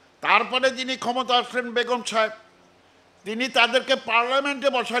 তারপরে যিনি ক্ষমতা আসলেন বেগম সাহেব, তিনি তাদেরকে পার্লামেন্টে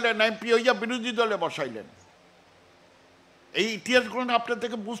বসাইলেন, এমপি হইয়া বিরোধী দলে বসাইলেন। এই ইতিহাসগুলো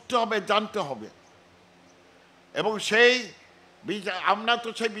আপনাদেরকে বুঝতে হবে, জানতে হবে। এবং সেই বিচার, আমরা তো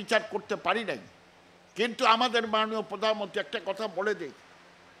সেই বিচার করতে পারি নাই। কিন্তু আমাদের মাননীয় প্রধানমন্ত্রী একটা কথা বলে দেয়,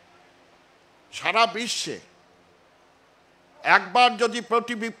 সারা বিশ্বে একবার যদি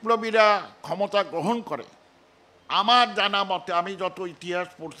প্রতি বিপ্লবীরা ক্ষমতা গ্রহণ করে, আমার জানা মতে, আমি যত ইতিহাস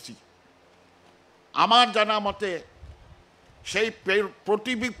পড়ছি, আমার জানা মতে সেই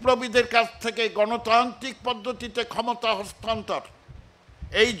প্রতি বিপ্লবীদের কাছ থেকে গণতান্ত্রিক পদ্ধতিতে ক্ষমতা হস্তান্তর,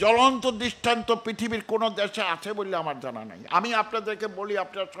 এই জ্বলন্ত দৃষ্টান্ত পৃথিবীর কোনো দেশে আছে বলে আমার জানা নাই। আমি আপনাদেরকে বলি,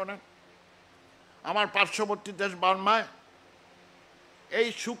 আপনারা শোনেন, আমার পার্শ্ববর্তী দেশ বার্মায় এই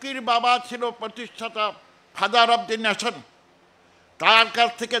সুকির বাবা ছিল প্রতিষ্ঠাতা, ফাদার অব দি নেশন। তার কাছ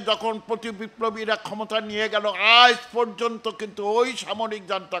থেকে যখন প্রতি বিপ্লবীরা ক্ষমতা নিয়ে গেল, আজ পর্যন্ত কিন্তু ওই সামরিক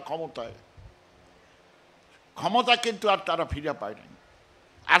জান্তা ক্ষমতা কিন্তু আর তারা ফিরে পায় নাই।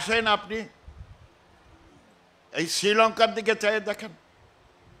 আসেন আপনি এই শ্রীলঙ্কার দিকে চাইয়ে দেখেন,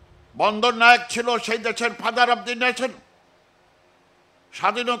 বন্দর নায়ক ছিল সেই দেশের ফাদার অব দি নেশন,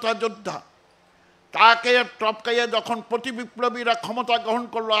 স্বাধীনতা যোদ্ধা। তাকে টপকাইয়ে যখন প্রতি বিপ্লবীরা ক্ষমতা গ্রহণ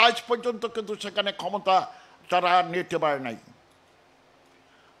করলো, আজ পর্যন্ত কিন্তু সেখানে ক্ষমতা তারা নিতে পারে নাই।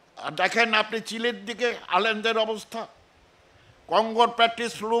 দেখেন আপনি চিলের দিকে আলেনদের অবস্থা, কঙ্গোর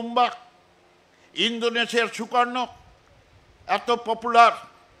প্যাট্রিস লুম্বা, ইন্দোনেশিয়ার সুকর্ণ, এত পপুলার,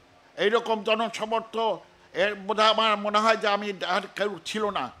 এইরকম জনসমর্থ, এর বোধহয় আমার মনে হয় যে আমি আর কেউ ছিল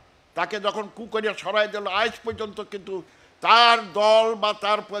না। তাকে যখন কুকরিয়া সরাই দিল, আজ পর্যন্ত কিন্তু তার দল বা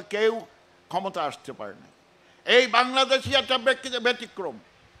তার কেউ ক্ষমতা আসতে পারে না। এই বাংলাদেশি একটা ব্যতিক্রম।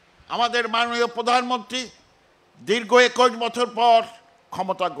 আমাদের মাননীয় প্রধানমন্ত্রী দীর্ঘ 21 বছর পর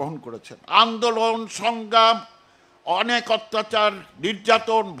ক্ষমতা গ্রহণ করেছেন। আন্দোলন, সংগ্রাম, অনেক অত্যাচার,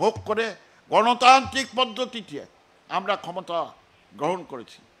 নির্যাতন ভোগ করে গণতান্ত্রিক পদ্ধতিতে আমরা ক্ষমতা গ্রহণ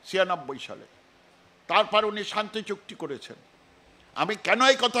করেছি 96 সালে। তারপর উনি শান্তি চুক্তি করেছেন। আমি কেন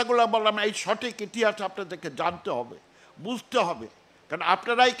এই কথাগুলো বললাম, এই সঠিক ইতিহাস আপনাদেরকে জানতে হবে, বুঝতে হবে। কারণ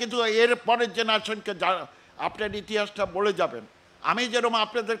আপনারাই কিন্তু এর পরের জেনারেশনকে আপনার ইতিহাসটা বলে যাবেন। আমি যেরকম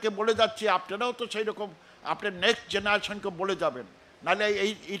আপনাদেরকে বলে যাচ্ছি, আপনারাও তো সেই রকম আপনার নেক্সট জেনারেশনকে বলে যাবেন। নাহলে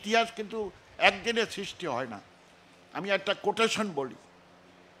এই ইতিহাস কিন্তু একদিনে সৃষ্টি হয় না। আমি একটা কোটেশন বলি,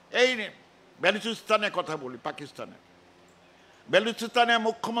 এই বেলুচিস্তানের কথা বলি, পাকিস্তানে। বেলুচিস্তানের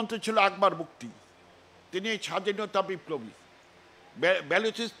মুখ্যমন্ত্রী ছিল আকবর মুক্তি, তিনি স্বাধীনতা বিপ্লবী,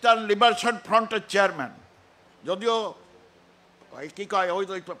 বেলুচিস্তান লিবারেশন ফ্রন্টের চেয়ারম্যান। যদিও কী কয়, ওই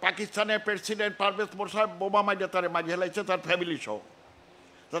পাকিস্তানের প্রেসিডেন্ট পারভেজ মোশাররফ বোমা মাইরে তারে মারি হেলাইছে, তার ফ্যামিলি সহ।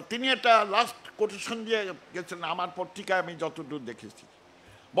 তো তিনি একটা লাস্ট কোটেশন দিয়ে গেছিলেন, আমার পত্রিকায় আমি যতদূর দেখেছি।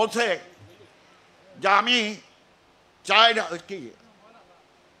 বলছে যে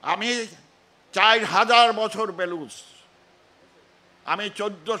আমি 4000 বছর বেলুচ, আমি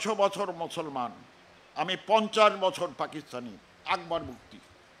 1400 বছর মুসলমান, আমি 50 বছর পাকিস্তানি। আকবর মুক্তি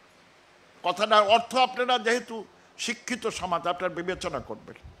কথাটার অর্থ আপনারা যেহেতু শিক্ষিত সমাজ, আপনারা বিবেচনা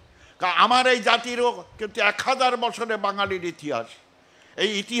করবেন। কারণ আমার এই জাতিরও কিন্তু 1000 বছরে বাঙালির ইতিহাস। এই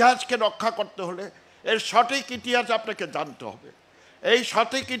ইতিহাসকে রক্ষা করতে হলে এর সঠিক ইতিহাস আপনাকে জানতে হবে। এই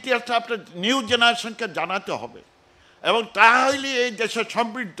সঠিক ইতিহাসটা আপনার নিউ জেনারেশনকে জানাতে হবে, এবং তাহলে এই দেশের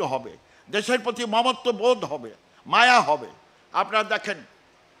সমৃদ্ধ হবে, দেশের প্রতি মমত্ব বোধ হবে, মায়া হবে। আপনারা দেখেন,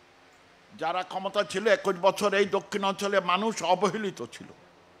 যারা ক্ষমতা ছিল 21 বছর, এই দক্ষিণ অঞ্চলে মানুষ অবহেলিত ছিল।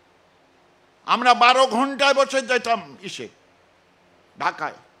 আমরা 12 ঘন্টায় বসে যেতাম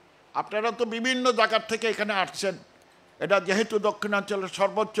ঢাকায়। আপনারা তো বিভিন্ন জায়গার থেকে এখানে আসছেন, এটা যেহেতু দক্ষিণাঞ্চলের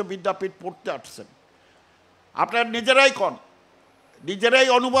সর্বোচ্চ বিদ্যাপীঠ পড়তে আসছেন, আপনারা নিজেরাই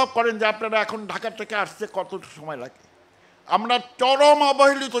অনুভব করেন যে আপনারা এখন ঢাকা থেকে আসতে কত সময় লাগে। আমরা চরম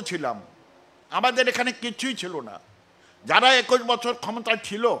অবহেলিত ছিলাম, আমাদের এখানে কিছুই ছিল না। যারা 21 বছর ক্ষমতা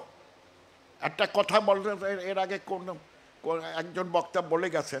ছিল, একটা কথা বলতে এর আগে একজন বক্তা বলে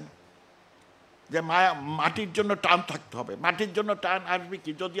গেছেন যে মাটির জন্য টান থাকতে হবে। মাটির জন্য টান আসবে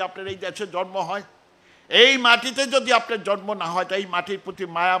কি? যদি আপনার এই দেশে জন্ম হয়, এই মাটিতে যদি আপনার জন্ম না হয়, তো এই মাটির প্রতি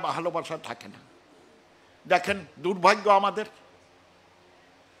মায়া ভালোবাসা থাকে না। দেখেন দুর্ভাগ্য আমাদের,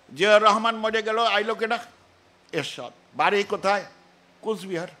 জিয়াউর রহমান মরে গেল, আইলো কেনা এরশাদ, বাড়ি কোথায়?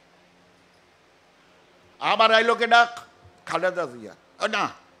 কুচবিহার। আবার আইলো কেনা খালেদা জিয়া, না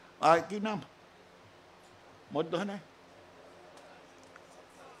কি নাম মধ্যখানে,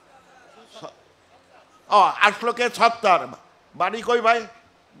 আসলো কে সত্তার, বাড়ি কই ভাই?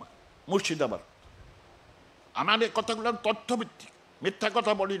 মুর্শিদাবাদ। আমার এই কথাগুলো তথ্যভিত্তিক, মিথ্যা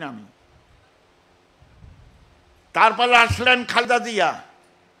কথা বলি না আমি। তারপরে আসলেন খালেদা জিয়া,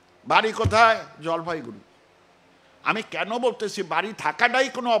 বাড়ি কোথায়? জলপাইগুড়ি। আমি কেন বলতেছি বাড়ি থাকাটাই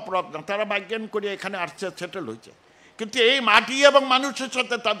কোনো অপরাধ না, তারা বাজ্ঞান করে এখানে আসছে, সেটেল হয়েছে, কিন্তু এই মাটি এবং মানুষের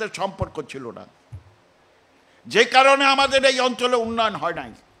সাথে তাদের সম্পর্ক ছিল না, যে কারণে আমাদের এই অঞ্চলে উন্নয়ন হয়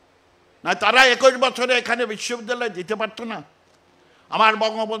নাই। না তারা 21 বছরে এখানে বিশ্ববিদ্যালয় দিতে পারত না। আমার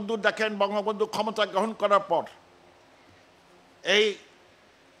বঙ্গবন্ধু দেখেন, বঙ্গবন্ধু ক্ষমতা গ্রহণ করার পর এই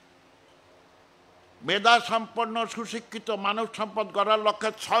মেধা সম্পন্ন সুশিক্ষিত মানব সম্পদ গড়ার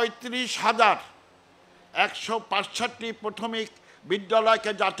লক্ষ্যে 36,165টি প্রাথমিক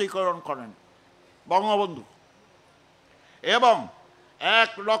বিদ্যালয়কে জাতীয়করণ করেন বঙ্গবন্ধু, এবং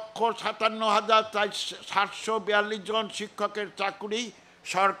 1,57,742 জন শিক্ষকের চাকরি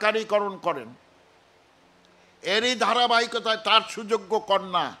সরকারিকরণ করেন। এরই ধারাবাহিকতায় তার সুযোগ্য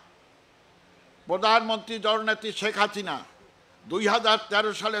কন্যা প্রধানমন্ত্রী জননেত্রী শেখ হাসিনা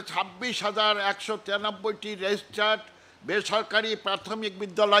 2013 সালে 26,193টি রেজিস্টার্ড বেসরকারি প্রাথমিক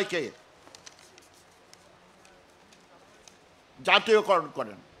বিদ্যালয়কে জাতীয়করণ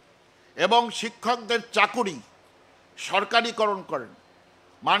করেন এবং শিক্ষকদের চাকুরি সরকারিকরণ করেন।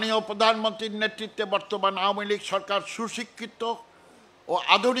 মাননীয় প্রধানমন্ত্রীর নেতৃত্বে বর্তমান আওয়ামী লীগ সরকার সুশিক্ষিত ও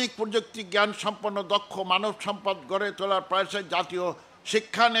আধুনিক প্রযুক্তি জ্ঞান সম্পন্ন দক্ষ মানব সম্পদ গড়ে তোলার প্রয়াসে জাতীয়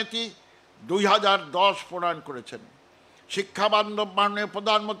শিক্ষানীতি 2010 প্রণয়ন করেছেন। শিক্ষাবান্ধব মাননীয়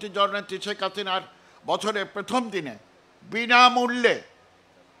প্রধানমন্ত্রী জননেত্রী শেখ হাসিনার বছরের প্রথম দিনে বিনামূল্যে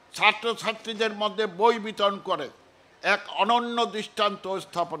ছাত্রছাত্রীদের মধ্যে বই বিতরণ করে এক অনন্য দৃষ্টান্ত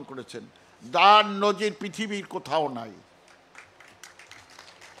স্থাপন করেছেন, যার নজির পৃথিবীর কোথাও নাই।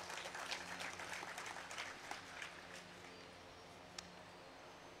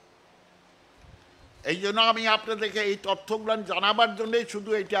 এই জন্য আমি আপনাদেরকে এই তথ্যগুলো জানাবার জন্যই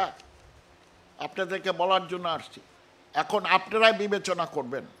শুধু এটা আপনাদেরকে বলার জন্য আসছি। এখন আপনারাই বিবেচনা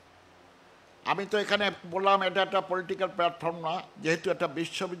করবেন। আমি তো এখানে বললাম এটা একটা পলিটিক্যাল প্ল্যাটফর্ম না, যেহেতু একটা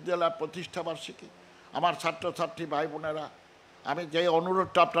বিশ্ববিদ্যালয় প্রতিষ্ঠাবার্ষিকী। আমার ছাত্রছাত্রী ভাই বোনেরা, আমি যে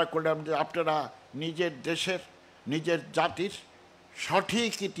অনুরোধটা আপনারা করলাম যে আপনারা নিজের দেশের, নিজের জাতির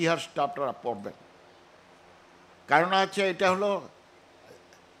সঠিক ইতিহাসটা আপনারা পড়বেন। কারণ হচ্ছে এটা হলো,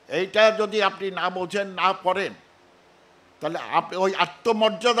 এইটা যদি আপনি না বোঝেন, না পড়েন, তাহলে ওই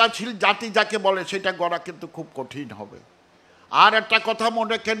আত্মমর্যাদাশীল জাতি যাকে বলে সেটা গড়া কিন্তু খুব কঠিন হবে। আর একটা কথা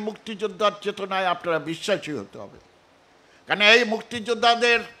মনে রাখেন, মুক্তিযোদ্ধার চেতনায় আপনারা বিশ্বাসী হতে হবে। কারণ এই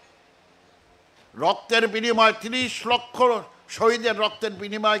মুক্তিযোদ্ধাদের রক্তের বিনিময়, 30 লক্ষ শহীদের রক্তের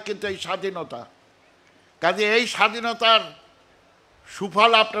বিনিময় কিন্তু এই স্বাধীনতা। কাজে এই স্বাধীনতার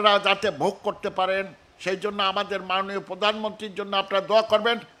সুফল আপনারা যাতে ভোগ করতে পারেন, সেই জন্য আমাদের মাননীয় প্রধানমন্ত্রীর জন্য আপনারা দোয়া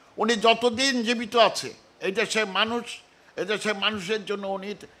করবেন। উনি যতদিন জীবিত আছে এই দেশের মানুষ, এদেশের মানুষের জন্য উনি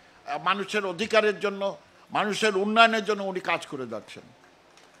মানুষের অধিকারের জন্য, মানুষের উন্নয়নের জন্য উনি কাজ করে যাচ্ছেন।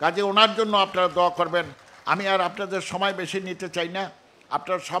 কাজে ওনার জন্য আপনারা দোয়া করবেন। আমি আর আপনাদের সময় বেশি নিতে চাই না।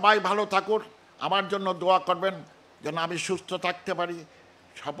 আপনারা সবাই ভালো থাকুন, আমার জন্য দোয়া করবেন যেন আমি সুস্থ থাকতে পারি,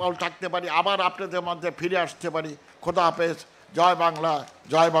 সফল থাকতে পারি, আবার আপনাদের মধ্যে ফিরে আসতে পারি। খোদা হাফেজ। জয় বাংলা,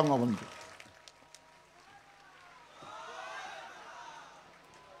 জয় বঙ্গবন্ধু।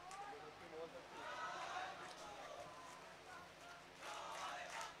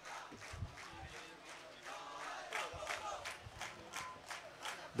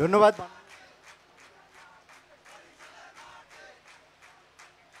 ধন্যবাদ।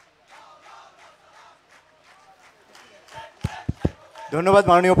 ধন্যবাদ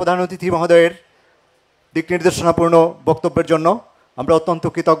মাননীয় প্রধান অতিথি মহোদয়ের দিক নির্দেশনাপূর্ণ বক্তব্যের জন্য। আমরা অত্যন্ত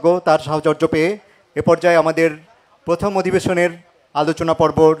কৃতজ্ঞ তার সাহচর্য পেয়ে। এ পর্যায়ে আমাদের প্রথম অধিবেশনের আলোচনা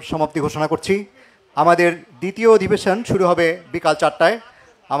পর্বর সমাপ্তি ঘোষণা করছি। আমাদের দ্বিতীয় অধিবেশন শুরু হবে বিকাল 4টায়।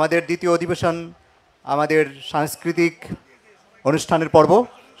 আমাদের দ্বিতীয় অধিবেশন আমাদের সাংস্কৃতিক অনুষ্ঠানের পর্ব।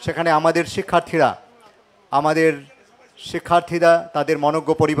 সেখানে আমাদের শিক্ষার্থীরা তাদের মনজ্ঞ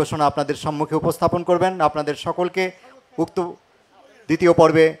পরিবেশনা আপনাদের সম্মুখে উপস্থাপন করবেন। আপনাদের সকলকে উক্ত দ্বিতীয়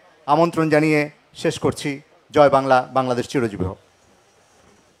পর্বে আমন্ত্রণ জানিয়ে শেষ করছি। জয় বাংলা, বাংলাদেশ চিরজীবী হোক।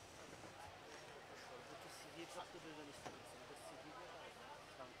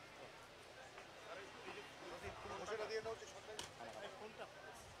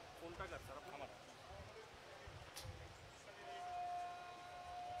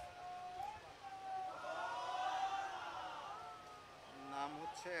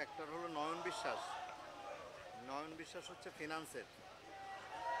 হচ্ছে একটা হলো নয়ন বিশ্বাস। নয়ন বিশ্বাস হচ্ছে ফিনান্সের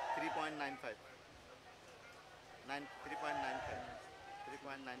 3.95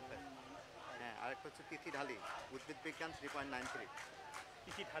 3.95 হ্যাঁ, আরেকটা হচ্ছে তিথি ঢালি উদ্ভিদ বিজ্ঞান 3.93।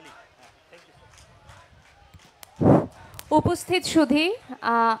 তিথি ঢালি, হ্যাঁ, থ্যাংক ইউ স্যার। উপস্থিত সুধী,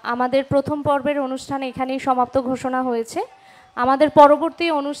 আমাদের প্রথম পর্বের অনুষ্ঠান এখানেই সমাপ্ত ঘোষণা হয়েছে। আমাদের পরবর্তী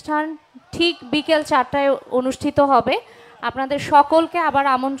অনুষ্ঠান ঠিক বিকেল 4টায় অনুষ্ঠিত হবে। আপনাদের সকলকে আবার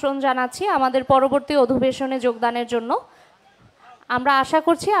আমন্ত্রণ জানাচ্ছি আমাদের পরবর্তী অধিবেশনে যোগদানের জন্য। আমরা আশা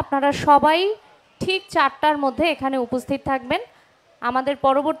করছি আপনারা সবাই ঠিক 4টার মধ্যে এখানে উপস্থিত থাকবেন। আমাদের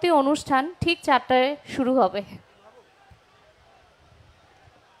পরবর্তী অনুষ্ঠান ঠিক 4টায় শুরু হবে।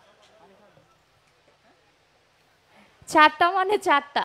 4টা মানে 4টা।